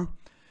firearm.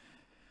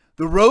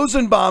 The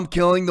Rosenbaum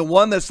killing, the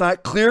one that's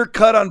not clear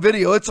cut on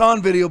video, it's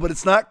on video, but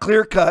it's not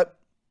clear cut.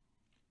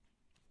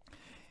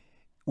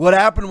 What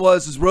happened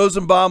was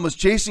Rosenbaum was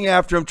chasing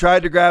after him,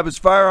 tried to grab his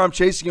firearm,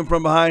 chasing him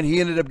from behind. He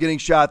ended up getting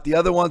shot. The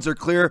other ones are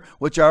clear,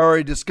 which I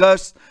already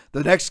discussed.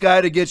 The next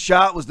guy to get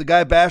shot was the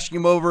guy bashing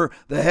him over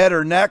the head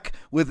or neck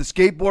with a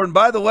skateboard. And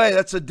by the way,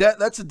 that's a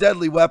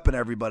deadly weapon,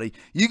 everybody.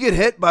 You get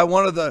hit by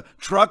one of the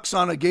trucks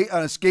on a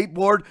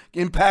skateboard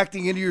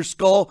impacting into your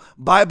skull,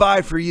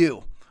 bye-bye for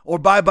you, or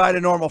bye-bye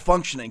to normal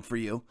functioning for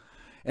you.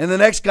 And the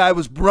next guy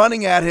was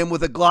running at him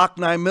with a Glock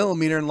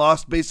 9mm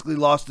and basically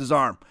lost his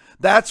arm.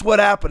 That's what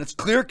happened. It's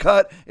clear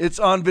cut. It's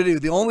on video.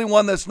 The only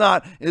one that's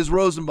not is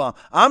Rosenbaum.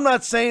 I'm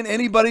not saying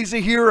anybody's a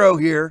hero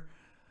here.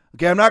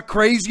 Okay, I'm not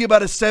crazy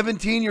about a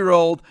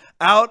 17-year-old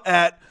out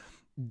at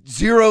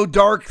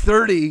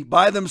 0:30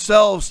 by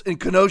themselves in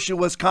Kenosha,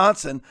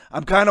 Wisconsin.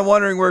 I'm kind of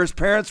wondering where his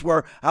parents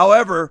were.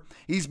 However,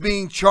 he's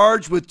being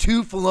charged with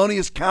 2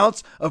 felonious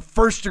counts of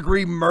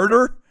first-degree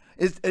murder.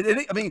 I'm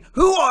going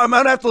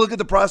to have to look at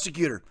the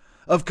prosecutor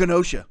of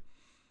Kenosha.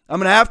 I'm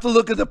going to have to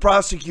look at the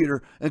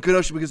prosecutor in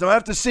Kenosha because I'm going to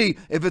have to see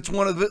if it's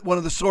one of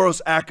the Soros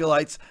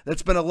acolytes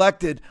that's been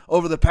elected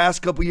over the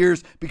past couple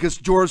years because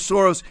George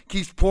Soros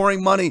keeps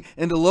pouring money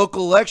into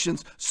local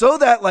elections so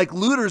that like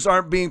looters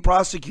aren't being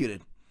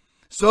prosecuted,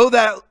 so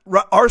that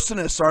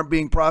arsonists aren't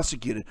being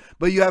prosecuted.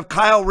 But you have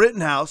Kyle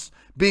Rittenhouse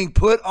being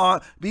put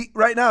on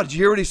right now. Did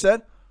you hear what he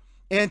said?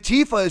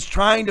 Antifa is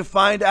trying to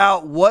find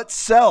out what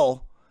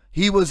cell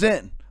he was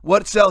in.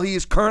 What cell he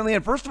is currently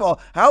in. First of all,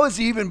 how is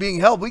he even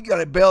being held? We got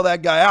to bail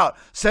that guy out.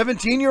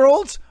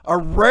 17-year-olds are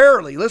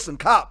rarely, listen,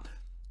 cop,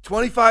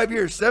 25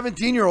 years,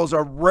 17-year-olds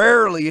are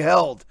rarely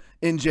held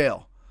in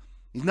jail.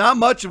 He's not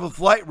much of a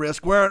flight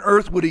risk. Where on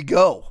earth would he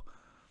go?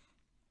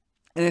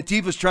 And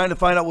Antifa's trying to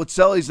find out what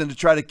cell he's in to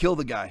try to kill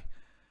the guy.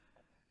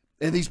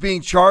 And he's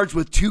being charged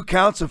with 2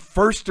 counts of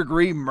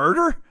first-degree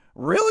murder?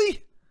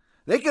 Really?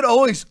 They could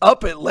always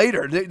up it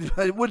later.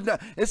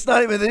 It's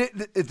not even,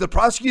 if the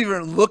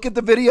prosecutor look at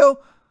the video,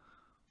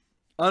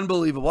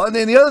 unbelievable. And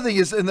then the other thing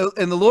is, and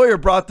the lawyer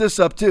brought this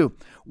up too.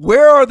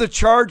 Where are the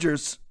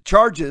charges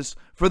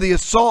for the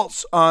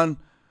assaults on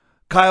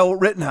Kyle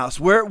Rittenhouse?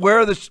 Where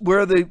are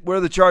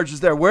the charges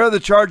there? Where are the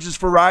charges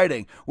for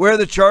rioting? Where are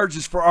the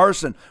charges for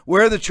arson?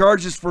 Where are the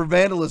charges for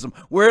vandalism?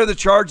 Where are the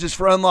charges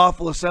for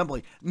unlawful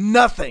assembly?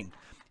 Nothing.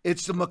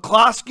 It's the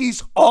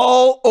McCloskeys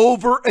all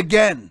over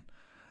again.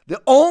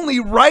 The only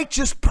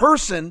righteous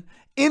person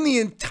in the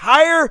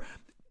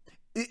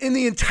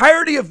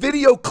entirety of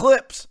video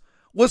clips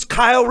was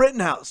Kyle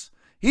Rittenhouse.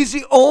 He's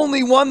the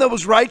only one that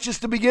was righteous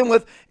to begin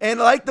with. And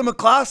like the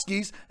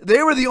McCloskeys,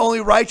 they were the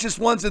only righteous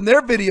ones in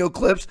their video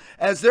clips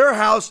as their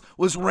house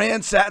was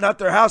ransacked. Not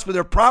their house, but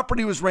their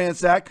property was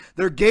ransacked.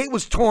 Their gate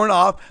was torn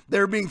off. They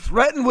were being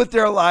threatened with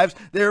their lives.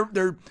 Their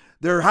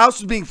house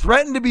was being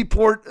threatened to be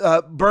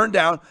burned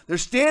down. They're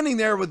standing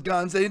there with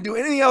guns. They didn't do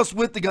anything else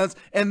with the guns.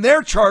 And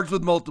they're charged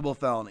with multiple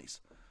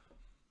felonies.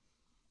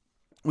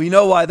 We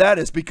know why that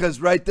is because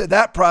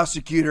that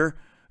prosecutor,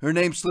 her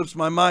name slips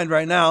my mind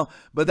right now,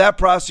 but that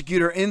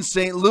prosecutor in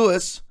St.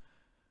 Louis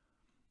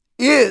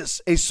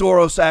is a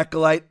Soros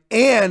acolyte,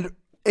 and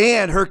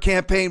her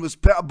campaign was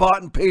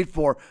bought and paid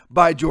for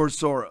by George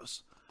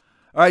Soros.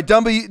 All right,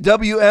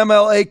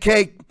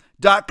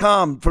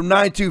 WMLAK.com from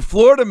 9-2,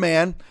 Florida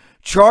man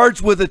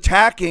charged with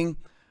attacking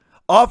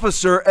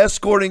officer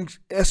escorting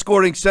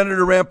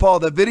Senator Rand Paul.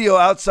 The video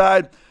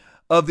outside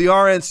of the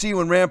RNC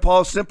when Rand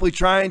Paul is simply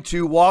trying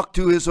to walk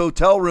to his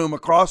hotel room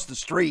across the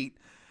street,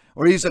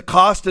 where he's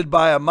accosted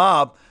by a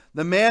mob.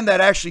 The man that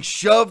actually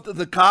shoved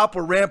the cop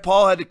where Rand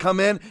Paul had to come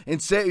in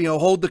and say,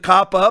 hold the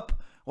cop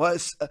up,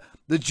 was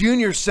the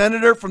junior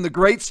senator from the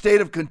great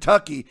state of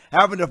Kentucky,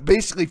 having to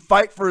basically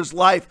fight for his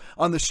life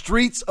on the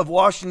streets of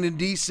Washington,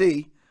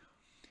 D.C.,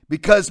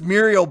 because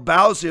Muriel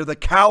Bowser, the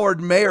coward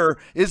mayor,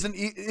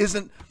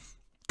 isn't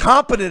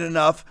competent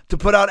enough to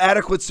put out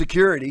adequate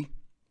security.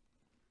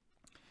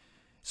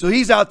 So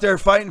he's out there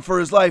fighting for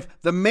his life.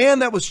 The man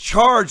that was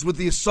charged with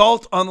the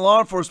assault on the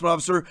law enforcement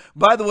officer,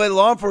 by the way, the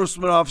law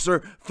enforcement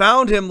officer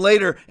found him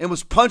later and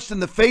was punched in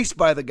the face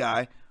by the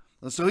guy.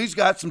 So he's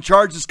got some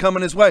charges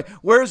coming his way.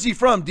 Where is he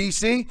from?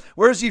 D.C.?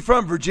 Where is he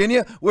from?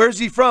 Virginia? Where is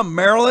he from?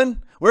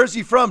 Maryland? Where is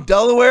he from?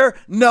 Delaware?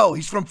 No,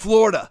 he's from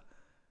Florida.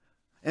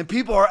 And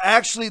people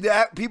actually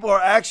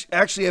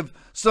have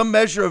some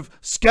measure of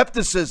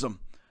skepticism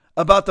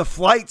about the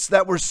flights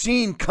that were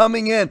seen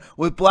coming in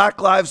with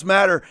Black Lives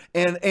Matter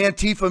and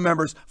Antifa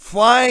members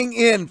flying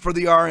in for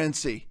the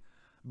RNC.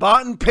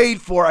 Bought and paid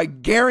for, I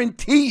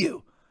guarantee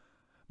you,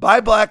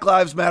 by Black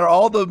Lives Matter,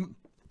 all the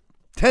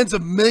tens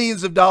of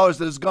millions of dollars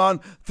that has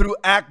gone through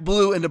Act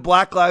Blue into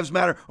Black Lives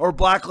Matter or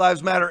Black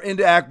Lives Matter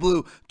into Act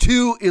Blue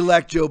to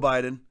elect Joe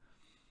Biden.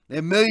 They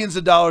have millions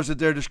of dollars at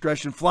their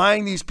discretion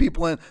flying these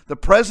people in. The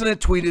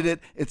president tweeted it.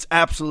 It's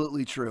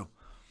absolutely true.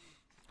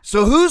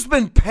 So who's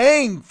been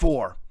paying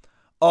for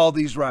all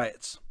these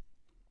riots?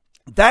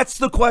 That's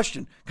the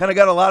question. Kind of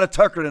got a lot of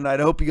Tucker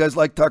tonight. I hope you guys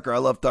like Tucker. I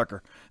love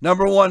Tucker.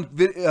 Number one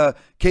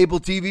cable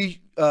TV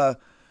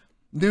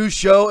news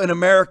show in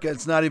America.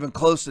 It's not even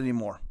close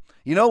anymore.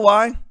 You know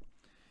why?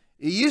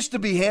 It used to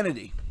be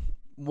Hannity.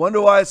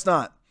 Wonder why it's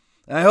not.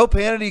 And I hope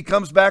Hannity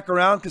comes back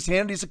around because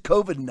Hannity's a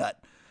COVID nut.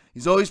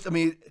 He's always,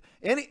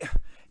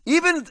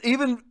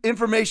 even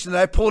information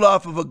that I pulled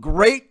off of a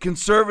great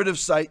conservative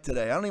site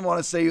today. I don't even want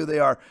to say who they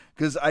are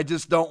because I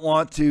just don't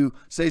want to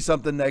say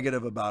something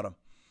negative about them.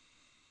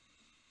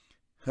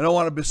 I don't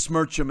want to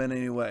besmirch them in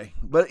any way.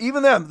 But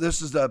even them,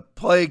 this is a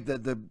plague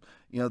that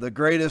the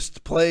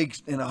greatest plague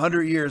in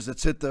 100 years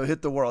that's hit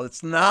the world.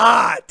 It's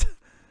not.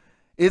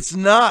 It's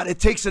not. It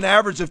takes an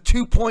average of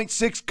 2.6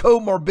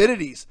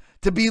 comorbidities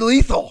to be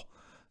lethal.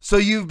 So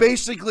you've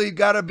basically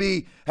got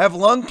to have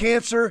lung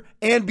cancer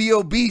and be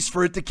obese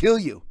for it to kill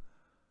you.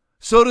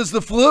 So does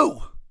the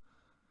flu.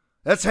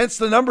 That's hence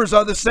the numbers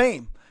are the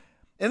same.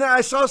 And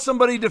I saw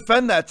somebody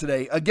defend that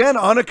today, again,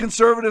 on a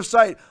conservative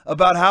site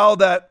about how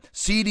that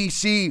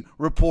CDC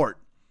report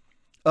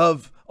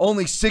of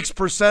only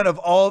 6% of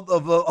all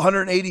of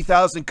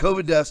 180,000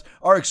 COVID deaths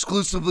are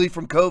exclusively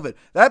from COVID.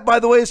 That, by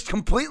the way, is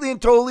completely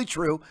and totally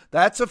true.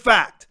 That's a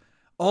fact.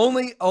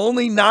 Only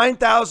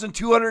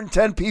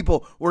 9,210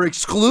 people were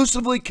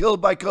exclusively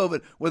killed by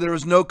COVID where there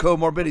was no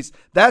comorbidities.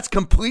 That's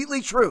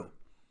completely true.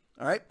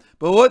 All right.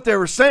 But what they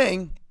were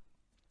saying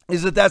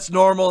is that that's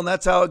normal and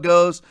that's how it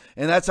goes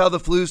and that's how the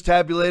flu's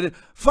tabulated.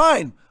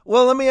 Fine.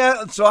 Well, let me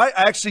add. So I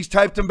actually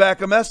typed him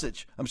back a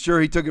message. I'm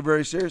sure he took it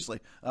very seriously.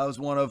 I was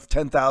one of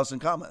 10,000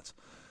 comments.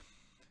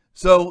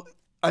 So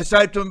I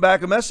typed him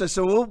back a message. I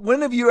said, well,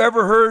 when have you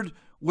ever heard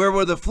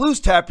where the flu's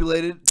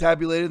tabulated,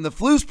 and the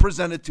flu's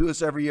presented to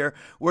us every year,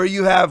 where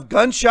you have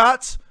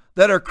gunshots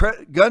that are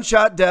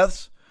gunshot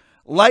deaths,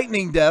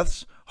 lightning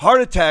deaths, heart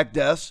attack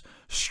deaths,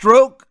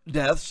 stroke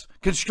deaths,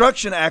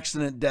 construction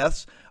accident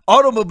deaths,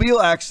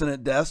 automobile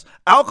accident deaths,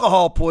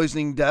 alcohol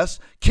poisoning deaths,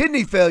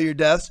 kidney failure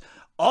deaths,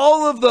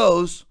 all of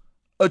those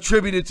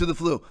attributed to the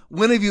flu.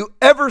 When have you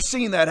ever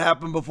seen that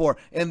happen before?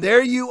 And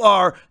there you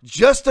are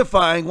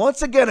justifying,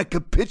 once again, a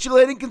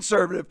capitulating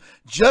conservative,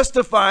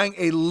 justifying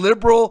a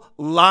liberal,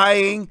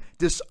 lying,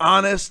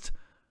 dishonest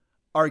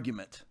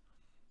argument.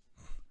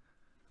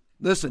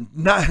 Listen,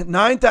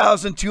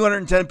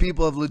 9,210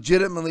 people have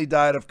legitimately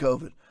died of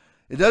COVID.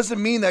 It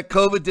doesn't mean that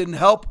COVID didn't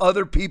help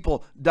other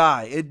people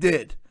die. It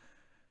did.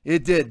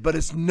 It did, but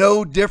it's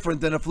no different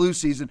than a flu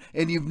season.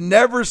 And you've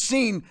never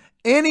seen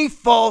any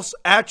false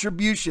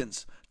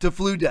attributions to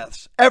flu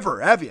deaths,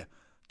 ever, have you?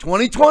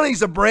 2020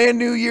 is a brand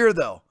new year,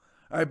 though.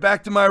 All right,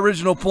 back to my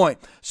original point.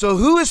 So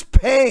who is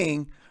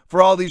paying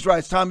for all these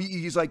riots? Tom,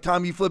 he's like,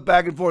 Tom, you flip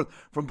back and forth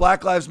from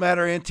Black Lives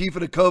Matter, Antifa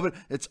to COVID.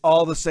 It's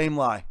all the same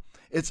lie.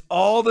 It's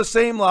all the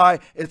same lie.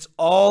 It's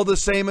all the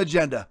same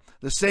agenda.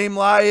 The same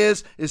lie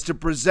is to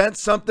present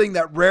something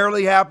that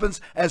rarely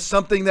happens as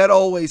something that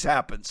always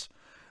happens.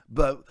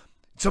 But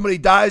somebody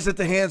dies at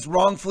the hands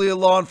wrongfully of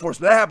law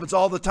enforcement. That happens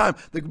all the time.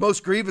 The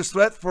most grievous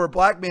threat for a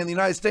black man in the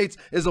United States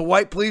is a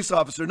white police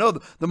officer. No,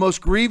 the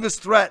most grievous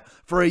threat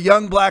for a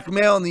young black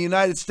male in the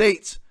United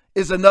States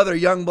is another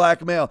young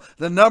black male.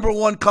 The number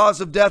one cause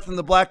of death in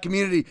the black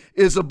community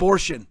is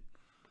abortion.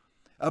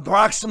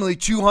 Approximately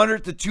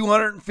 200 to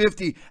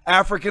 250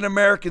 African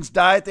Americans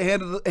die at the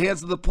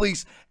hands of the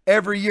police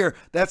every year.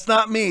 That's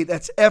not me.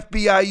 That's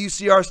FBI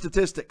UCR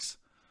statistics.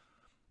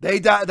 They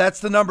die.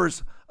 That's the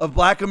numbers of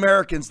black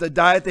Americans that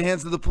die at the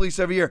hands of the police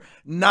every year.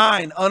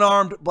 9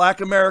 unarmed black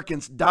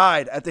Americans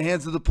died at the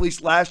hands of the police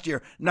last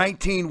year.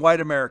 19 white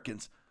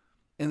Americans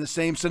in the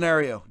same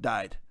scenario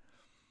died.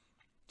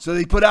 So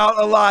they put out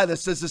a lie that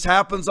says this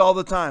happens all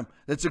the time.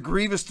 That's a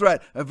grievous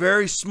threat. A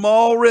very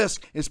small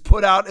risk is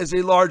put out as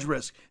a large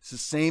risk. It's the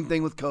same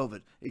thing with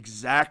COVID.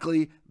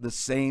 Exactly the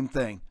same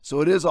thing.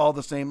 So it is all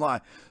the same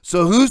lie.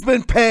 So who's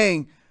been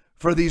paying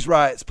for these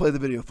riots? Play the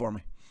video for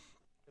me.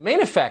 The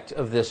main effect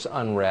of this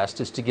unrest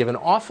is to give an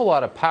awful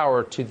lot of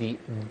power to the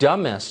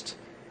dumbest,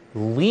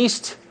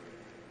 least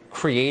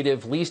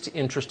creative, least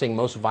interesting,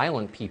 most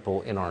violent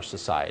people in our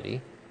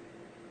society.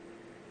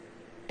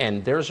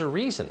 And there's a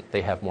reason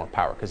they have more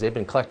power, because they've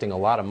been collecting a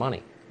lot of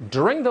money.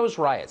 During those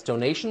riots,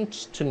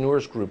 donations to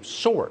Noor's group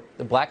soared.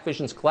 The Black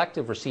Visions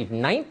Collective received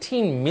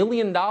 $19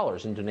 million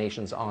in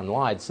donations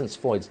online since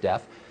Floyd's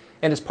death,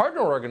 and his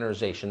partner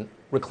organization,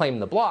 Reclaim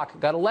the Block,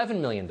 got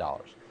 $11 million.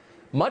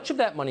 Much of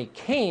that money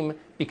came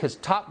because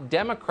top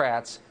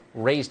Democrats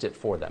raised it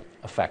for them,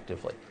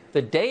 effectively.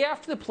 The day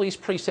after the police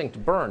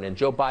precinct burned and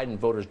Joe Biden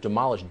voters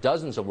demolished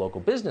dozens of local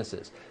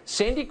businesses,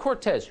 Sandy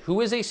Cortez, who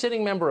is a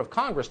sitting member of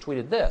Congress,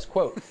 tweeted this,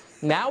 quote,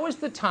 "Now is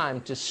the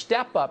time to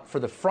step up for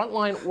the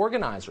frontline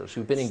organizers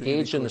who've been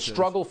engaged in the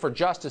struggle for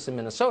justice in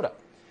Minnesota."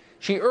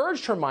 She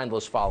urged her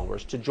mindless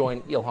followers to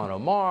join Ilhan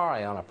Omar,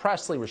 Ayanna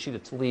Pressley,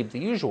 Rashida Tlaib, the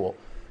usual,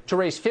 to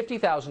raise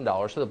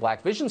 $50,000 for the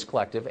Black Visions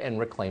Collective and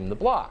Reclaim the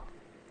Block.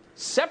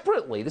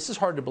 Separately, this is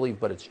hard to believe,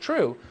 but it's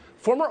true,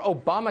 former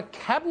Obama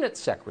cabinet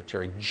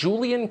secretary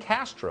Julian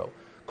Castro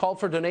called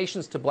for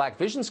donations to Black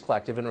Visions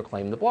Collective and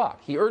Reclaim the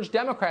Block. He urged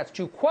Democrats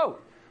to,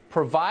 quote,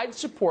 provide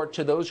support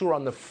to those who are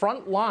on the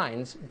front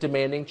lines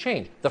demanding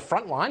change. The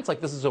front lines,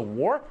 like this is a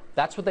war?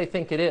 That's what they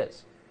think it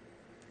is.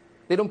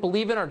 They don't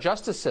believe in our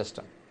justice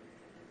system.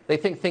 They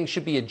think things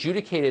should be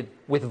adjudicated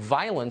with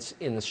violence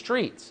in the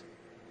streets.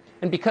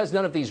 And because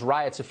none of these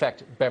riots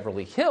affect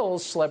Beverly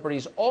Hills,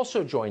 celebrities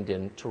also joined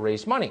in to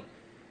raise money.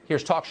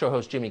 Here's talk show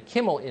host Jimmy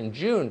Kimmel in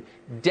June,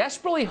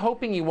 desperately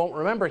hoping you won't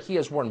remember he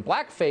has worn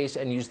blackface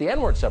and used the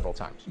N-word several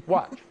times.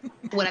 Watch.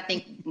 What I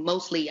think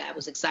mostly I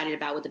was excited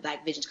about with the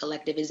Black Visions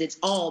Collective is it's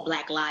all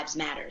Black Lives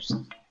Matters.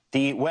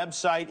 The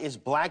website is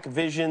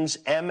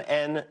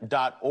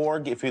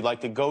blackvisionsmn.org if you'd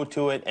like to go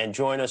to it and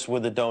join us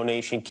with a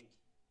donation.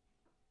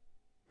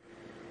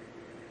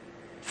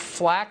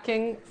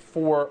 Flacking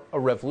for a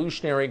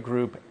revolutionary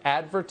group,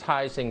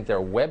 advertising their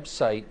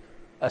website,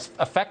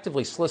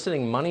 effectively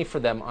soliciting money for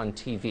them on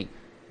TV.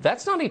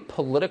 That's not a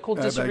political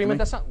disagreement.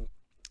 That's not.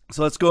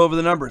 So let's go over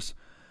the numbers.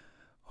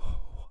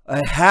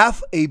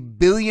 $500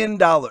 million.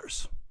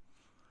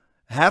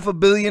 $500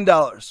 million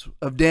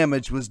of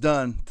damage was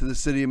done to the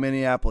city of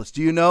Minneapolis.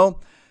 Do you know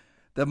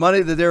the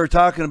money that they were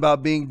talking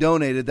about being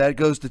donated, that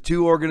goes to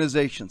two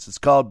organizations? It's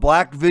called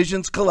Black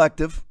Visions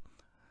Collective.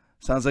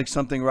 Sounds like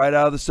something right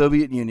out of the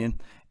Soviet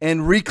Union.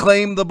 And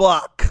Reclaim the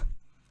Block.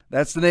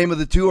 That's the name of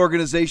the two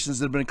organizations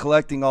that have been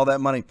collecting all that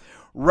money.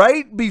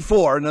 Right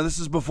before, now this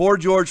is before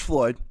George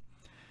Floyd.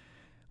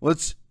 I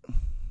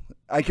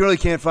really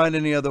can't find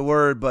any other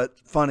word but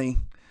funny.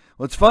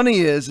 What's funny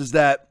is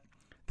that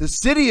the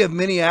city of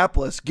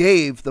Minneapolis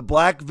gave the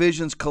Black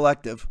Visions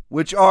Collective,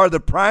 which are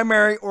the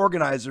primary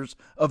organizers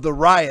of the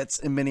riots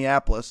in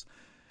Minneapolis,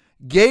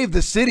 gave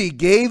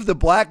the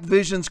Black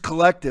Visions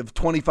Collective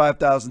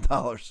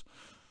 $25,000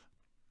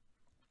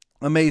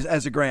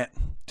 as a grant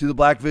to the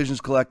Black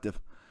Visions Collective.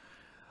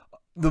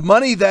 The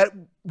money that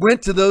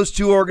went to those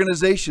two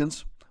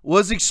organizations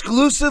was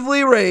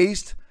exclusively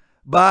raised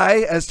by,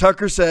 as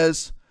Tucker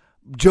says,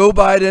 Joe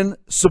Biden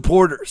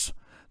supporters.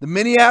 The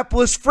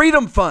Minneapolis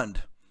Freedom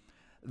Fund,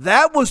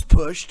 that was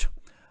pushed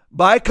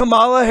by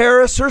Kamala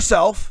Harris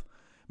herself.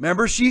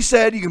 Remember, she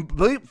said, you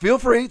can feel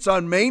free, it's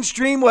on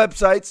mainstream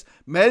websites,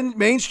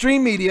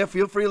 mainstream media,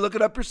 feel free to look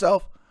it up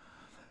yourself.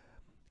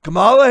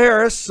 Kamala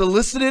Harris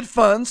solicited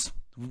funds,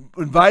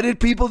 invited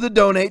people to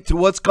donate to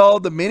what's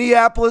called the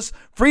Minneapolis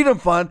Freedom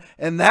Fund,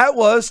 and that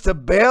was to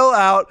bail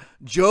out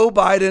Joe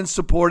Biden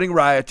supporting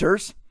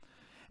rioters.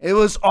 It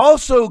was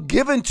also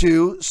given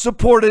to,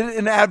 supported,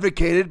 and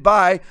advocated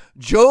by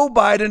Joe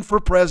Biden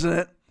for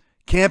president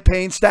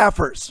campaign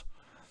staffers,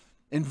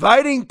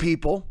 inviting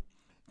people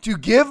to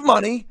give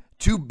money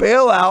to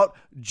bail out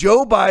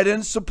Joe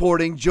Biden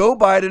supporting, Joe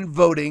Biden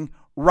voting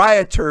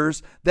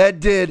rioters that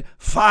did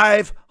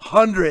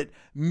 $500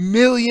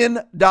 million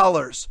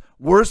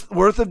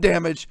worth of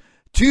damage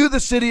to the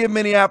city of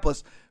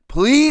Minneapolis.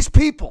 Please,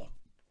 people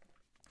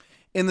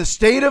in the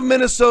state of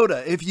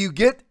Minnesota, if you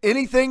get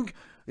anything,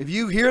 if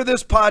you hear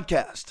this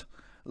podcast,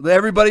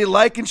 everybody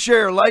like and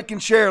share, like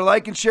and share,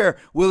 like and share.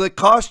 Will it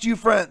cost you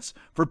friends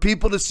for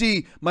people to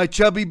see my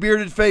chubby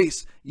bearded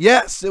face?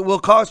 Yes, it will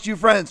cost you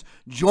friends.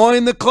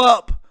 Join the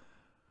club.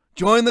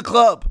 Join the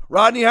club.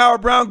 Rodney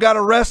Howard-Brown got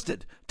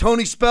arrested.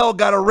 Tony Spell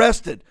got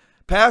arrested.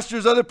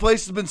 Pastors other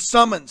places have been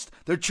summoned.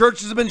 Their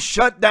churches have been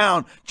shut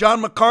down.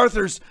 John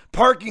MacArthur's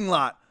parking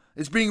lot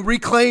is being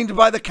reclaimed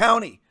by the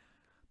county.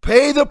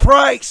 Pay the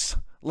price.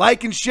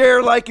 Like and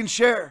share, like and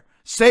share.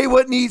 Say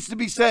what needs to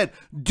be said.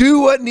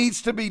 Do what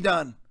needs to be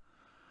done.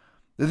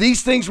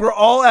 These things were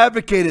all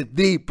advocated.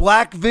 The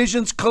Black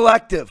Visions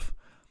Collective,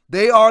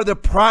 they are the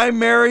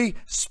primary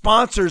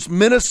sponsors,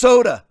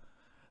 Minnesota,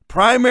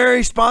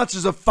 primary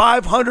sponsors of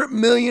 $500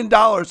 million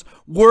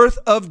worth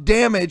of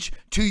damage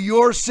to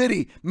your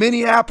city,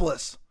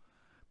 Minneapolis.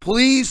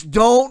 Please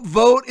don't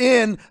vote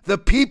in the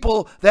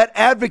people that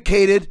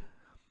advocated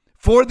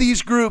for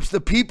these groups,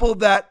 the people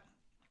that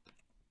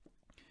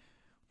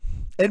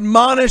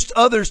admonished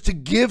others to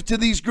give to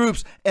these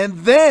groups and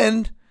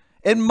then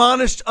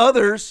admonished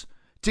others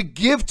to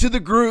give to the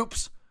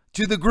groups,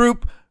 to the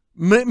group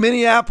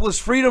Minneapolis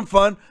Freedom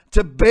Fund,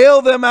 to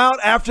bail them out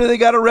after they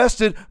got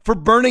arrested for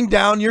burning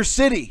down your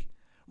city.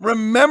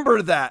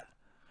 Remember that.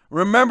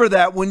 Remember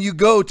that when you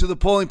go to the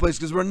polling place,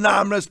 because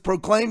I'm just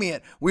proclaiming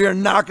it. We are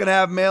not going to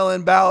have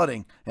mail-in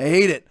balloting. I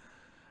hate it.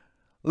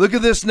 Look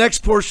at this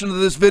next portion of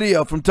this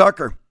video from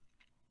Tucker.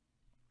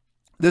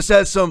 This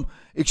has some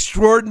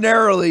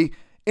extraordinarily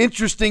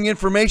interesting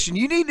information.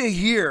 You need to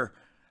hear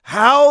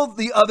how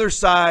the other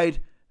side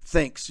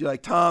thinks. You're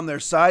like, Tom,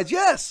 there's sides.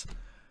 Yes.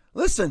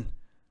 Listen,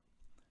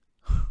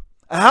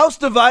 a house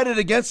divided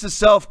against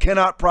itself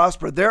cannot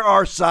prosper. There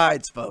are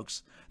sides,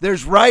 folks.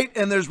 There's right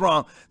and there's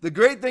wrong. The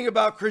great thing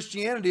about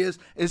Christianity is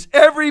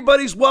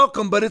everybody's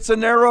welcome, but it's a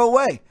narrow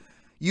way.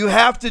 You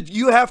have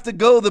to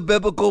go the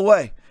biblical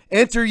way.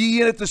 Enter ye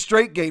in at the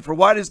straight gate, for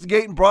wide is the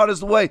gate and broad is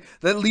the way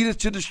that leadeth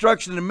to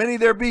destruction, and many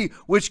there be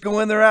which go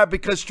in thereat,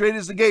 because strait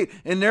is the gate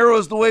and narrow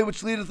is the way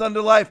which leadeth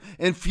unto life,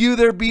 and few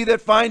there be that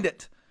find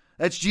it.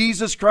 That's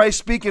Jesus Christ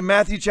speaking,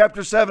 Matthew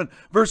chapter 7,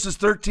 verses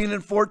 13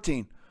 and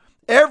 14.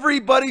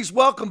 Everybody's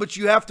welcome, but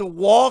you have to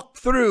walk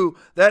through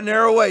that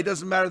narrow way.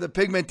 Doesn't matter the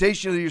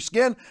pigmentation of your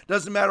skin.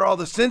 Doesn't matter all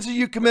the sins that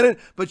you committed,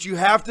 but you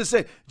have to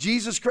say,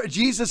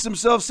 Jesus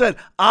himself said,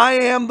 I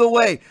am the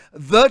way,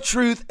 the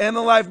truth, and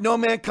the life. No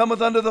man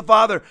cometh unto the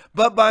Father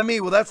but by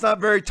me. Well, that's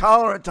not very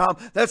tolerant, Tom.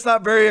 That's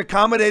not very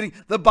accommodating.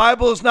 The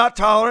Bible is not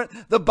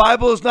tolerant. The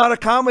Bible is not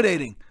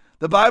accommodating.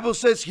 The Bible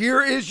says,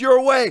 here is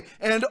your way,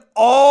 and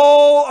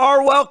all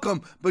are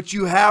welcome. But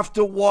you have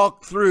to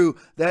walk through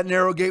that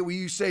narrow gate where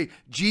you say,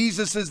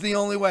 Jesus is the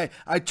only way.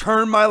 I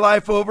turn my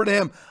life over to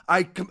him.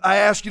 I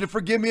ask you to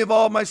forgive me of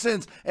all of my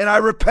sins, and I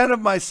repent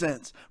of my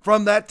sins.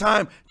 From that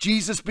time,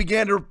 Jesus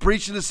began to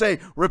preach and to say,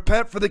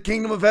 repent, for the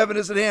kingdom of heaven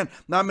is at hand.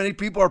 Not many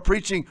people are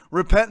preaching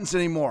repentance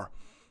anymore.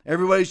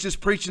 Everybody's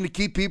just preaching to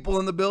keep people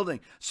in the building.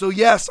 So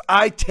yes,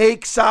 I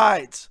take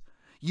sides.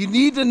 You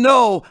need to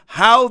know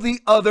how the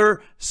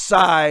other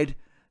side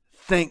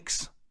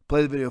thinks.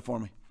 Play the video for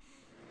me.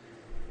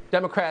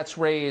 Democrats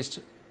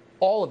raised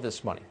all of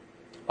this money.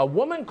 A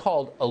woman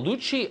called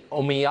Aluchi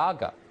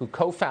Omiyaga, who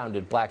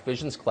co-founded Black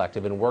Visions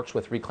Collective and works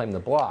with Reclaim the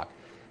Block,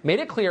 made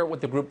it clear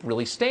what the group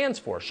really stands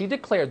for. She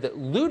declared that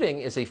looting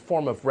is a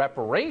form of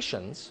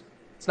reparations.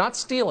 It's not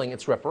stealing,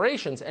 it's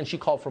reparations, and she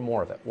called for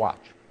more of it.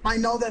 Watch. I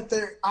know that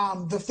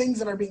the things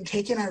that are being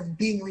taken are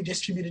being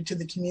redistributed to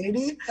the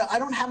community. I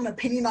don't have an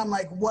opinion on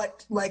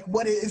what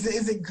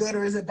is it good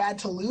or is it bad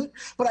to loot,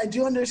 but I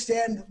do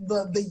understand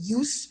the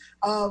use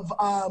of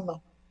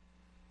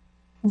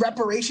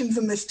reparations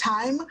in this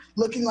time,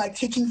 looking like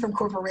taking from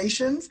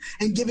corporations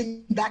and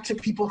giving back to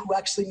people who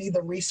actually need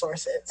the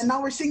resources. And now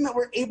we're seeing that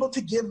we're able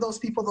to give those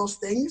people those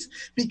things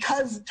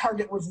because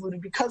Target was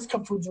looted, because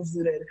Cub Foods was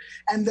looted,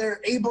 and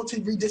they're able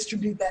to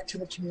redistribute that to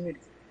the community.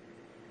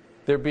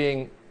 They're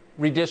being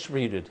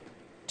redistributed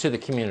to the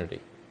community.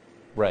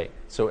 Right.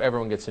 So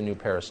everyone gets a new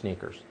pair of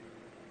sneakers.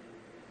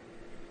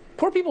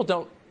 Poor people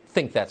don't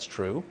think that's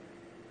true.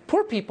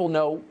 Poor people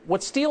know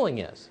what stealing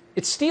is.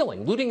 It's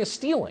stealing. Looting is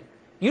stealing.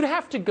 You'd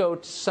have to go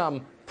to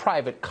some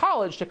private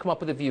college to come up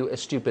with a view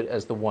as stupid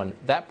as the one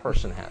that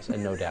person has.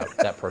 And no doubt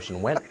that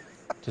person went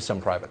to some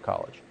private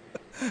college.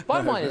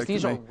 Bottom line is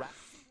these are...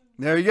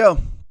 There you go.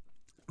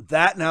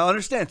 That, now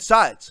understand,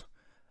 sides.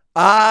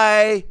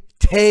 I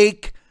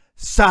take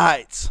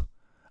sides.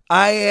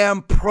 I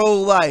am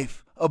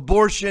pro-life.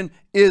 Abortion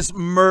is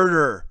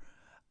murder.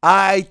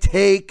 I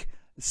take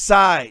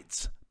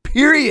sides.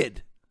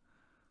 Period.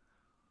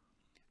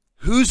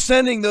 Who's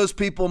sending those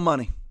people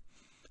money?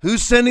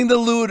 Who's sending the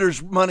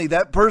looters money?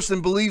 That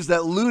person believes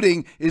that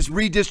looting is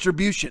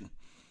redistribution.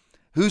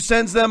 Who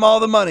sends them all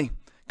the money?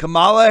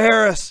 Kamala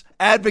Harris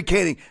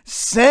advocating.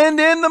 Send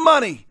in the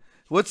money.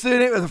 What's the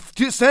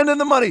name? Send in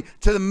the money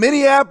to the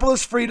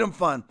Minneapolis Freedom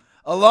Fund,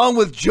 along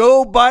with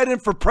Joe Biden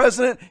for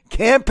president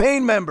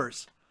campaign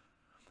members.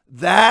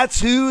 That's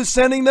who's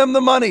sending them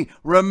the money.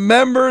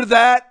 Remember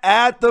that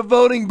at the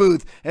voting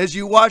booth as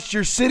you watched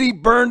your city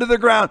burn to the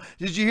ground.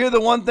 Did you hear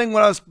the one thing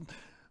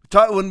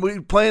when we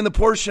were playing the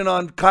portion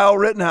on Kyle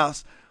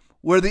Rittenhouse,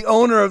 where the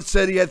owner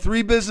said he had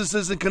 3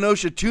 businesses in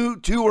Kenosha, two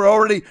were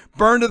already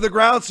burned to the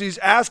ground, so he's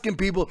asking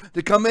people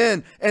to come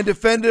in and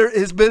defend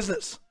his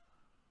business.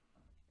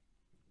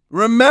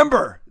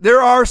 Remember,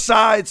 there are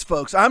sides,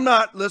 folks. I'm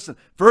not, listen,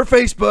 for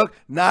Facebook,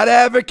 not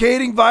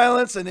advocating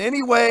violence in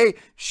any way,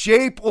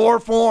 shape, or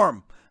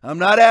form. I'm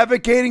not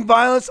advocating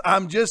violence.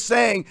 I'm just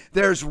saying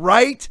there's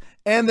right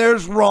and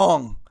there's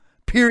wrong,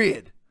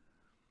 period.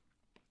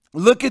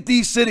 Look at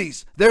these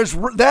cities.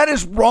 That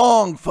is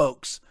wrong,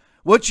 folks.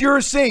 What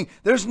you're seeing,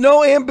 there's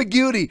no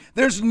ambiguity.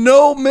 There's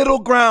no middle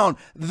ground.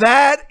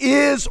 That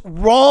is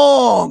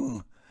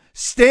wrong.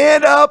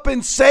 Stand up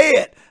and say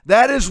it.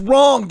 That is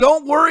wrong.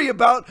 Don't worry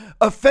about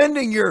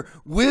offending your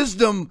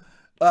wisdom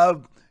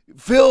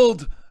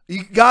filled.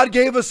 God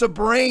gave us a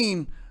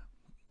brain,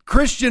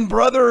 Christian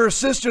brother or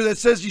sister that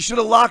says you should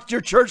have locked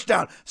your church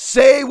down.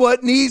 Say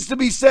what needs to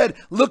be said.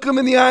 Look them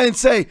in the eye and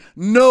say,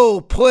 no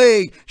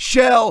plague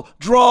shall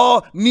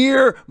draw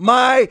near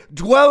my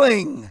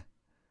dwelling.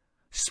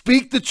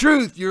 Speak the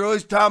truth. You're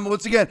always talking,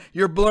 once again,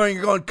 you're blurring,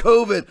 you're going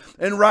COVID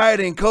and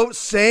rioting.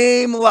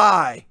 Same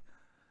lie.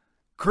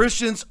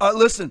 Christians,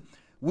 listen,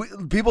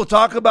 people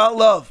talk about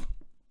love.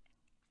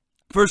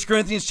 1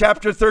 Corinthians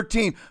chapter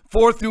 13,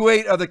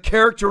 4-8 are the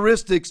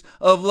characteristics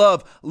of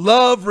love.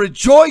 Love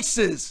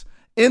rejoices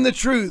in the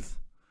truth,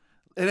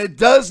 and it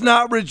does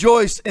not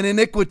rejoice in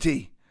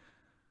iniquity.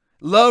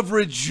 Love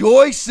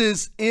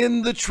rejoices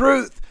in the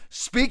truth.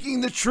 Speaking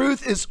the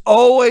truth is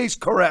always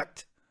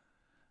correct.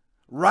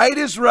 Right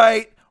is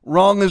right,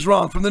 wrong is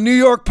wrong. From the New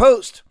York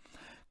Post,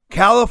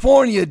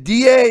 California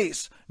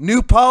DA's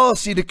new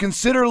policy to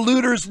consider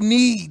looters'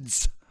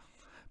 needs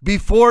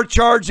before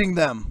charging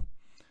them.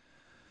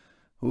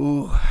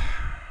 Ooh.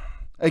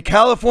 A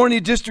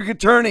California district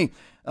attorney,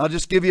 I'll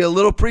just give you a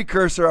little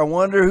precursor. I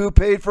wonder who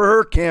paid for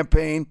her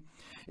campaign,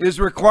 is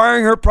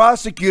requiring her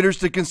prosecutors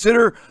to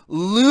consider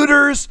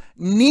looters'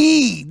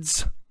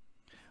 needs.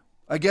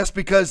 I guess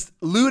because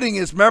looting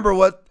is, remember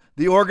what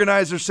the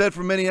organizer said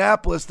from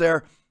Minneapolis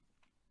there,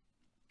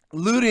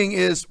 looting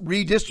is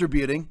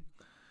redistributing.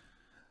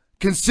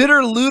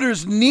 Consider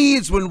looters'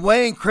 needs when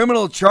weighing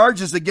criminal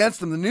charges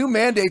against them. The new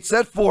mandate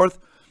set forth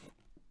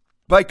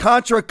by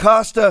Contra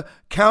Costa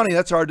County,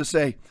 that's hard to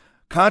say,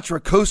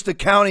 Contra Costa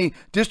County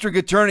District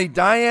Attorney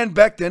Diane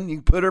Beckton, you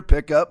can put her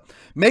pick up,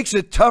 makes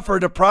it tougher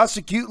to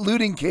prosecute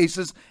looting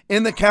cases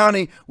in the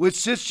county, which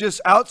sits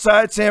just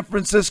outside San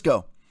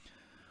Francisco.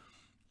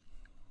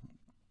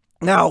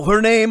 Now,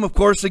 her name, of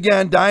course,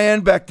 again,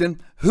 Diane Becton.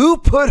 Who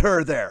put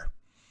her there?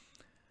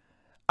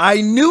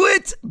 I knew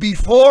it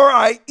before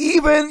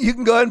you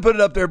can go ahead and put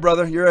it up there,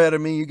 brother. You're ahead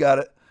of me. You got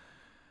it.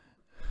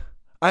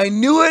 I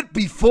knew it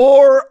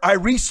before I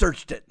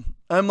researched it.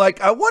 I'm like,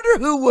 I wonder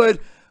who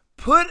would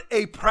put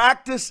a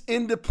practice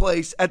into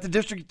place at the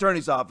district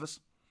attorney's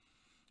office,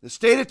 the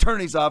state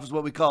attorney's office,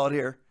 what we call it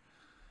here.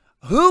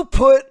 Who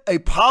put a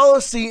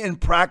policy in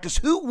practice?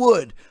 Who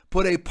would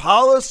put a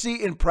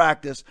policy in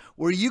practice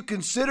where you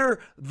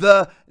consider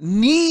the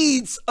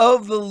needs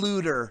of the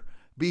looter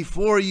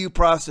before you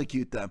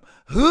prosecute them?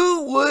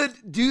 Who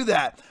would do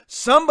that?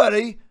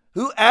 Somebody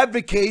who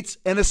advocates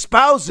and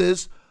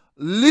espouses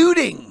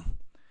looting.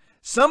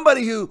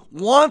 Somebody who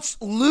wants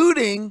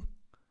looting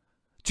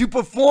to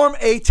perform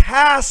a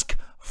task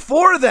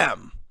for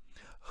them.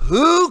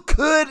 Who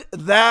could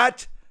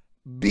that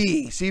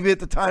be? See if you hit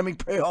the timing.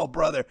 Pray all,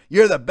 brother.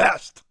 You're the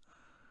best.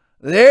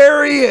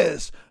 There he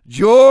is.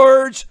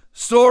 George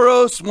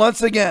Soros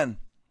once again.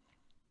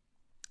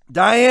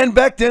 Diane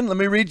Becton, let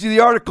me read you the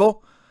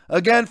article,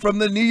 again from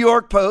the New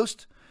York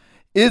Post,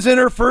 is in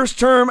her first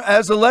term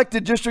as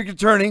elected district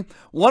attorney,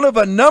 one of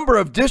a number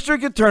of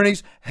district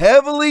attorneys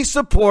heavily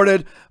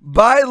supported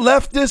by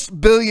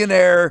leftist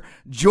billionaire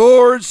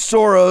George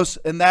Soros,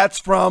 and that's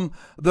from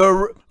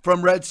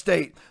Red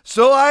State.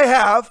 So I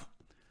have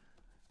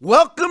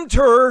welcomed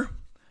her,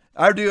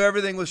 I do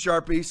everything with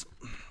Sharpies,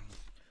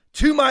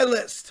 to my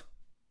list.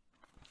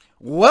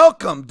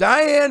 Welcome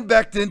Diane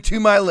Becton to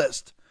my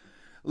list.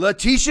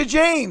 Letitia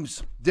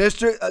James,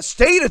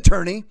 state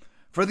attorney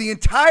for the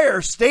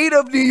entire state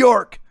of New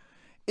York,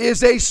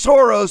 is a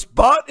Soros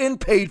bought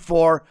and paid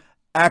for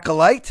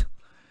acolyte.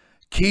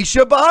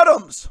 Keisha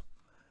Bottoms,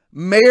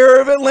 mayor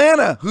of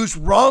Atlanta, who's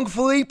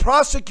wrongfully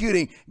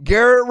prosecuting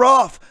Garrett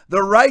Roth,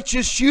 the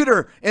righteous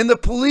shooter in the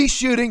police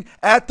shooting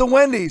at the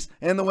Wendy's.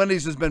 And the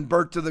Wendy's has been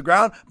burnt to the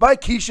ground by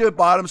Keisha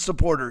Bottoms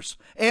supporters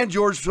and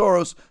George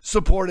Soros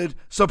supported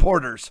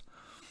supporters.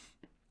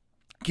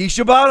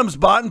 Keisha Bottoms,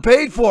 bought and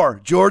paid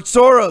for. George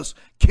Soros.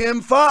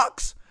 Kim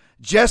Fox.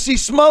 Jesse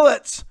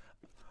Smollett's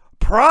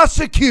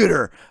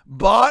prosecutor,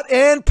 bought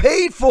and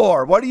paid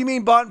for. What do you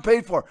mean bought and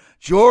paid for?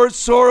 George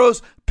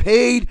Soros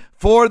paid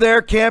for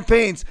their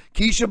campaigns.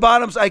 Keisha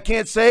Bottoms, I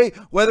can't say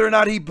whether or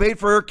not he paid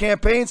for her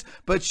campaigns,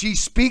 but she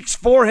speaks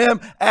for him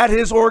at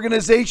his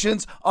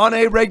organizations on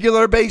a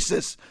regular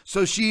basis.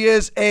 So she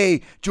is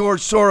a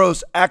George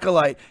Soros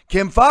acolyte.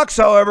 Kim Fox,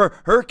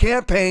 however, her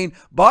campaign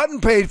bought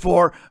and paid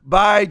for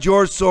by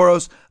George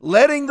Soros,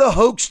 letting the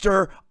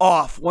hoaxer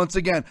off. Once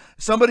again,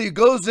 somebody who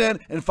goes in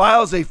and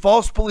files a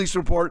false police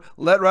report,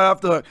 let right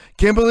off the hook.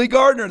 Kimberly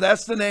Gardner,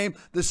 that's the name,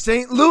 the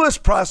St. Louis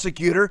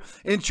prosecutor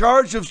in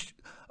charge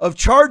of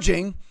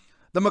charging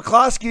the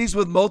McCloskeys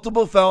with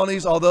multiple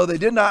felonies, although they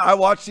did not. I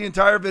watched the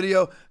entire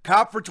video.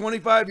 Cop for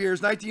 25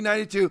 years,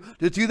 1992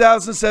 to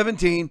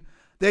 2017.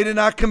 They did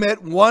not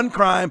commit one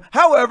crime.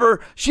 However,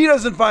 she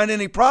doesn't find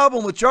any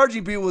problem with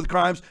charging people with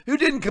crimes who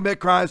didn't commit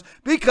crimes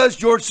because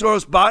George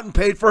Soros bought and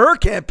paid for her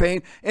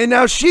campaign, and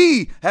now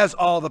she has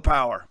all the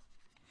power.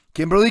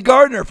 Kimberly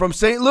Gardner from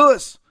St.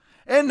 Louis.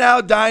 And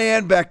now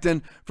Diane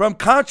Becton from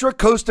Contra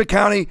Costa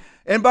County.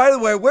 And by the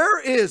way,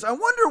 I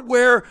wonder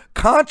where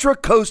Contra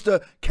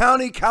Costa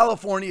County,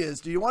 California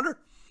is. Do you wonder?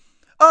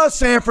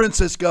 San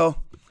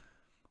Francisco.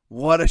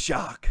 What a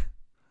shock.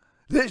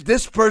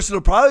 This person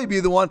will probably be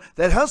the one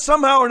that has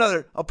somehow or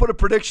another, I'll put a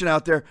prediction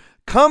out there,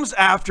 comes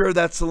after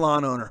that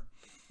salon owner.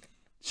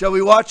 Shall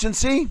we watch and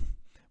see?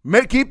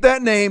 Keep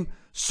that name.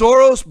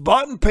 Soros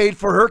bought and paid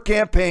for her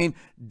campaign,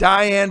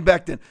 Diane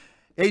Becton.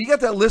 Hey, you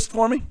got that list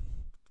for me?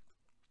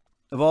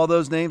 Of all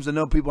those names, I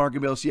know people aren't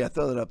going to be able to see. Yeah,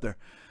 throw that up there.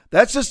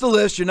 That's just a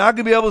list. You're not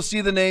going to be able to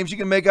see the names. You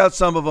can make out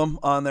some of them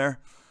on there.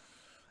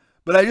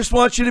 But I just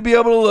want you to be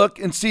able to look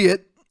and see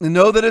it and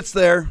know that it's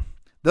there.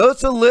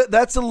 That's a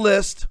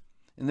list.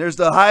 And there's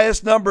the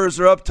highest numbers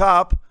are up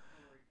top.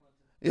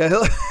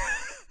 Yeah,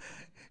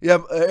 yeah.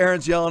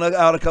 Aaron's yelling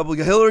out a couple.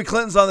 Hillary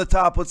Clinton's on the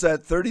top. What's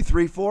that?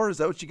 33.4? Is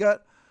that what you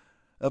got?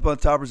 Up on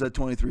top, or is that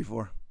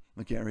 23.4?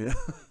 I can't read it.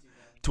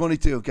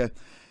 22. Okay.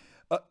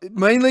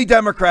 Mainly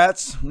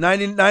Democrats,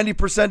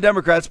 90%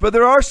 Democrats, but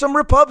there are some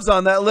Repubs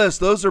on that list.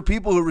 Those are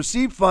people who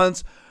received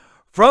funds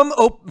from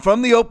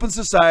the Open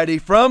Society,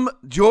 from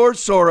George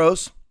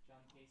Soros.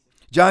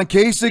 John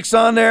Kasich's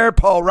on there.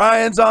 Paul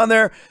Ryan's on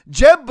there.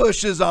 Jeb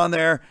Bush is on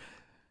there.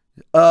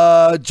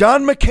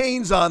 John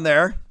McCain's on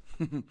there.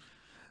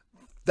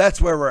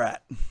 That's where we're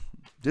at.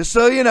 Just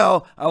so you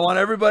know, I want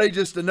everybody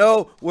just to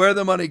know where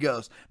the money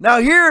goes. Now,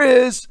 here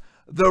is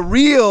the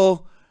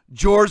real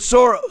George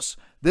Soros.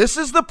 This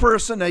is the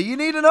person. Now, you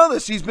need to know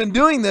this. He's been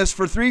doing this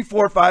for 3,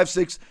 4, 5,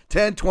 6,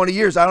 10, 20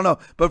 years. I don't know,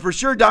 but for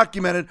sure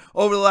documented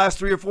over the last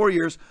 3 or 4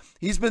 years.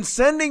 He's been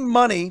sending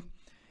money.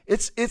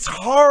 It's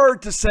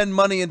hard to send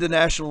money into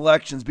national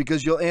elections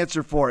because you'll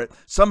answer for it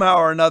somehow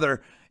or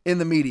another in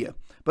the media.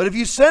 But if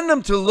you send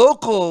them to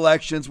local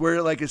elections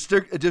where like a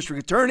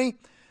district attorney,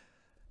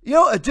 you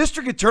know, a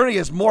district attorney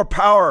has more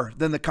power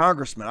than the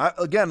congressman.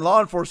 Again, law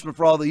enforcement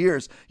for all the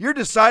years. You're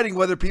deciding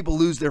whether people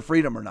lose their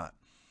freedom or not.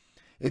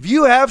 If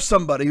you have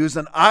somebody who's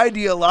an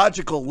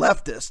ideological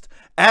leftist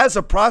as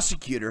a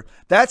prosecutor,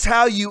 that's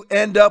how you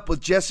end up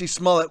with Jesse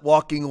Smollett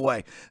walking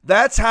away.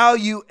 That's how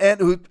you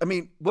end. I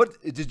mean,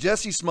 what did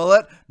Jesse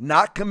Smollett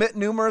not commit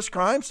numerous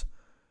crimes?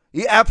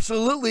 He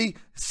absolutely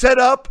set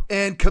up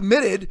and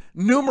committed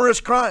numerous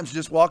crimes,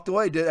 just walked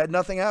away, had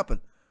nothing happen.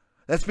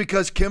 That's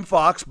because Kim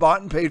Foxx,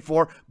 bought and paid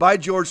for by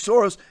George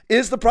Soros,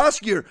 is the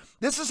prosecutor.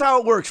 This is how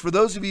it works for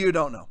those of you who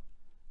don't know.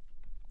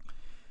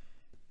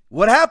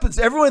 What happens,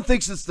 everyone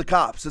thinks it's the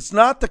cops. It's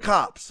not the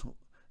cops.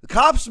 The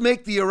cops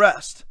make the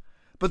arrest.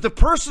 But the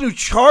person who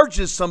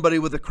charges somebody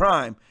with a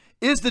crime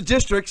is the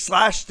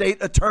district/state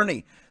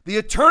attorney. The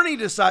attorney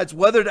decides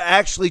whether to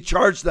actually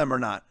charge them or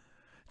not.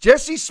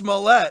 Jesse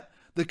Smollett,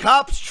 the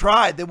cops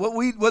tried.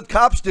 What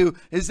cops do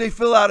is they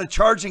fill out a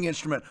charging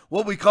instrument,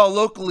 what we call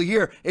locally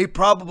here a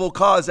probable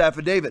cause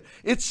affidavit.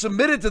 It's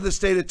submitted to the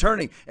state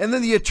attorney, and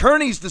then the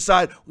attorneys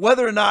decide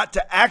whether or not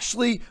to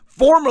actually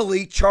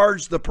formally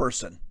charge the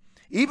person.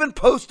 Even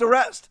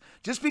post-arrest.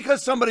 Just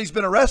because somebody's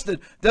been arrested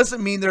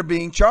doesn't mean they're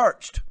being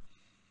charged.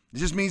 It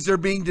just means they're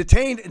being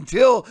detained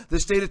until the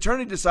state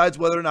attorney decides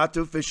whether or not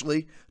to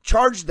officially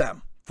charge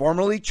them,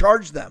 formally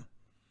charge them.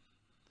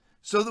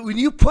 So that when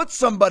you put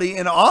somebody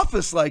in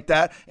office like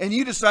that and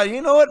you decide,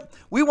 you know what,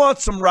 we want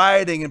some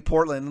rioting in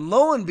Portland. And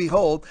lo and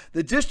behold,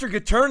 the district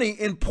attorney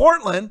in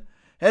Portland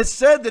has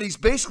said that he's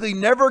basically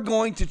never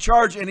going to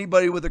charge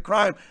anybody with a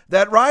crime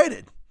that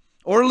rioted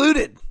or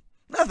looted.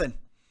 Nothing.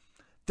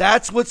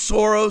 That's what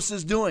Soros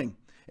is doing.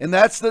 And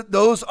that's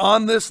those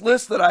on this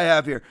list that I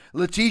have here.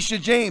 Letitia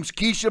James,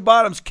 Keisha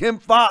Bottoms, Kim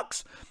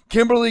Foxx,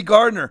 Kimberly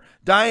Gardner,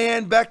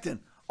 Diane Becton.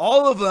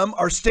 All of them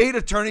are state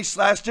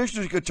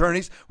attorneys/district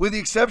attorneys, with the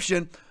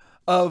exception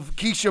of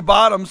Keisha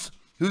Bottoms,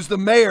 who's the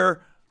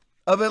mayor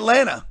of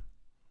Atlanta,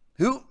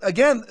 who,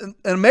 again,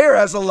 a mayor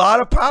has a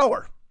lot of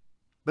power,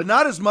 but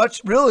not as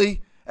much,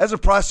 really, as a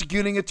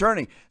prosecuting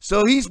attorney.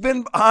 So he's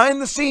been behind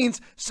the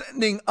scenes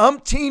sending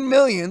umpteen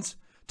millions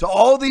to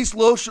all these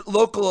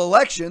local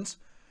elections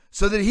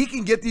so that he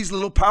can get these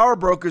little power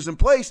brokers in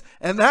place.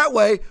 And that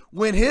way,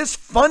 when his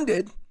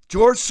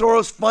George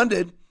Soros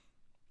funded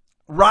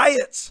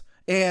riots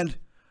and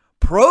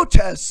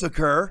protests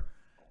occur,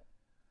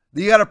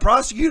 you got a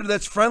prosecutor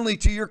that's friendly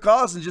to your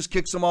cause and just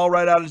kicks them all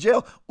right out of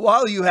jail,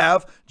 while you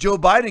have Joe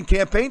Biden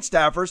campaign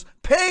staffers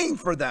paying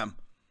for them,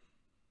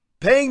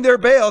 paying their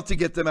bail to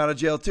get them out of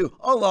jail too,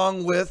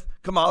 along with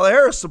Kamala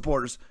Harris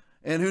supporters.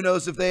 And who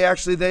knows if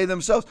they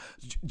themselves.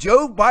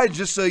 Joe Biden,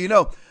 just so you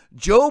know,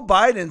 Joe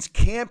Biden's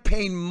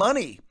campaign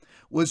money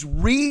was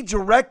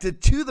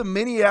redirected to the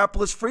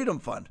Minneapolis Freedom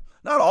Fund.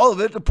 Not all of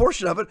it, a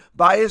portion of it,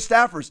 by his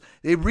staffers.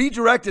 They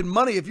redirected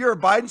money. If you're a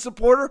Biden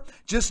supporter,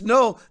 just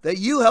know that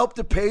you helped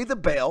to pay the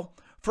bail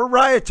for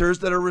rioters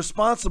that are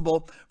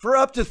responsible for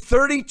up to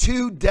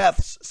 32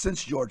 deaths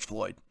since George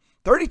Floyd.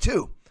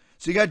 32.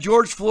 So you got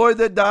George Floyd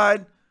that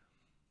died.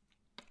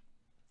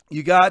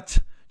 You got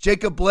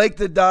Jacob Blake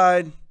that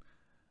died.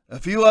 A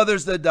few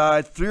others that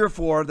died, 3 or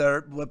 4 that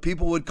are what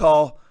people would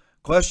call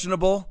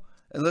questionable.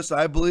 And listen,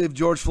 I believe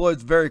George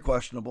Floyd's very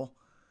questionable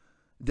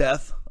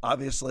death,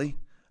 obviously.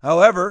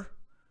 However,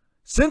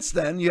 since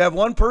then, you have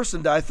one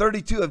person die.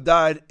 32 have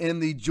died in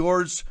the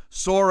George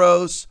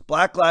Soros,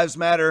 Black Lives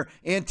Matter,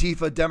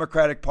 Antifa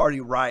Democratic Party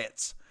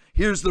riots.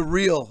 Here's the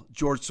real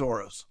George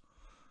Soros.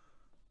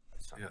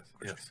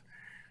 Yes.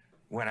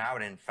 Went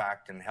out, in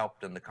fact, and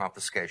helped in the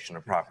confiscation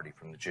of property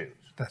from the Jews.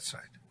 That's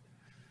right.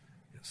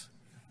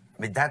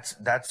 I mean,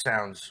 that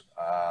sounds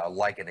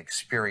like an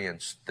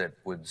experience that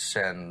would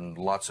send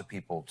lots of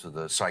people to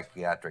the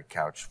psychiatric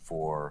couch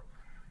for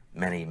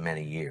many,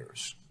 many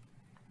years.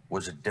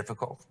 Was it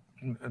difficult?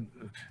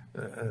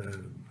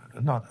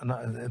 Not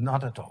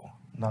at all.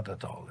 Not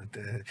at all.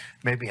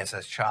 Maybe as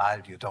a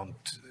child you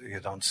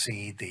don't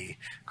see the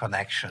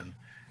connection,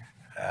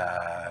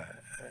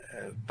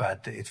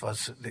 but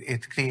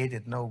it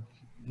created no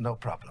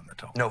problem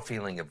at all. No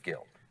feeling of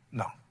guilt.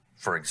 No.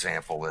 For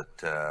example,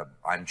 that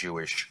I'm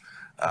Jewish,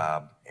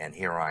 and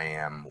here I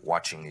am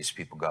watching these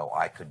people go.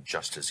 I could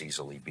just as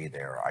easily be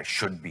there. I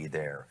should be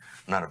there.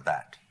 None of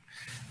that.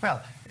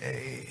 Well,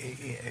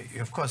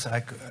 of course, I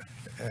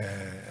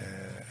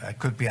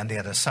could be on the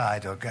other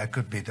side, or I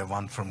could be the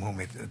one from whom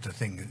the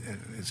thing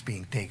is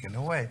being taken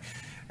away.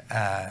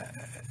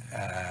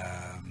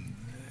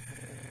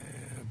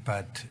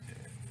 But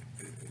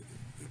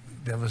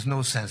there was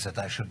no sense that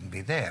I shouldn't be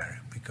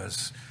there,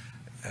 because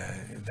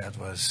that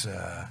was...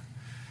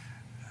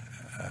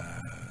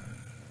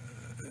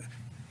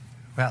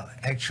 well,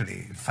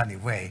 actually, funny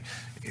way,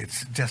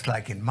 it's just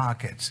like in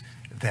markets,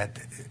 that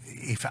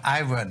if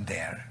I weren't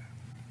there,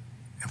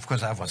 of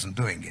course I wasn't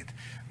doing it,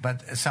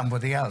 but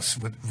somebody else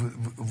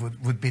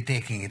would be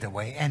taking it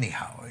away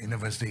anyhow. In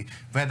other words,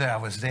 whether I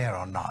was there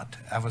or not,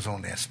 I was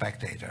only a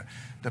spectator,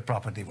 the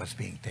property was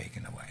being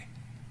taken away.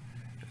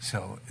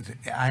 So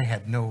I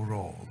had no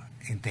role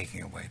in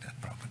taking away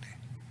that property.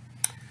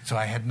 So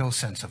I had no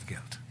sense of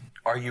guilt.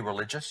 Are you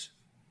religious?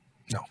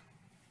 No.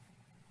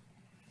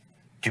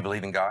 Do you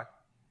believe in God?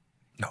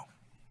 No.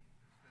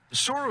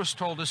 Soros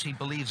told us he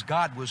believes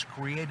God was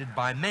created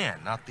by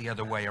man, not the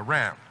other way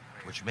around,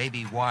 which may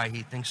be why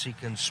he thinks he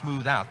can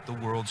smooth out the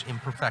world's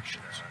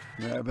imperfections.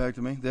 Yeah, back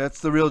to me. That's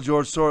the real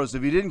George Soros.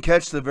 If you didn't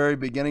catch the very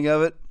beginning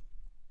of it,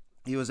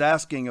 he was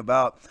asking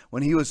about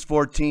when he was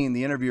 14,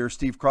 the interviewer,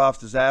 Steve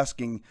Croft, is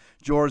asking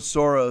George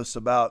Soros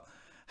about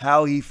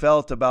how he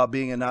felt about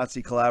being a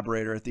Nazi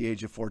collaborator at the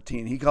age of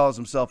 14. He calls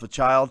himself a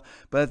child,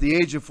 but at the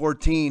age of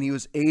 14, he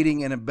was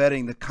aiding and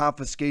abetting the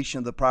confiscation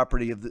of the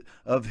property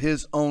of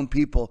his own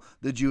people,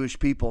 the Jewish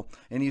people.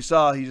 And you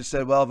saw, he just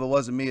said, well, if it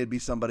wasn't me, it'd be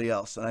somebody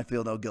else, and I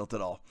feel no guilt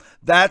at all.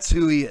 That's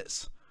who he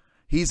is.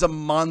 He's a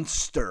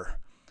monster,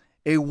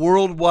 a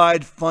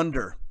worldwide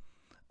funder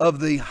of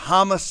the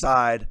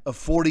homicide of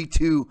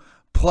 42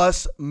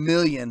 plus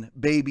million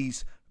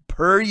babies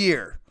per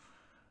year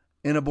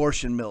in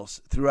abortion mills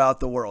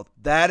throughout the world.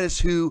 That is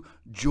who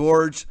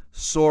George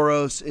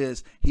Soros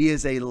is. He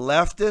is a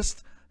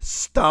leftist,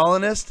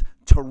 Stalinist,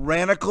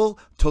 tyrannical,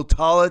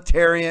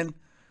 totalitarian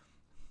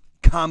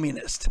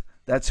communist.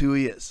 That's who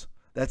he is.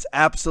 That's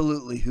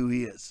absolutely who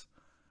he is.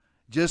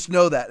 Just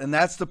know that. And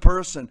that's the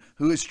person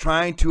who is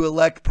trying to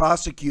elect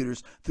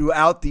prosecutors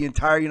throughout the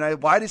entire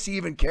United. Why does he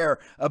even care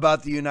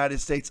about the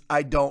United States?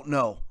 I don't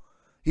know.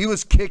 He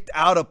was kicked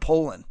out of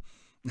Poland.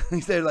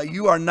 He said, like,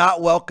 you are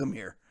not welcome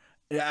here.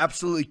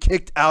 Absolutely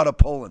kicked out of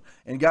Poland.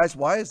 And guys,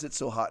 why is it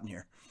so hot in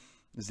here?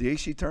 Is the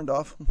AC turned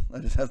off? I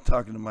just have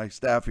talking to my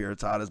staff here.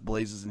 It's hot as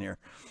blazes in here.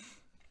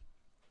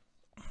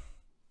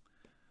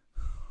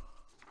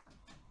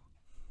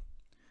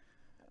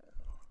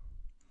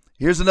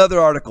 Here's another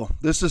article.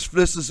 This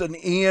is an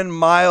Ian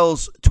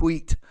Miles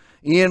tweet.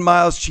 Ian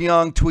Miles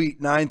Cheong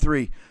tweet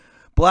 9-3.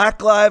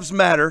 Black Lives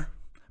Matter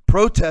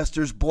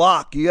protesters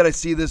block. You got to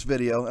see this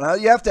video.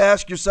 And you have to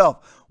ask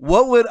yourself,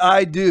 what would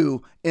I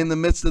do in the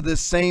midst of this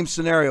same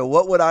scenario?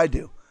 What would I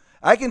do?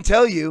 I can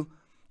tell you,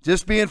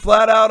 just being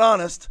flat out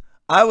honest,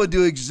 I would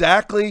do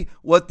exactly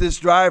what this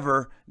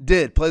driver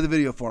did. Play the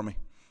video for me.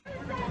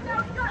 And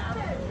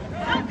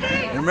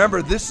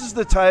remember, this is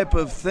the type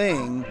of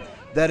thing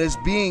that is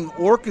being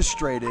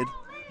orchestrated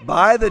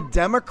by the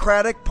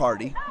Democratic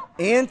Party,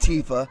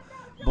 Antifa,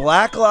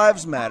 Black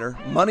Lives Matter.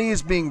 Money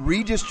is being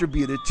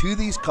redistributed to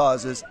these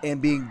causes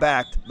and being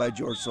backed by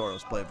George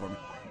Soros. Play it for me.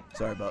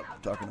 Sorry about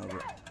talking over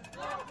it.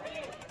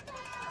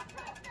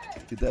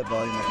 Get that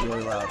volume up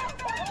really loud.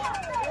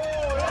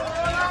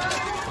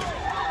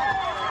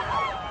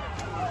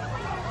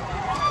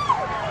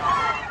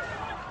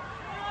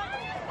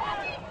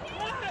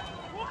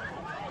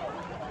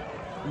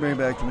 Bring it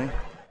back to me.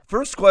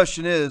 First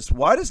question is,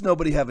 why does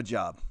nobody have a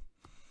job?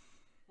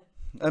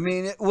 I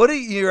mean,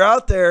 you're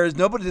out there.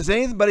 Does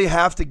anybody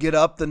have to get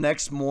up the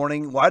next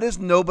morning? Why does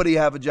nobody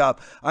have a job?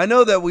 I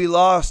know that we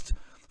lost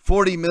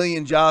 40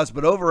 million jobs,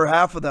 but over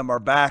half of them are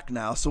back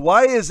now. So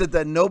why is it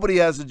that nobody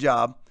has a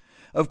job?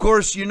 Of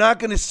course, you're not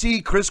going to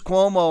see Chris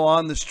Cuomo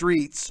on the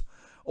streets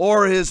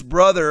or his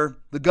brother,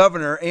 the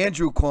governor,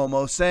 Andrew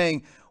Cuomo,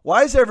 saying,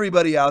 why is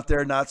everybody out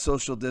there not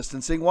social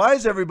distancing? Why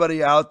is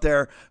everybody out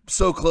there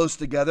so close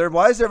together?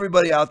 Why is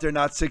everybody out there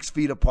not 6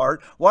 feet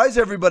apart? Why is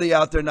everybody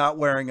out there not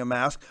wearing a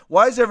mask?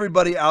 Why is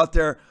everybody out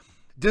there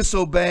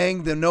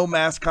disobeying the no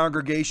mask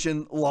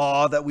congregation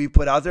law that we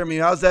put out there? I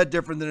mean, how's that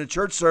different than a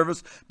church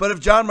service? But if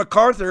John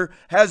MacArthur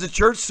has a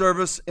church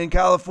service in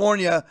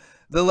California,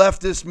 the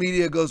leftist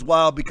media goes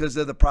wild because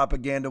they're the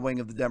propaganda wing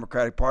of the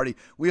Democratic Party.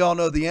 We all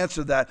know the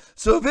answer to that.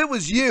 So if it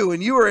was you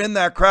and you were in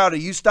that crowd, are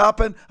you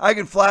stopping? I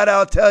can flat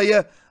out tell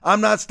you,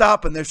 I'm not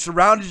stopping. They've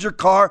surrounded your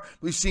car.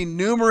 We've seen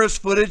numerous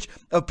footage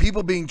of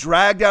people being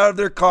dragged out of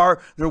their car,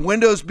 their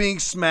windows being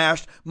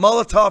smashed,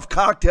 Molotov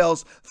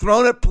cocktails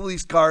thrown at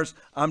police cars.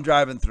 I'm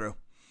driving through.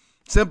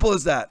 Simple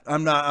as that.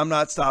 I'm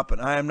not stopping.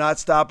 I am not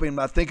stopping. I'm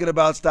not thinking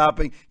about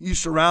stopping. You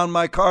surround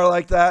my car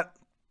like that,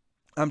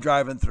 I'm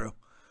driving through.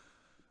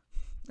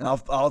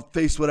 I'll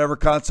face whatever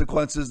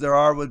consequences there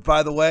are. But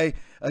by the way,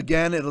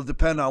 again, it'll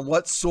depend on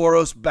what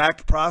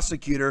Soros-backed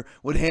prosecutor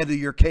would handle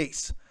your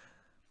case.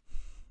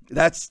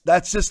 That's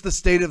just the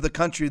state of the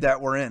country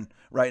that we're in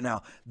right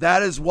now.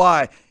 That is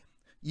why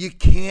you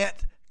can't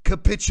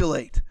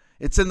capitulate.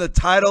 It's in the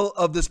title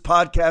of this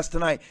podcast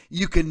tonight.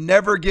 You can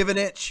never give an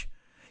inch.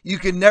 You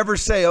can never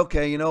say,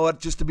 okay, you know what,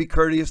 just to be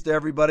courteous to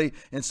everybody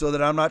and so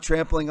that I'm not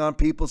trampling on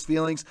people's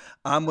feelings,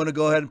 I'm going to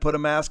go ahead and put a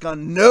mask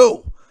on.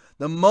 No.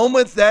 The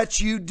moment that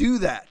you do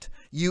that,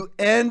 you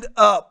end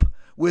up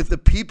with the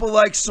people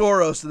like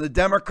Soros and the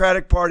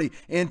Democratic Party,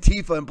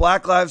 Antifa, and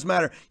Black Lives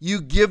Matter. You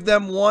give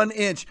them 1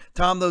 inch.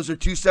 Tom, those are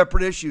two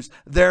separate issues.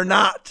 They're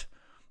not.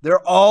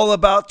 They're all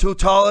about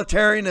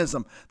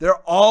totalitarianism.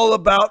 They're all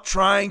about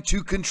trying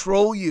to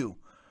control you.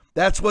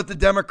 That's what the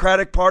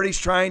Democratic Party's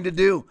trying to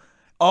do.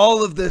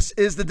 All of this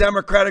is the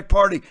Democratic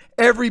Party.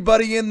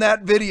 Everybody in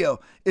that video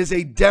is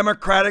a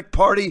Democratic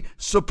Party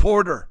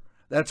supporter.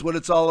 That's what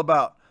it's all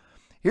about.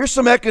 Here's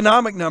some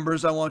economic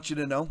numbers I want you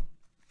to know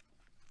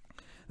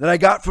that I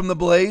got from the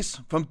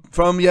Blaze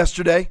from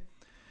yesterday.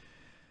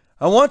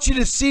 I want you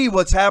to see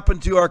what's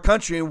happened to our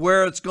country and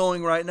where it's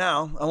going right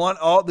now.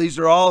 These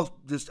are all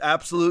just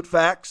absolute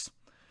facts.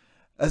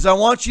 as I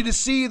want you to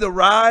see the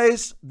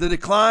rise, the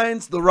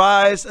declines, the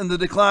rise, and the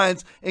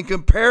declines in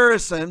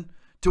comparison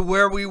to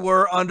where we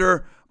were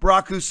under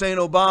Barack Hussein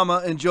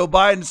Obama and Joe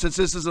Biden, since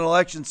this is an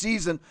election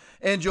season,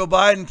 and Joe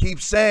Biden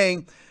keeps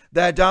saying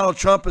that Donald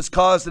Trump has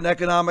caused an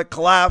economic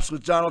collapse,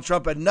 which Donald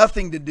Trump had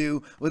nothing to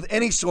do with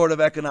any sort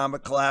of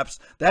economic collapse.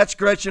 That's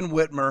Gretchen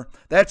Whitmer.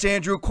 That's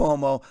Andrew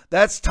Cuomo.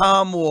 That's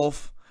Tom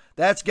Wolf.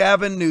 That's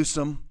Gavin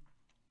Newsom.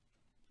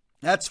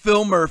 That's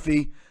Phil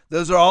Murphy.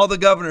 Those are all the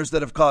governors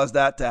that have caused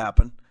that to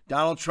happen.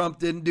 Donald Trump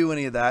didn't do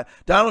any of that.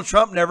 Donald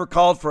Trump never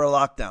called for a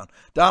lockdown.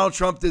 Donald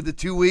Trump did the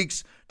 2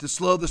 weeks to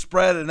slow the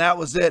spread, and that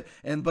was it.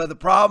 But the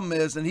problem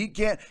is, and he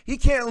can't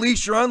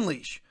leash or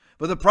unleash,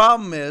 but the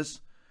problem is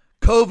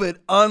COVID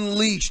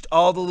unleashed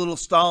all the little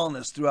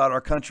Stalinists throughout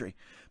our country.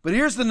 But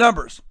here's the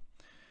numbers.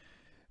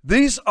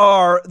 These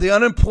are the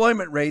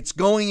unemployment rates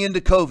going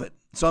into COVID.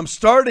 So I'm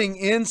starting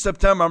in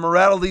September. I'm going to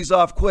rattle these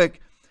off quick.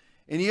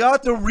 And you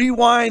ought to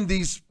rewind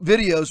these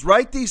videos,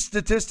 write these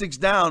statistics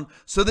down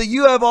so that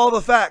you have all the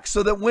facts,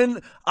 so that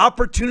when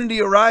opportunity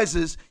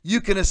arises,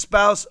 you can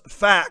espouse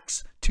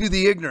facts to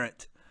the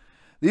ignorant.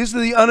 These are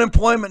the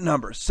unemployment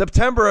numbers.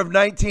 September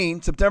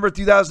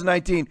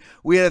 2019,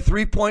 we had a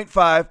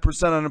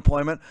 3.5%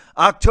 unemployment.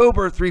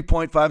 October,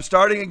 3.5.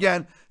 Starting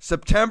again,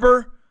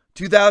 September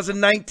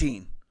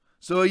 2019,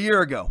 so a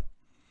year ago.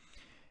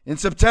 In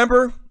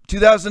September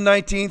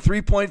 2019,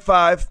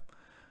 3.5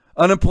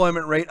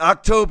 unemployment rate.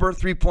 October,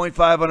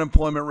 3.5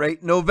 unemployment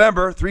rate.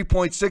 November,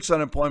 3.6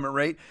 unemployment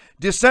rate.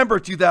 December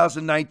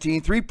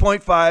 2019,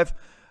 3.5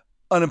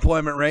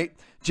 unemployment rate.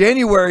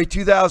 January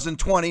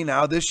 2020,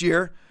 now this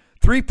year,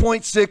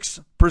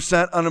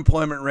 3.6%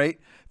 unemployment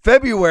rate.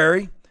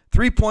 February,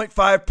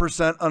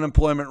 3.5%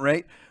 unemployment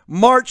rate.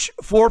 March,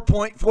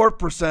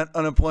 4.4%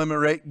 unemployment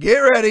rate. Get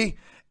ready.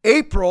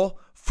 April,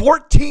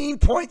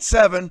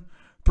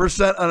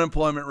 14.7%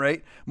 unemployment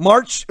rate.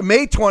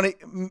 May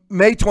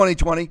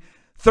 2020,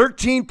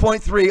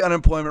 13.3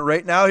 unemployment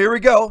rate. Now here we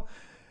go.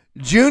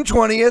 June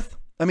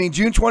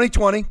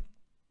 2020,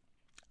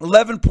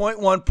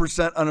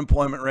 11.1%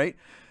 unemployment rate.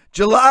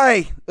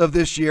 July of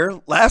this year,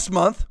 last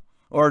month,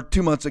 or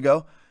 2 months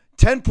ago,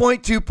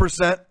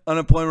 10.2%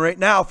 unemployment rate.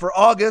 Now for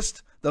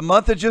August, the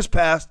month that just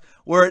passed,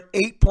 we're at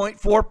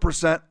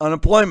 8.4%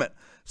 unemployment.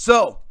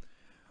 So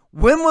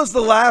when was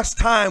the last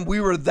time we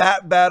were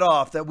that bad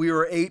off that we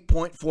were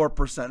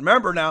 8.4%?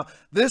 Remember now,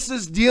 this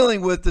is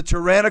dealing with the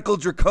tyrannical,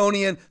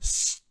 draconian,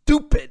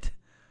 stupid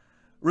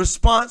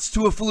response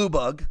to a flu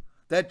bug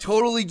that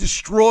totally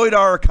destroyed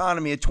our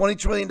economy. A $20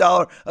 trillion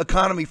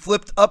economy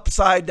flipped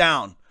upside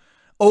down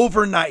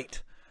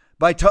overnight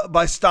by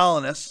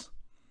Stalinists.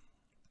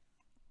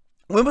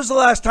 When was the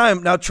last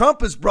time? Now,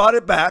 Trump has brought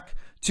it back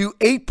to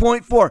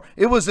 8.4.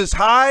 It was as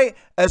high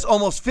as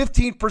almost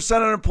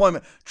 15%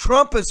 unemployment.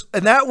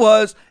 And that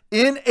was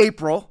in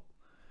April.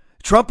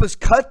 Trump has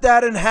cut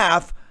that in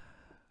half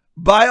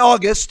by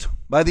August.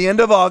 By the end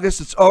of August,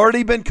 it's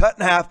already been cut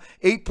in half,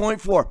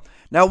 8.4.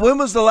 Now, when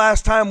was the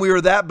last time we were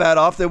that bad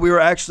off that we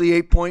were actually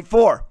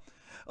 8.4?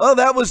 Oh,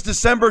 that was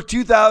December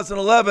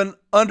 2011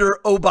 under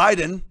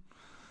Biden.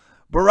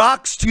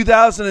 Barack's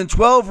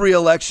 2012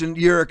 re-election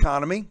year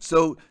economy.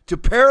 So to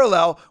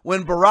parallel,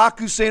 when Barack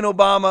Hussein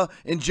Obama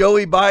and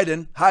Joey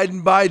Biden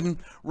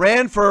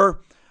ran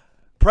for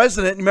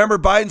president, remember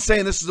Biden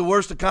saying this is the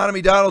worst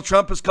economy, Donald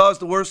Trump has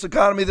caused the worst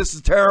economy, this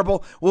is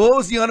terrible. Well, what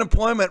was the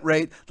unemployment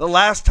rate the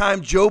last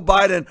time Joe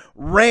Biden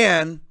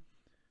ran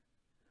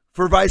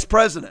for vice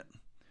president?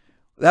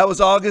 That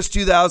was August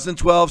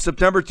 2012,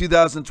 September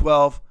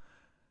 2012.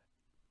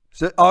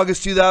 So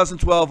August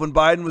 2012, when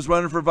Biden was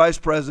running for vice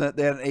president,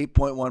 they had an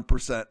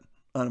 8.1%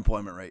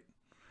 unemployment rate.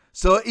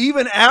 So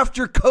even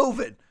after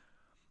COVID,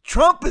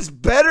 Trump is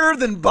better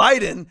than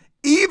Biden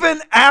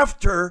even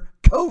after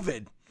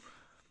COVID.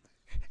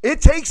 It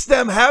takes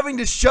them having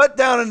to shut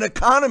down an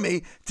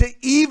economy to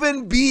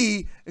even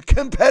be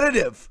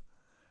competitive.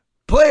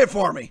 Play it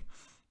for me.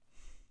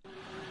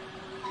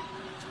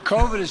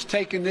 COVID has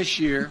taken this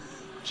year,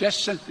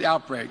 just since the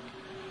outbreak,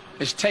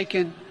 has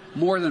taken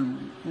more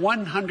than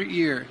 100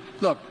 years.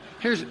 Look,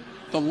 here's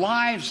the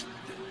lives.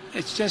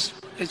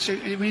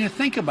 When you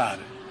think about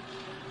it,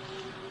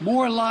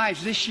 more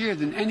lives this year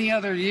than any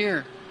other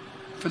year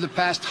for the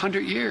past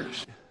 100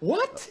 years.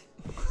 What?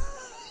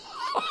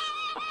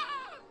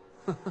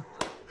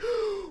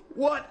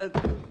 What an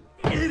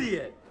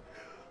idiot.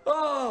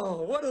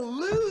 Oh, what a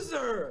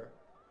loser.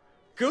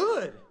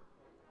 Good.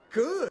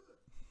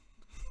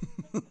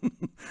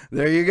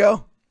 There you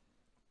go.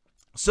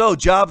 So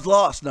jobs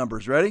lost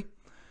numbers, ready?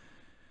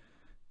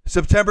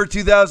 September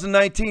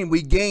 2019,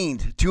 we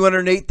gained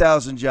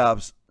 208,000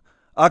 jobs.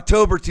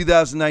 October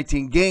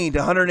 2019, gained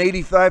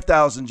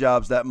 185,000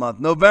 jobs that month.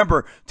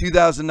 November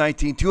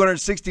 2019,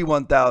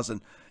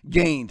 261,000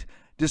 gained.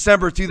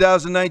 December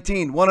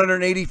 2019,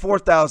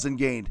 184,000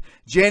 gained.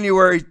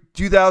 January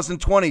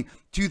 2020,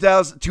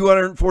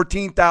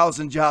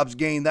 214,000 jobs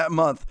gained that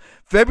month.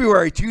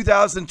 February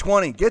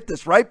 2020, get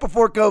this, right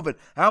before COVID,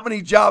 how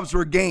many jobs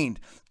were gained?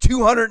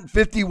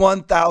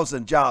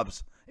 251,000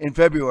 jobs in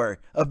February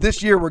of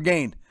this year were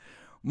gained.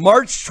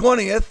 March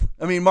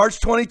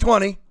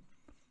 2020.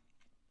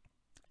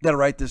 Got to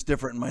write this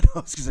different in my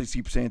notes because I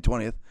keep saying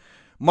 20th.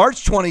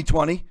 March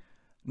 2020,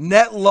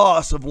 net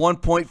loss of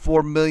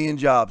 1.4 million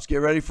jobs. Get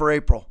ready for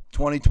April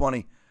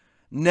 2020.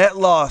 Net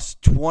loss,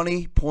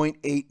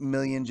 20.8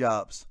 million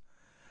jobs.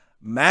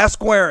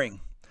 Mask wearing,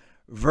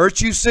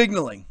 virtue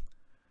signaling,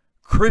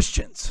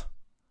 Christians.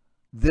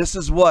 This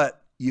is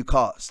what you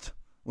caused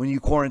when you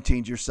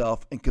quarantined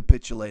yourself and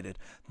capitulated.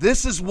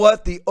 This is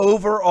what the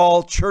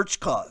overall church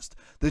caused.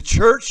 The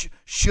church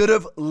should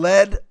have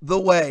led the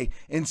way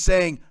in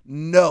saying,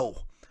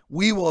 no,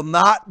 we will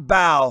not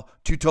bow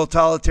to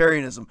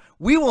totalitarianism.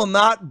 We will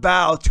not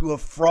bow to a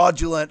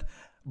fraudulent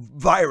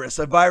virus,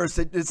 a virus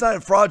that it's not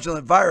a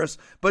fraudulent virus,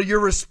 but your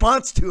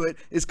response to it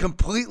is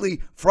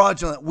completely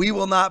fraudulent. We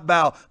will not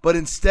bow, but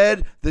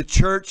instead the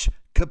church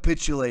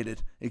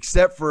capitulated,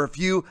 except for a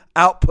few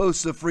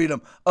outposts of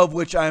freedom, of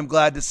which I am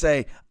glad to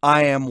say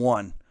I am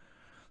one.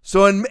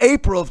 So in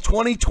April of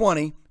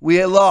 2020, we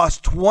had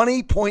lost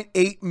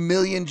 20.8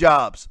 million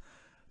jobs.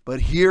 But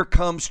here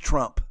comes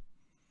Trump.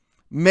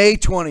 May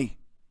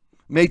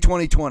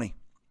 2020,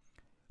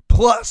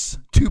 plus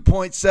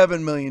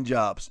 2.7 million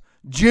jobs.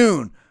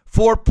 June,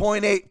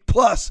 4.8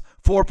 plus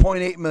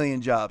 4.8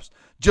 million jobs.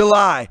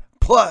 July,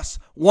 plus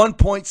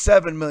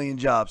 1.7 million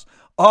jobs.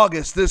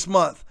 August, this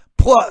month,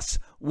 plus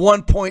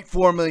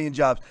 1.4 million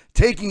jobs,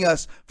 taking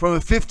us from a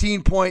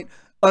 15-point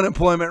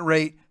unemployment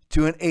rate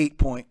to an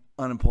 8-point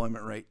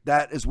unemployment rate.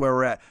 That is where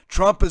we're at.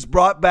 Trump has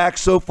brought back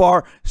so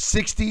far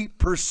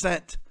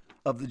 60%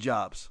 of the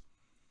jobs.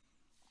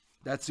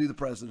 That's who the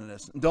president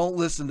is. Don't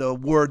listen to a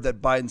word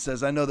that Biden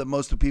says. I know that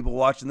most of the people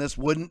watching this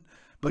wouldn't,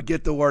 but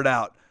get the word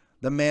out.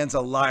 The man's a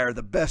liar.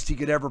 The best he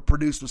could ever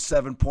produce was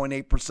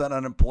 7.8%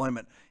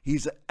 unemployment.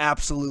 He's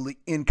absolutely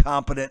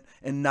incompetent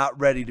and not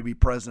ready to be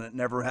president.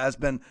 Never has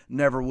been,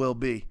 never will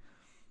be.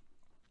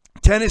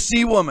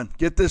 Tennessee woman,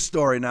 get this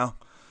story now.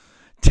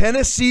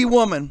 Tennessee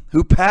woman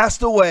who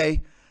passed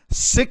away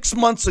 6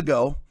 months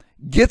ago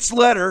gets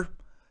letter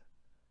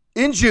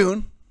in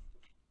June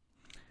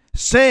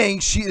saying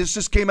this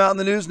just came out in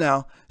the news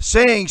now,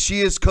 saying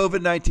she is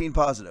COVID-19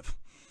 positive.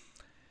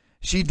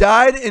 She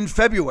died in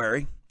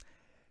February.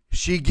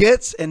 She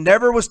gets and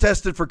never was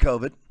tested for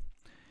COVID.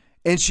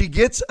 And she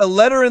gets a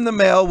letter in the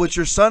mail, which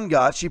her son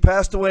got. She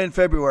passed away in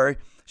February.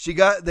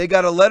 They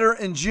got a letter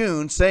in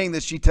June saying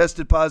that she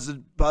tested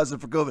positive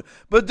for COVID.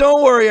 But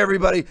don't worry,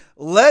 everybody.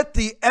 Let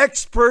the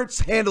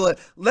experts handle it.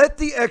 Let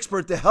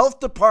the health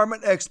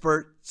department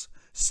experts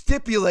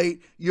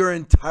stipulate your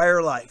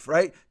entire life,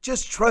 right?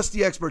 Just trust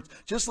the experts.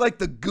 Just like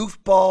the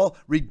goofball,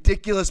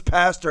 ridiculous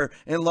pastor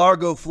in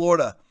Largo,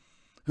 Florida,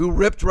 who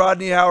ripped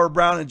Rodney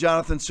Howard-Brown and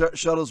Jonathan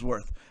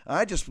Shuttlesworth.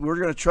 We're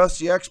going to trust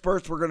the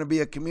experts. We're going to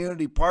be a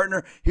community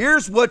partner.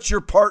 Here's what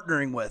you're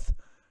partnering with.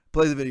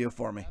 Play the video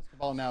for me.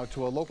 Basketball now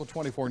to a Local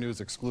 24 News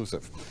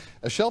exclusive.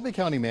 A Shelby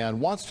County man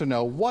wants to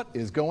know what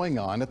is going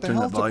on at the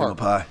health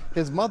department.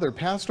 His mother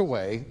passed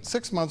away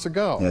 6 months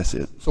ago. That's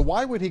it. So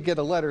why would he get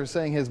a letter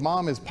saying his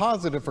mom is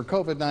positive for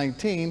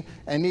COVID-19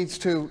 and needs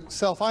to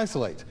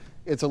self-isolate?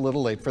 It's a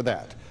little late for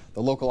that.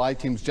 The local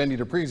I-Team's Jenny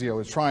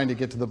DiPrizio is trying to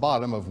get to the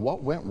bottom of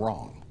what went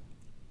wrong.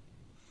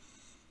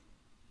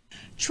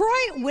 Troy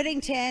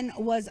Whittington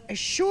was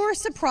sure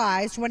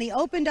surprised when he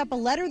opened up a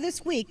letter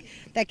this week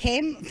that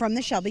came from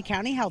the Shelby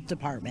County Health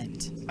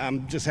Department.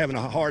 I'm just having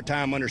a hard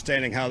time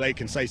understanding how they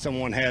can say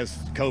someone has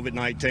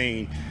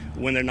COVID-19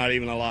 when they're not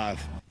even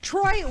alive.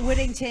 Troy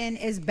Whittington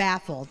is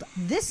baffled.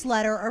 This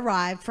letter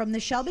arrived from the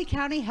Shelby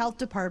County Health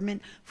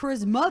Department for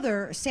his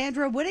mother,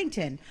 Sandra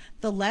Whittington.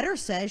 The letter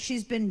says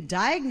she's been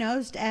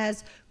diagnosed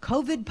as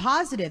COVID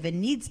positive and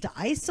needs to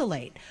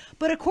isolate.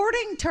 But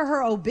according to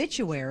her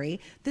obituary,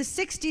 the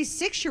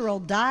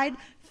 66-year-old died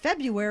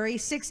February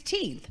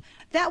 16th.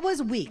 That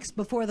was weeks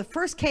before the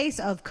first case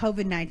of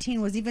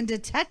COVID-19 was even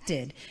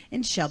detected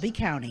in Shelby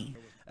County.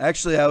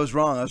 Actually, I was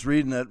wrong. I was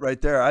reading it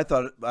right there. I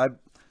thought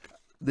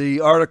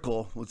the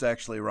article was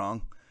actually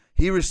wrong.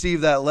 He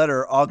received that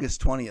letter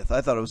August 20th.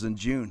 I thought it was in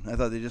June. I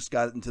thought they just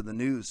got it into the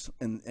news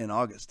in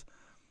August.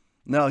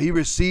 No, he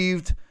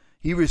received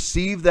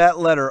that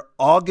letter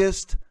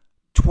August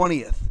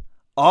 20th.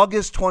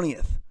 August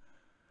 20th.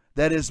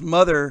 That his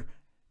mother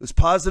was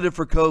positive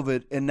for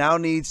COVID and now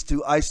needs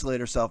to isolate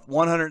herself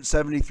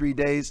 173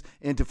 days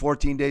into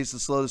 14 days to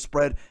slow the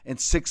spread and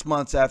 6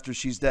 months after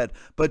she's dead.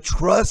 But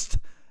trust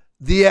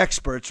the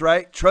experts,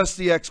 right? Trust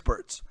the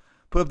experts.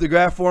 Put up the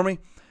graph for me.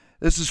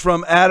 This is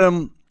from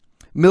Adam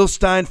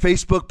Milstein,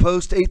 Facebook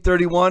post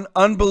 831.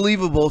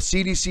 Unbelievable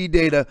CDC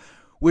data,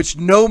 which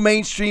no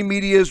mainstream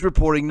media is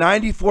reporting.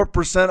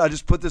 94%, I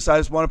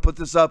just want to put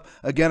this up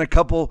again a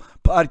couple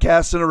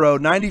podcasts in a row.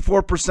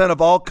 94%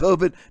 of all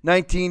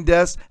COVID-19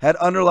 deaths had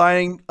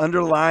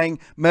underlying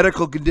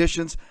medical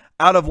conditions.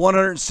 Out of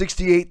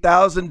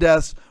 168,000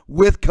 deaths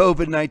with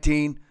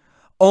COVID-19,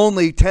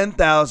 only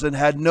 10,000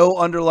 had no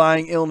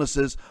underlying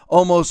illnesses.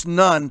 Almost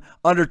none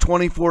under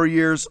 24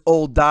 years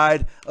old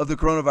died of the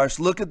coronavirus.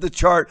 Look at the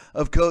chart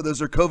of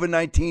those are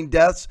COVID-19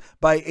 deaths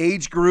by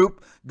age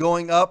group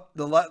going up.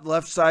 The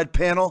left side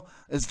panel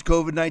is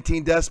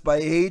COVID-19 deaths by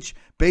age.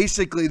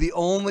 Basically,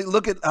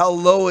 look at how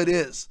low it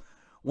is.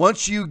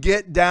 Once you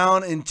get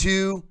down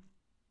into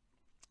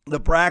the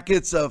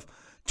brackets of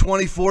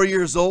 24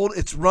 years old,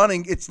 it's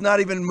running. It's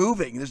not even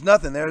moving. There's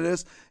nothing. There it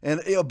is.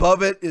 And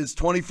above it is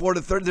 24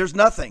 to 30. There's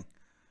nothing.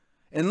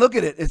 And look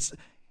at it.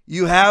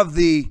 You have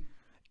the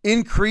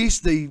increase,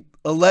 the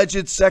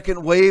alleged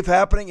second wave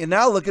happening. And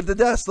now look at the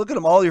deaths. Look at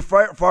them all. Your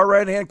far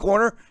right-hand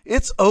corner.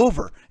 It's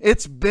over.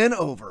 It's been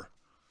over.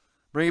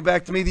 Bring it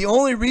back to me. The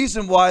only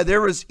reason why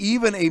there was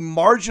even a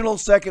marginal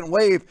second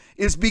wave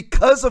is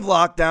because of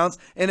lockdowns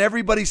and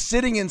everybody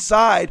sitting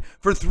inside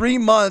for 3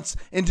 months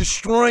and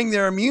destroying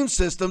their immune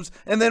systems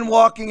and then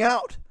walking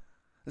out.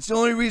 That's the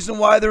only reason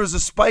why there was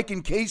a spike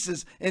in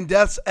cases and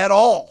deaths at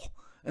all.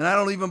 And I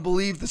don't even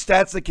believe the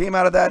stats that came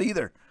out of that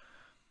either.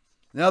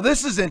 Now,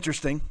 this is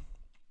interesting.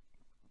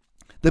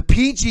 The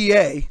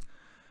PGA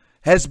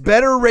has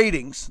better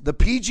ratings. The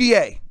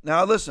PGA.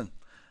 Now, listen.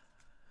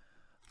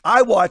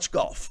 I watch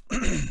golf.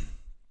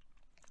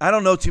 I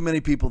don't know too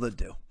many people that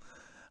do.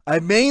 I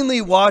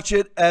mainly watch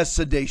it as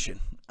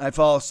sedation. I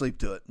fall asleep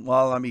to it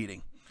while I'm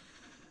eating.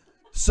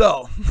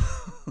 So,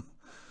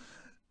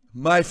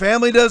 my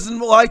family doesn't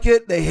like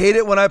it. They hate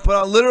it when I put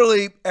on.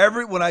 Literally,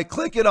 when I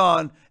click it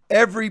on,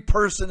 every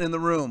person in the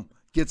room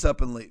gets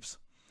up and leaves.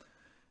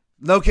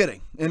 No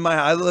kidding.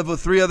 I live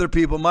with 3 other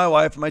people, my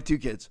wife, and my 2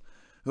 kids,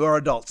 who are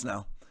adults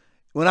now.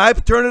 When I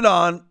turn it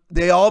on,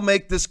 they all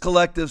make this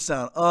collective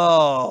sound.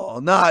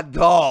 Oh, not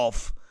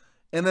golf.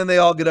 And then they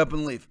all get up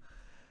and leave.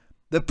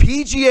 The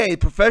PGA,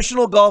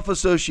 Professional Golf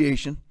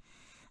Association,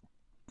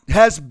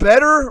 has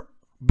better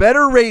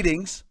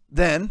ratings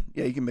than,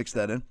 you can mix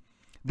that in,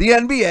 the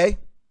NBA,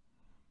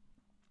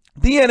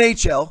 the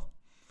NHL,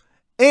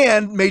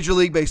 and Major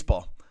League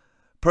Baseball.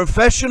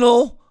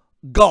 Professional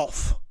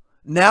golf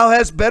now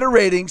has better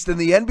ratings than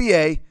the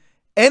NBA,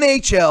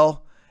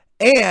 NHL,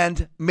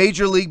 and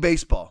Major League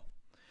Baseball,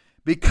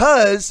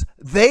 because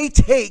they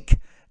take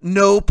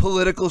no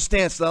political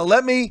stance. Now,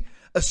 let me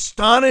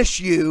astonish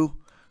you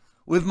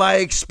with my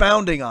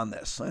expounding on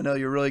this. I know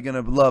you're really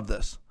going to love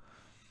this.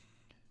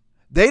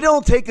 They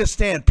don't take a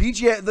stand.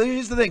 PGA,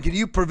 here's the thing. Can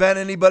you prevent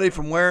anybody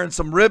from wearing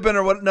some ribbon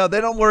or what? No, they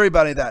don't worry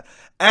about any of that.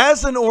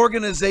 As an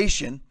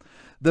organization,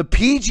 the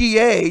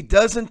PGA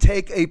doesn't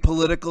take a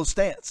political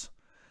stance.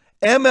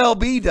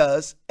 MLB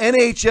does,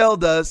 NHL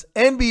does,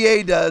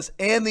 NBA does,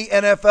 and the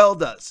NFL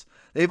does.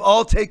 They've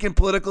all taken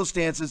political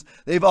stances.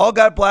 They've all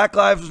got Black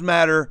Lives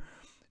Matter,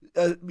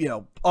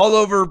 all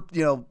over,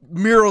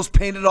 murals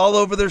painted all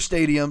over their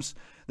stadiums.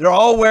 They're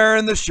all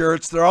wearing the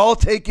shirts. They're all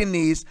taking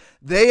knees.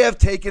 They have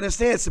taken a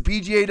stance. The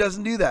PGA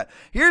doesn't do that.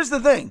 Here's the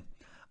thing.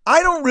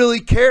 I don't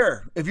really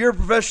care if you're a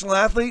professional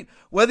athlete,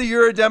 whether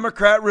you're a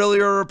Democrat really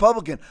or a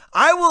Republican.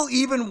 I will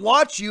even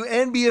watch you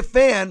and be a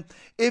fan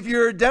if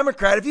you're a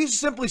Democrat. If you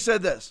simply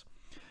said this,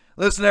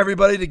 listen,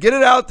 everybody, to get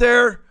it out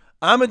there,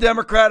 I'm a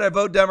Democrat. I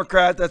vote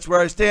Democrat. That's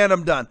where I stand.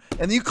 I'm done.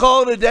 And you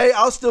call it a day,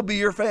 I'll still be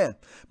your fan.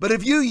 But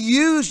if you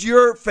use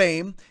your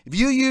fame, if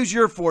you use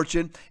your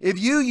fortune, if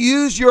you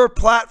use your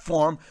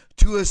platform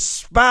to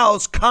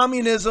espouse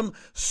communism,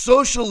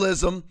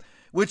 socialism,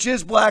 which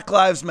is Black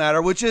Lives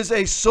Matter, which is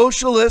a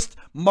socialist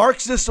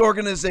Marxist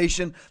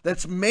organization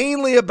that's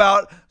mainly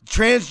about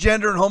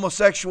transgender and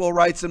homosexual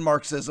rights and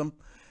Marxism,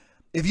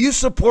 if you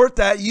support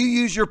that, you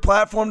use your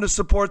platform to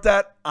support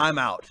that, I'm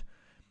out.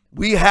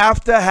 We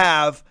have to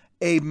have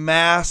a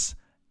mass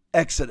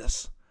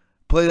exodus.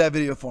 Play that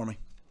video for me.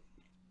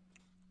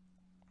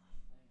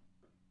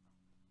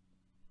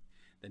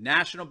 The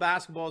National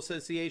Basketball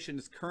Association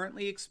is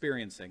currently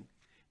experiencing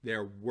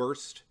their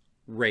worst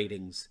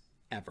ratings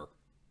ever.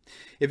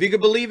 If you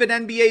could believe it,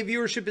 NBA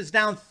viewership is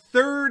down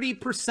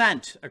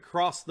 30%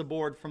 across the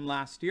board from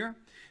last year.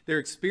 They're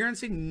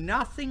experiencing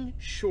nothing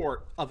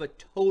short of a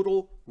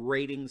total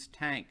ratings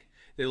tank.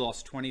 They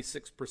lost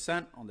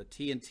 26% on the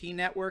TNT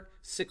network,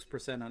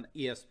 6% on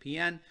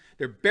ESPN.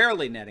 They're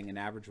barely netting an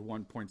average of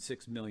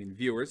 1.6 million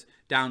viewers,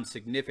 down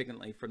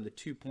significantly from the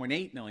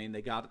 2.8 million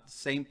they got at the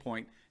same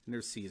point in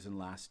their season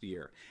last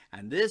year.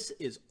 And this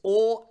is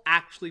all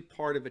actually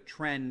part of a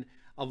trend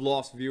of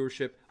lost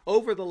viewership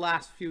over the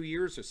last few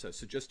years or so.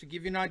 So just to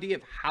give you an idea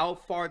of how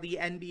far the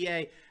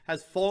NBA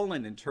has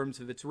fallen in terms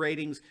of its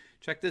ratings,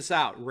 check this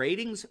out.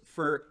 Ratings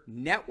for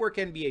network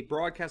NBA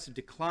broadcasts have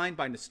declined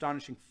by an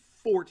astonishing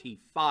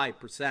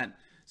 45%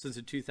 since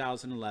the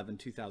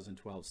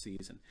 2011-2012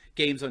 season.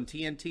 Games on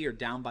TNT are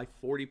down by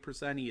 40%.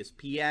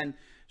 ESPN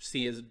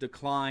sees a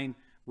decline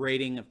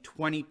rating of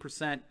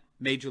 20%.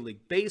 Major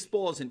League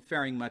Baseball isn't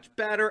faring much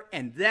better.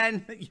 And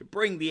then you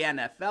bring the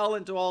NFL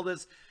into all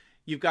this,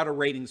 you've got a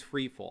ratings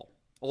freefall.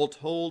 All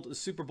told, the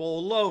Super Bowl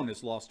alone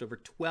has lost over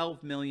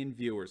 12 million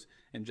viewers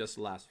in just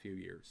the last few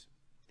years.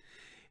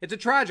 It's a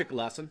tragic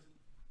lesson,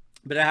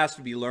 but it has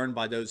to be learned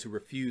by those who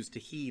refuse to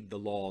heed the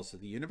laws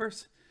of the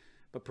universe.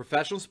 But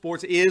professional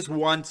sports is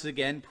once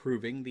again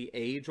proving the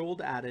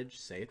age-old adage,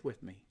 say it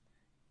with me,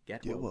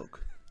 get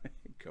woke.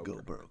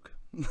 Go broke.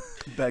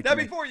 Back now to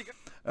me. before you go.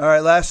 All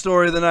right, last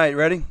story of the night.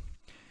 Ready?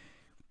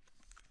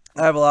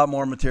 I have a lot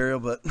more material,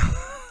 but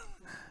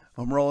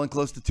I'm rolling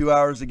close to 2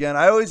 hours again.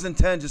 I always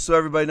intend, just so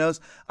everybody knows,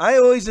 I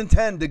always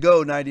intend to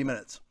go 90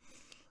 minutes.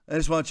 I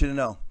just want you to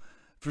know.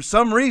 For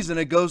some reason,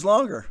 it goes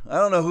longer. I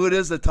don't know who it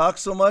is that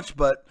talks so much,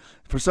 but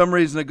for some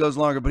reason, it goes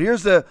longer. But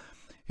here's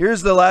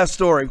the last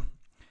story.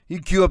 You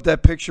cue up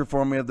that picture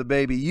for me of the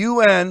baby.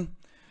 UN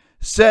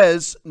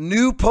says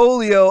new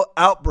polio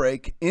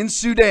outbreak in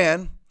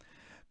Sudan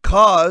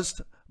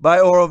caused by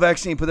oral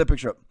vaccine. Put that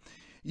picture up.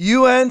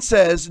 UN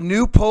says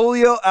new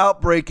polio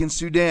outbreak in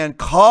Sudan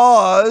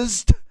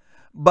caused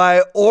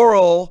by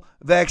oral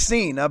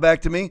vaccine. Now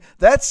back to me.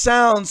 That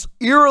sounds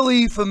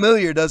eerily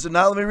familiar, does it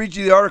not? Let me read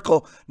you the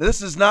article. Now,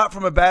 this is not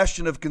from a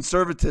bastion of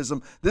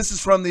conservatism. This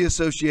is from the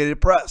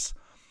Associated Press.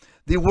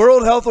 The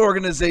World Health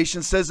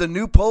Organization says a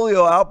new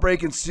polio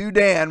outbreak in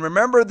Sudan,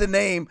 remember the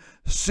name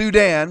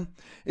Sudan,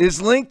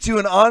 is linked to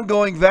an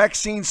ongoing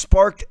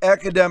vaccine-sparked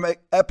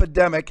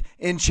epidemic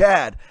in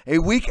Chad, a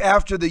week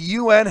after the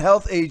UN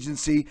Health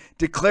Agency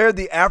declared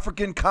the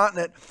African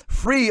continent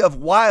free of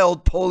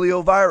wild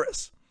polio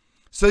virus.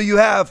 So you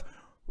have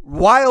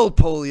wild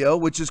polio,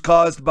 which is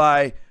caused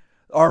by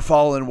our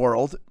fallen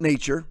world,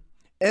 nature,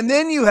 and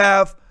then you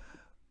have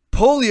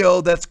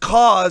polio that's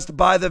caused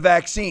by the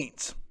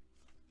vaccines.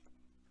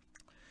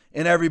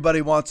 And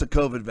everybody wants a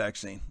COVID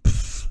vaccine.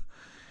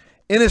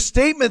 In a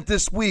statement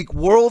this week,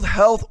 World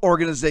Health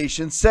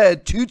Organization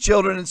said 2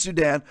 children in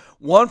Sudan,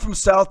 one from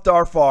South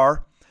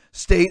Darfur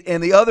state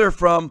and the other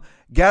from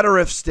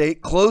Gadaref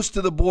state, close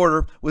to the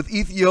border with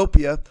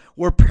Ethiopia,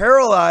 were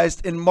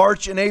paralyzed in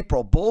March and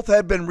April. Both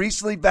had been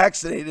recently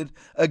vaccinated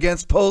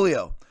against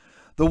polio.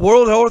 The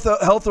World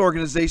Health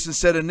Organization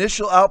said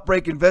initial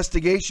outbreak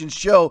investigations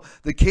show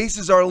the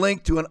cases are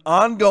linked to an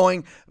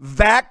ongoing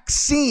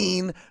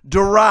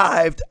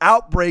vaccine-derived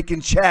outbreak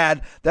in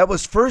Chad that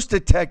was first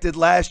detected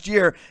last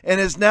year and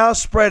is now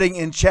spreading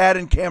in Chad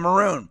and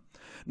Cameroon.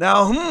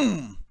 Now,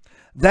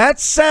 that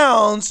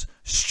sounds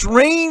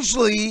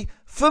strangely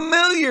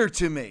familiar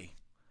to me.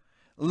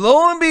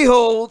 Lo and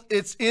behold,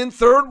 it's in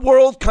third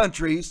world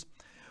countries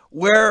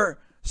where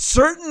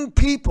certain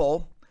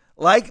people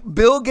like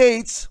Bill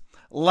Gates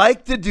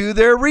like to do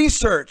their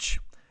research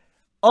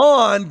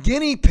on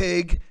guinea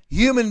pig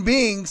human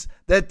beings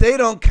that they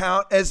don't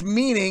count as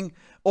meaning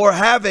or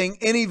having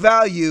any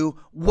value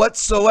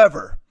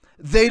whatsoever.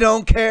 They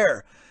don't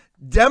care.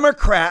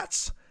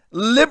 Democrats,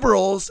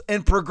 liberals,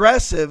 and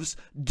progressives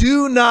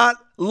do not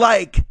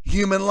like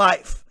human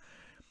life.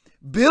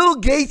 Bill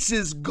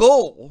Gates's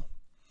goal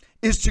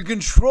is to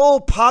control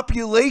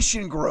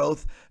population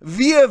growth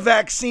via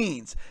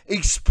vaccines.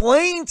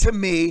 Explain to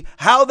me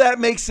how that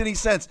makes any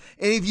sense.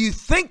 And if you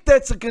think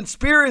that's a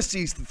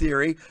conspiracy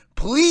theory,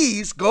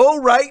 please go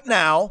right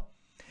now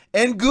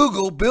and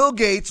Google Bill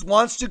Gates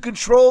wants to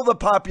control the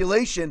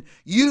population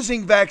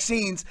using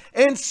vaccines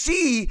and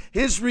see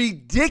his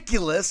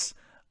ridiculous,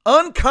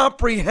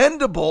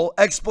 uncomprehendable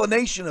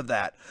explanation of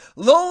that.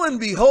 Lo and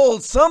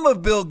behold, some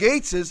of Bill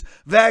Gates's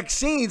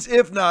vaccines,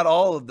 if not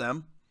all of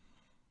them,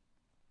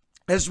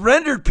 has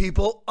rendered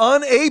people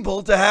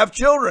unable to have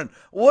children.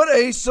 What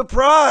a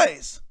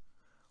surprise.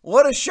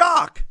 What a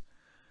shock.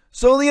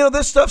 So,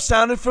 this stuff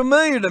sounded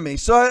familiar to me.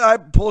 So I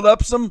pulled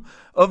up some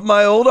of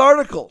my old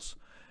articles.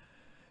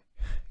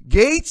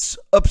 Gates'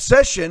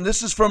 obsession,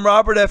 this is from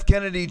Robert F.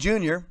 Kennedy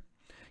Jr.,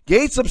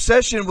 Gates'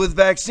 obsession with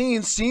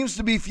vaccines seems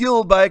to be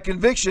fueled by a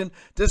conviction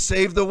to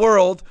save the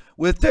world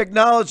with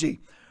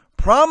technology.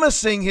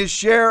 Promising his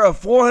share of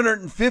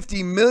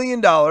 $450 million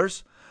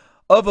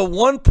of a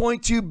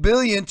 $1.2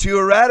 billion to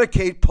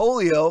eradicate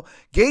polio,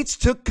 Gates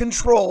took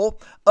control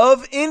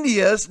of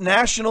India's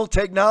National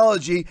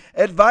Technology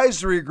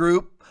Advisory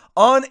Group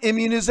on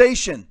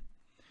Immunization,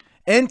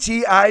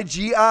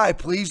 NTIGI.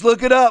 Please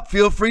look it up.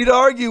 Feel free to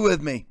argue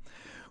with me.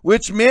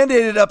 Which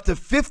mandated up to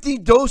 50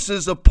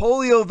 doses of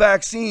polio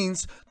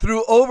vaccines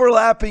through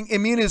overlapping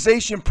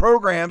immunization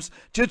programs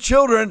to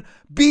children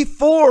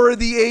before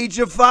the age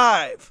of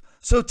 5.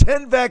 So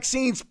 10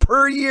 vaccines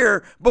per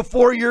year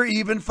before you're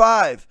even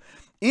 5.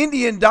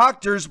 Indian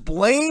doctors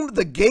blamed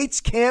the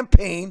Gates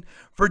campaign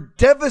for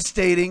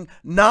devastating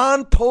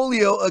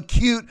non-polio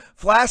acute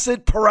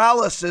flaccid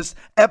paralysis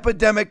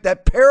epidemic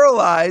that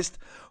paralyzed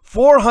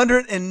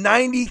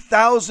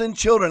 490,000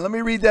 children. Let me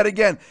read that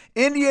again.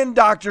 Indian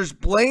doctors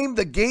blamed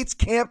the Gates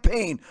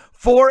campaign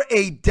for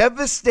a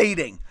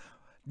devastating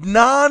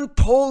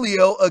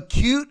non-polio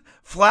acute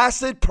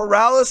flaccid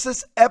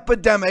paralysis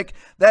epidemic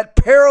that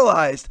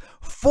paralyzed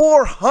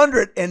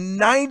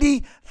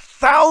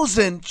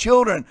 490,000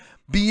 children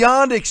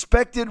beyond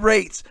expected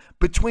rates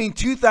between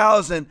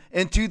 2000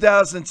 and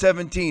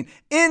 2017.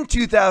 In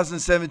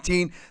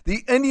 2017,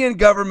 the Indian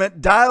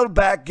government dialed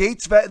back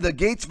the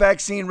Gates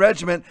vaccine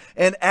regimen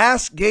and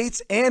asked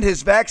Gates and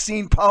his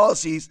vaccine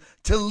policies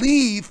to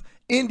leave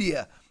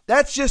India.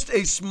 That's just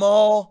a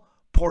small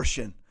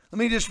portion. Let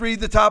me just read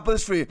the top of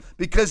this for you,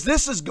 because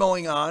this is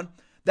going on.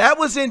 That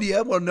was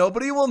India. Well,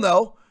 nobody will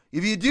know.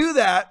 If you do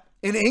that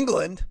in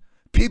England,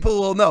 people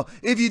will know.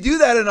 If you do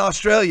that in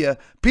Australia,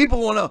 people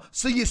will know.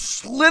 So you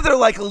slither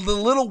like the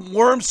little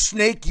worm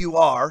snake you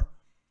are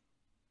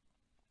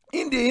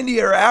into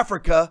India or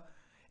Africa,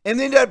 and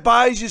then that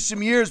buys you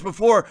some years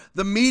before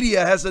the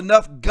media has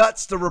enough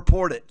guts to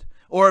report it,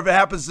 or if it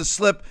happens to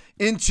slip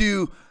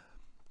into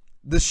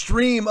the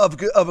stream of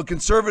a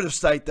conservative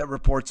site that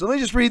reports. So let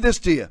me just read this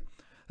to you.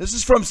 This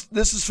is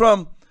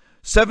from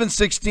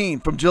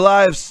 7/16, from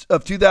July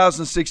of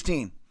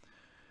 2016.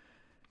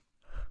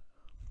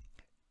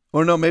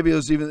 Or no, maybe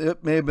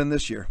it may have been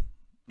this year.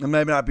 I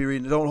may not be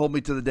reading. Don't hold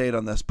me to the date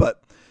on this,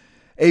 but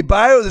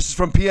this is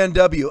from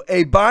PNW,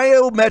 a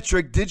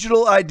biometric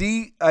digital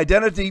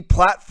identity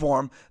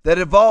platform that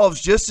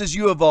evolves just as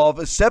you evolve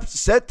is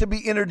set to be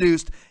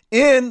introduced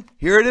in,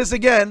 here it is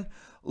again,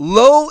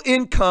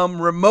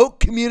 low-income remote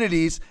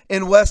communities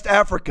in West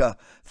Africa,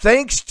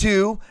 thanks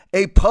to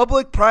a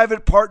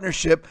public-private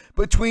partnership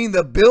between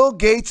the Bill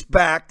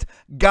Gates-backed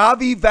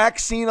Gavi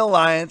Vaccine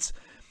Alliance,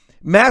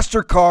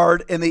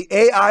 MasterCard, and the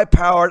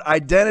AI-powered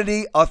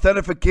identity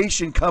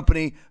authentication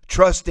company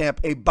TrustStamp,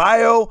 a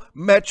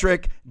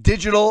biometric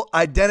digital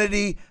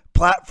identity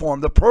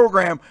platform. The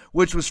program,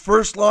 which was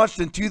first launched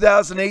in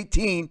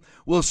 2018,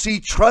 will see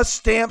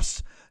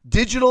TrustStamp's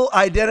digital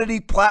identity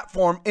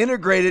platform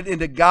integrated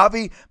into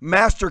Gavi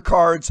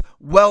MasterCard's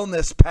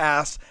Wellness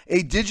Pass,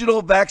 a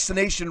digital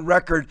vaccination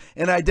record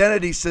and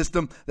identity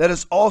system that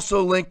is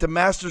also linked to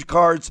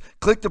MasterCard's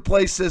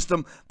click-to-play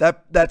system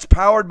that's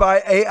powered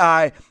by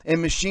AI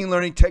and machine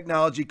learning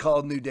technology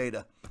called New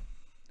Data.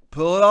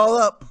 Pull it all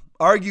up.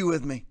 Argue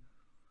with me.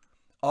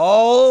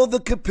 All the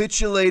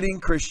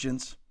capitulating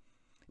Christians.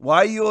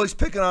 Why are you always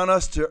picking on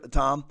us,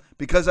 Tom?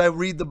 Because I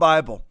read the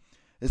Bible.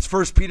 It's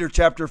 1 Peter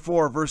chapter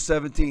 4, verse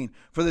 17.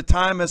 For the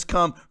time has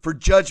come for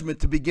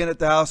judgment to begin at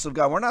the house of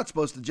God. We're not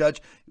supposed to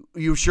judge. Are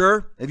you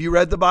sure? Have you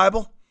read the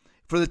Bible?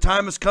 For the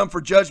time has come for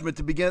judgment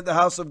to begin at the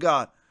house of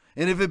God.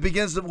 And if it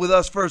begins with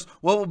us first,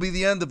 what will be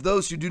the end of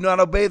those who do not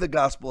obey the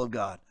gospel of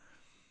God?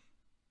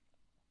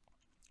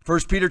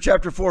 1 Peter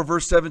chapter 4,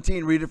 verse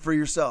 17. Read it for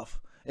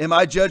yourself. Am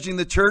I judging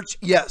the church?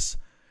 Yes.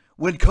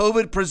 When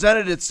COVID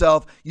presented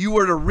itself, you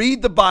were to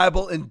read the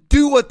Bible and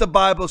do what the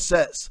Bible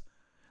says.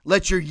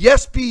 Let your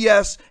yes be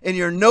yes and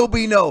your no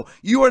be no.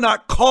 You are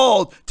not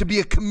called to be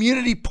a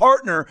community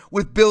partner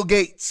with Bill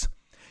Gates.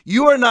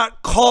 You are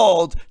not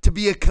called to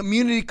be a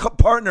community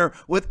partner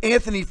with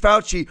Anthony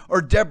Fauci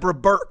or Deborah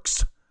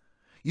Birx.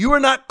 You are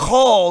not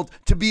called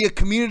to be a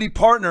community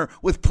partner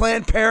with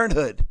Planned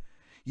Parenthood.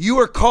 You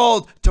are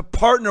called to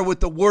partner with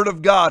the Word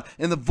of God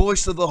and the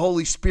voice of the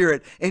Holy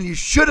Spirit. And you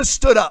should have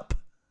stood up.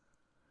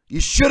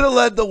 You should have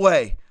led the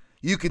way.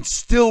 You can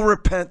still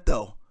repent,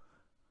 though.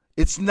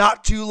 It's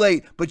not too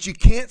late, but you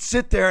can't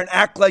sit there and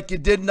act like you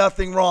did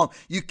nothing wrong.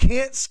 You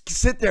can't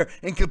sit there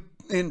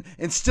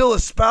and still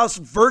espouse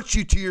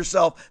virtue to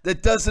yourself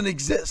that doesn't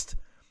exist.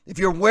 If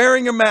you're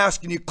wearing a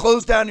mask and you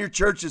close down your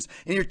churches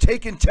and you're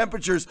taking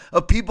temperatures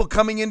of people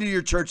coming into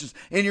your churches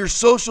and you're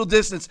social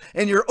distance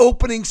and you're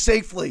opening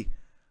safely,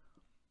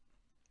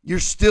 you're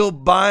still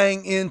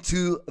buying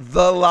into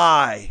the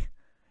lie.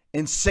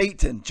 And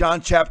Satan,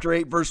 John chapter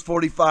 8, verse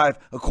 45,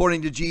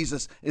 according to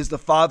Jesus, is the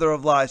father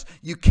of lies.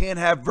 You can't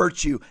have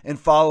virtue and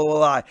follow a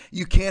lie.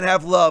 You can't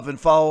have love and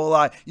follow a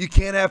lie. You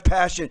can't have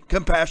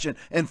compassion,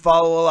 and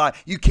follow a lie.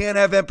 You can't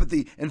have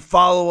empathy and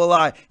follow a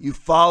lie. You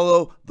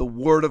follow the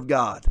Word of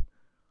God.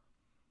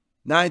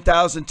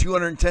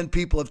 9,210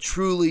 people have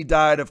truly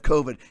died of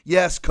COVID.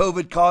 Yes,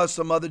 COVID caused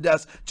some other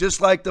deaths,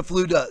 just like the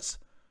flu does.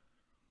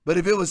 But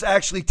if it was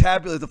actually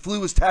tabulated, the flu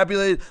was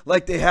tabulated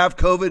like they have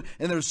COVID,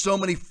 and there's so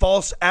many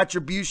false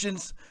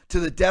attributions to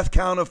the death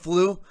count of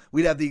flu,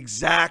 we'd have the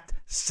exact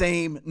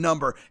same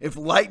number. If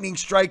lightning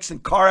strikes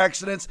and car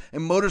accidents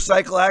and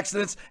motorcycle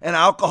accidents and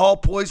alcohol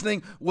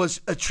poisoning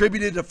was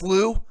attributed to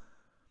flu,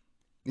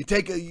 you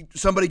take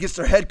somebody gets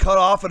their head cut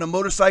off in a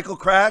motorcycle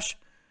crash,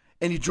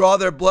 and you draw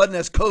their blood and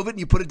has COVID,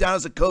 and you put it down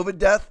as a COVID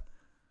death.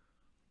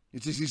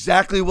 It's just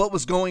exactly what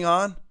was going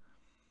on.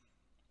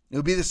 It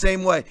would be the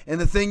same way.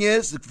 And the thing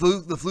is, the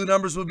flu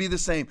numbers would be the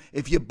same.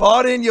 If you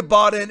bought in, you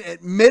bought in.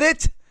 Admit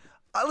it.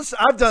 Listen,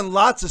 I've done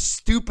lots of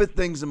stupid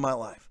things in my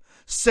life.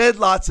 Said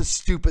lots of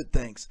stupid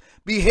things.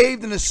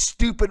 Behaved in a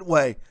stupid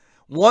way.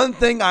 One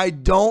thing I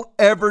don't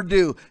ever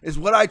do is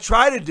what I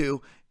try to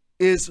do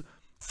is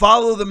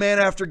follow the man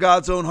after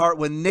God's own heart.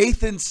 When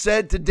Nathan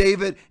said to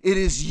David, it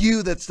is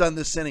you that's done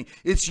the sinning.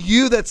 It's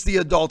you that's the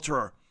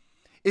adulterer.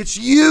 It's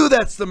you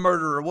that's the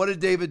murderer. What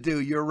did David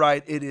do? You're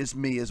right. It is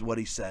me, is what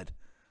he said.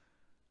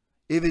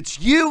 If it's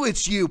you,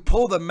 it's you.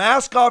 Pull the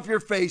mask off your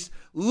face,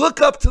 look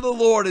up to the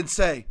Lord and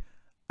say,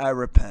 I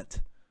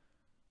repent.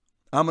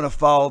 I'm going to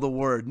follow the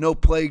word. No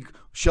plague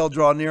shall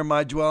draw near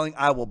my dwelling.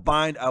 I will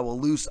bind, I will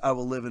loose, I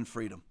will live in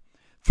freedom.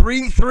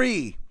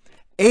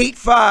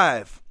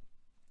 3385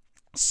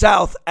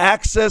 South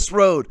Access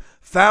Road,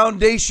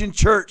 Foundation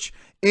Church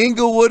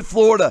Inglewood,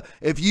 Florida.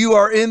 If you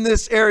are in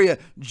this area,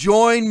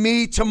 join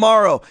me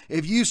tomorrow.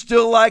 If you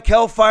still like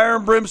hellfire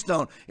and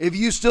brimstone, if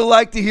you still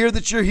like to hear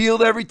that you're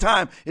healed every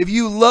time, if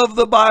you love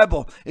the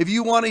Bible, if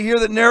you want to hear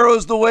that narrow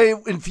is the way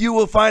and few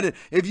will find it,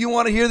 if you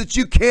want to hear that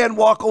you can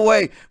walk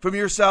away from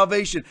your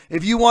salvation,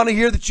 if you want to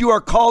hear that you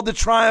are called to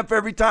triumph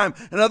every time,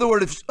 in other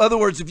words,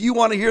 if you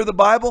want to hear the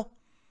Bible,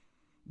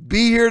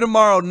 be here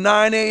tomorrow,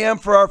 9 a.m.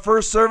 for our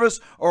first service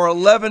or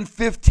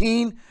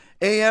 11:15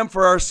 a.m.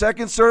 for our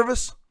second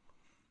service.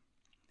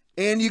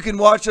 And you can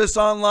watch us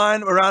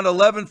online around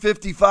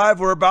 11:55.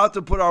 We're about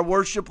to put our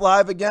worship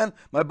live again.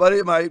 My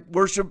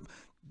worship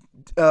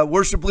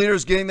leader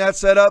is getting that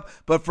set up.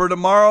 But for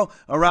tomorrow,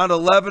 around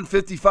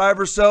 11:55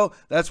 or so,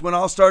 that's when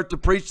I'll start to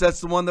preach.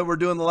 That's the one that we're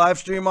doing the live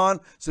stream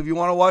on. So if you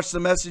want to watch the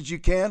message, you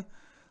can.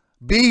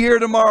 Be here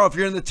tomorrow. If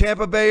you're in the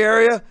Tampa Bay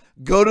area,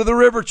 go to the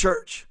River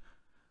Church.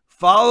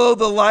 Follow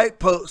the light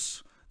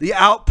posts, the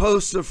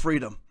outposts of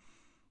freedom.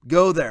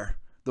 Go there.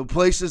 The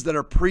places that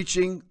are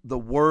preaching the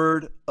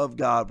word of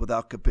God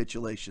without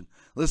capitulation.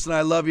 Listen,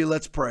 I love you.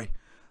 Let's pray.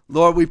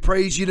 Lord, we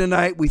praise you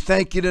tonight. We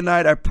thank you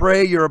tonight. I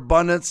pray your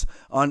abundance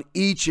on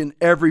each and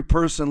every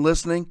person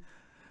listening.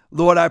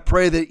 Lord, I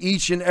pray that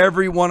each and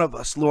every one of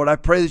us, Lord, I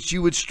pray that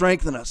you would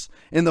strengthen us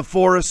in the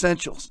 4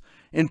 essentials,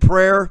 in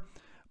prayer,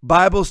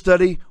 Bible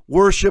study,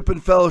 worship,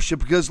 and fellowship.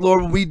 Because,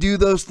 Lord, when we do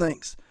those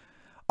things,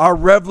 our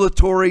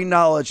revelatory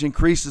knowledge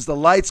increases. The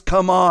lights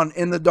come on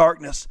in the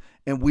darkness,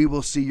 and we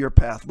will see your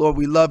path. Lord,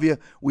 we love you.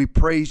 We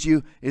praise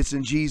you. It's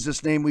in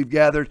Jesus' name we've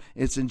gathered.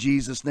 It's in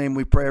Jesus' name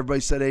we pray.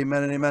 Everybody said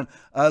amen and amen.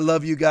 I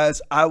love you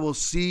guys. I will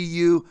see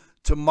you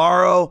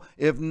tomorrow.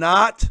 If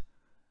not,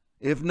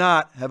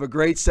 have a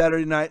great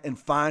Saturday night and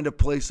find a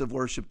place of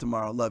worship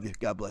tomorrow. Love you.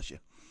 God bless you.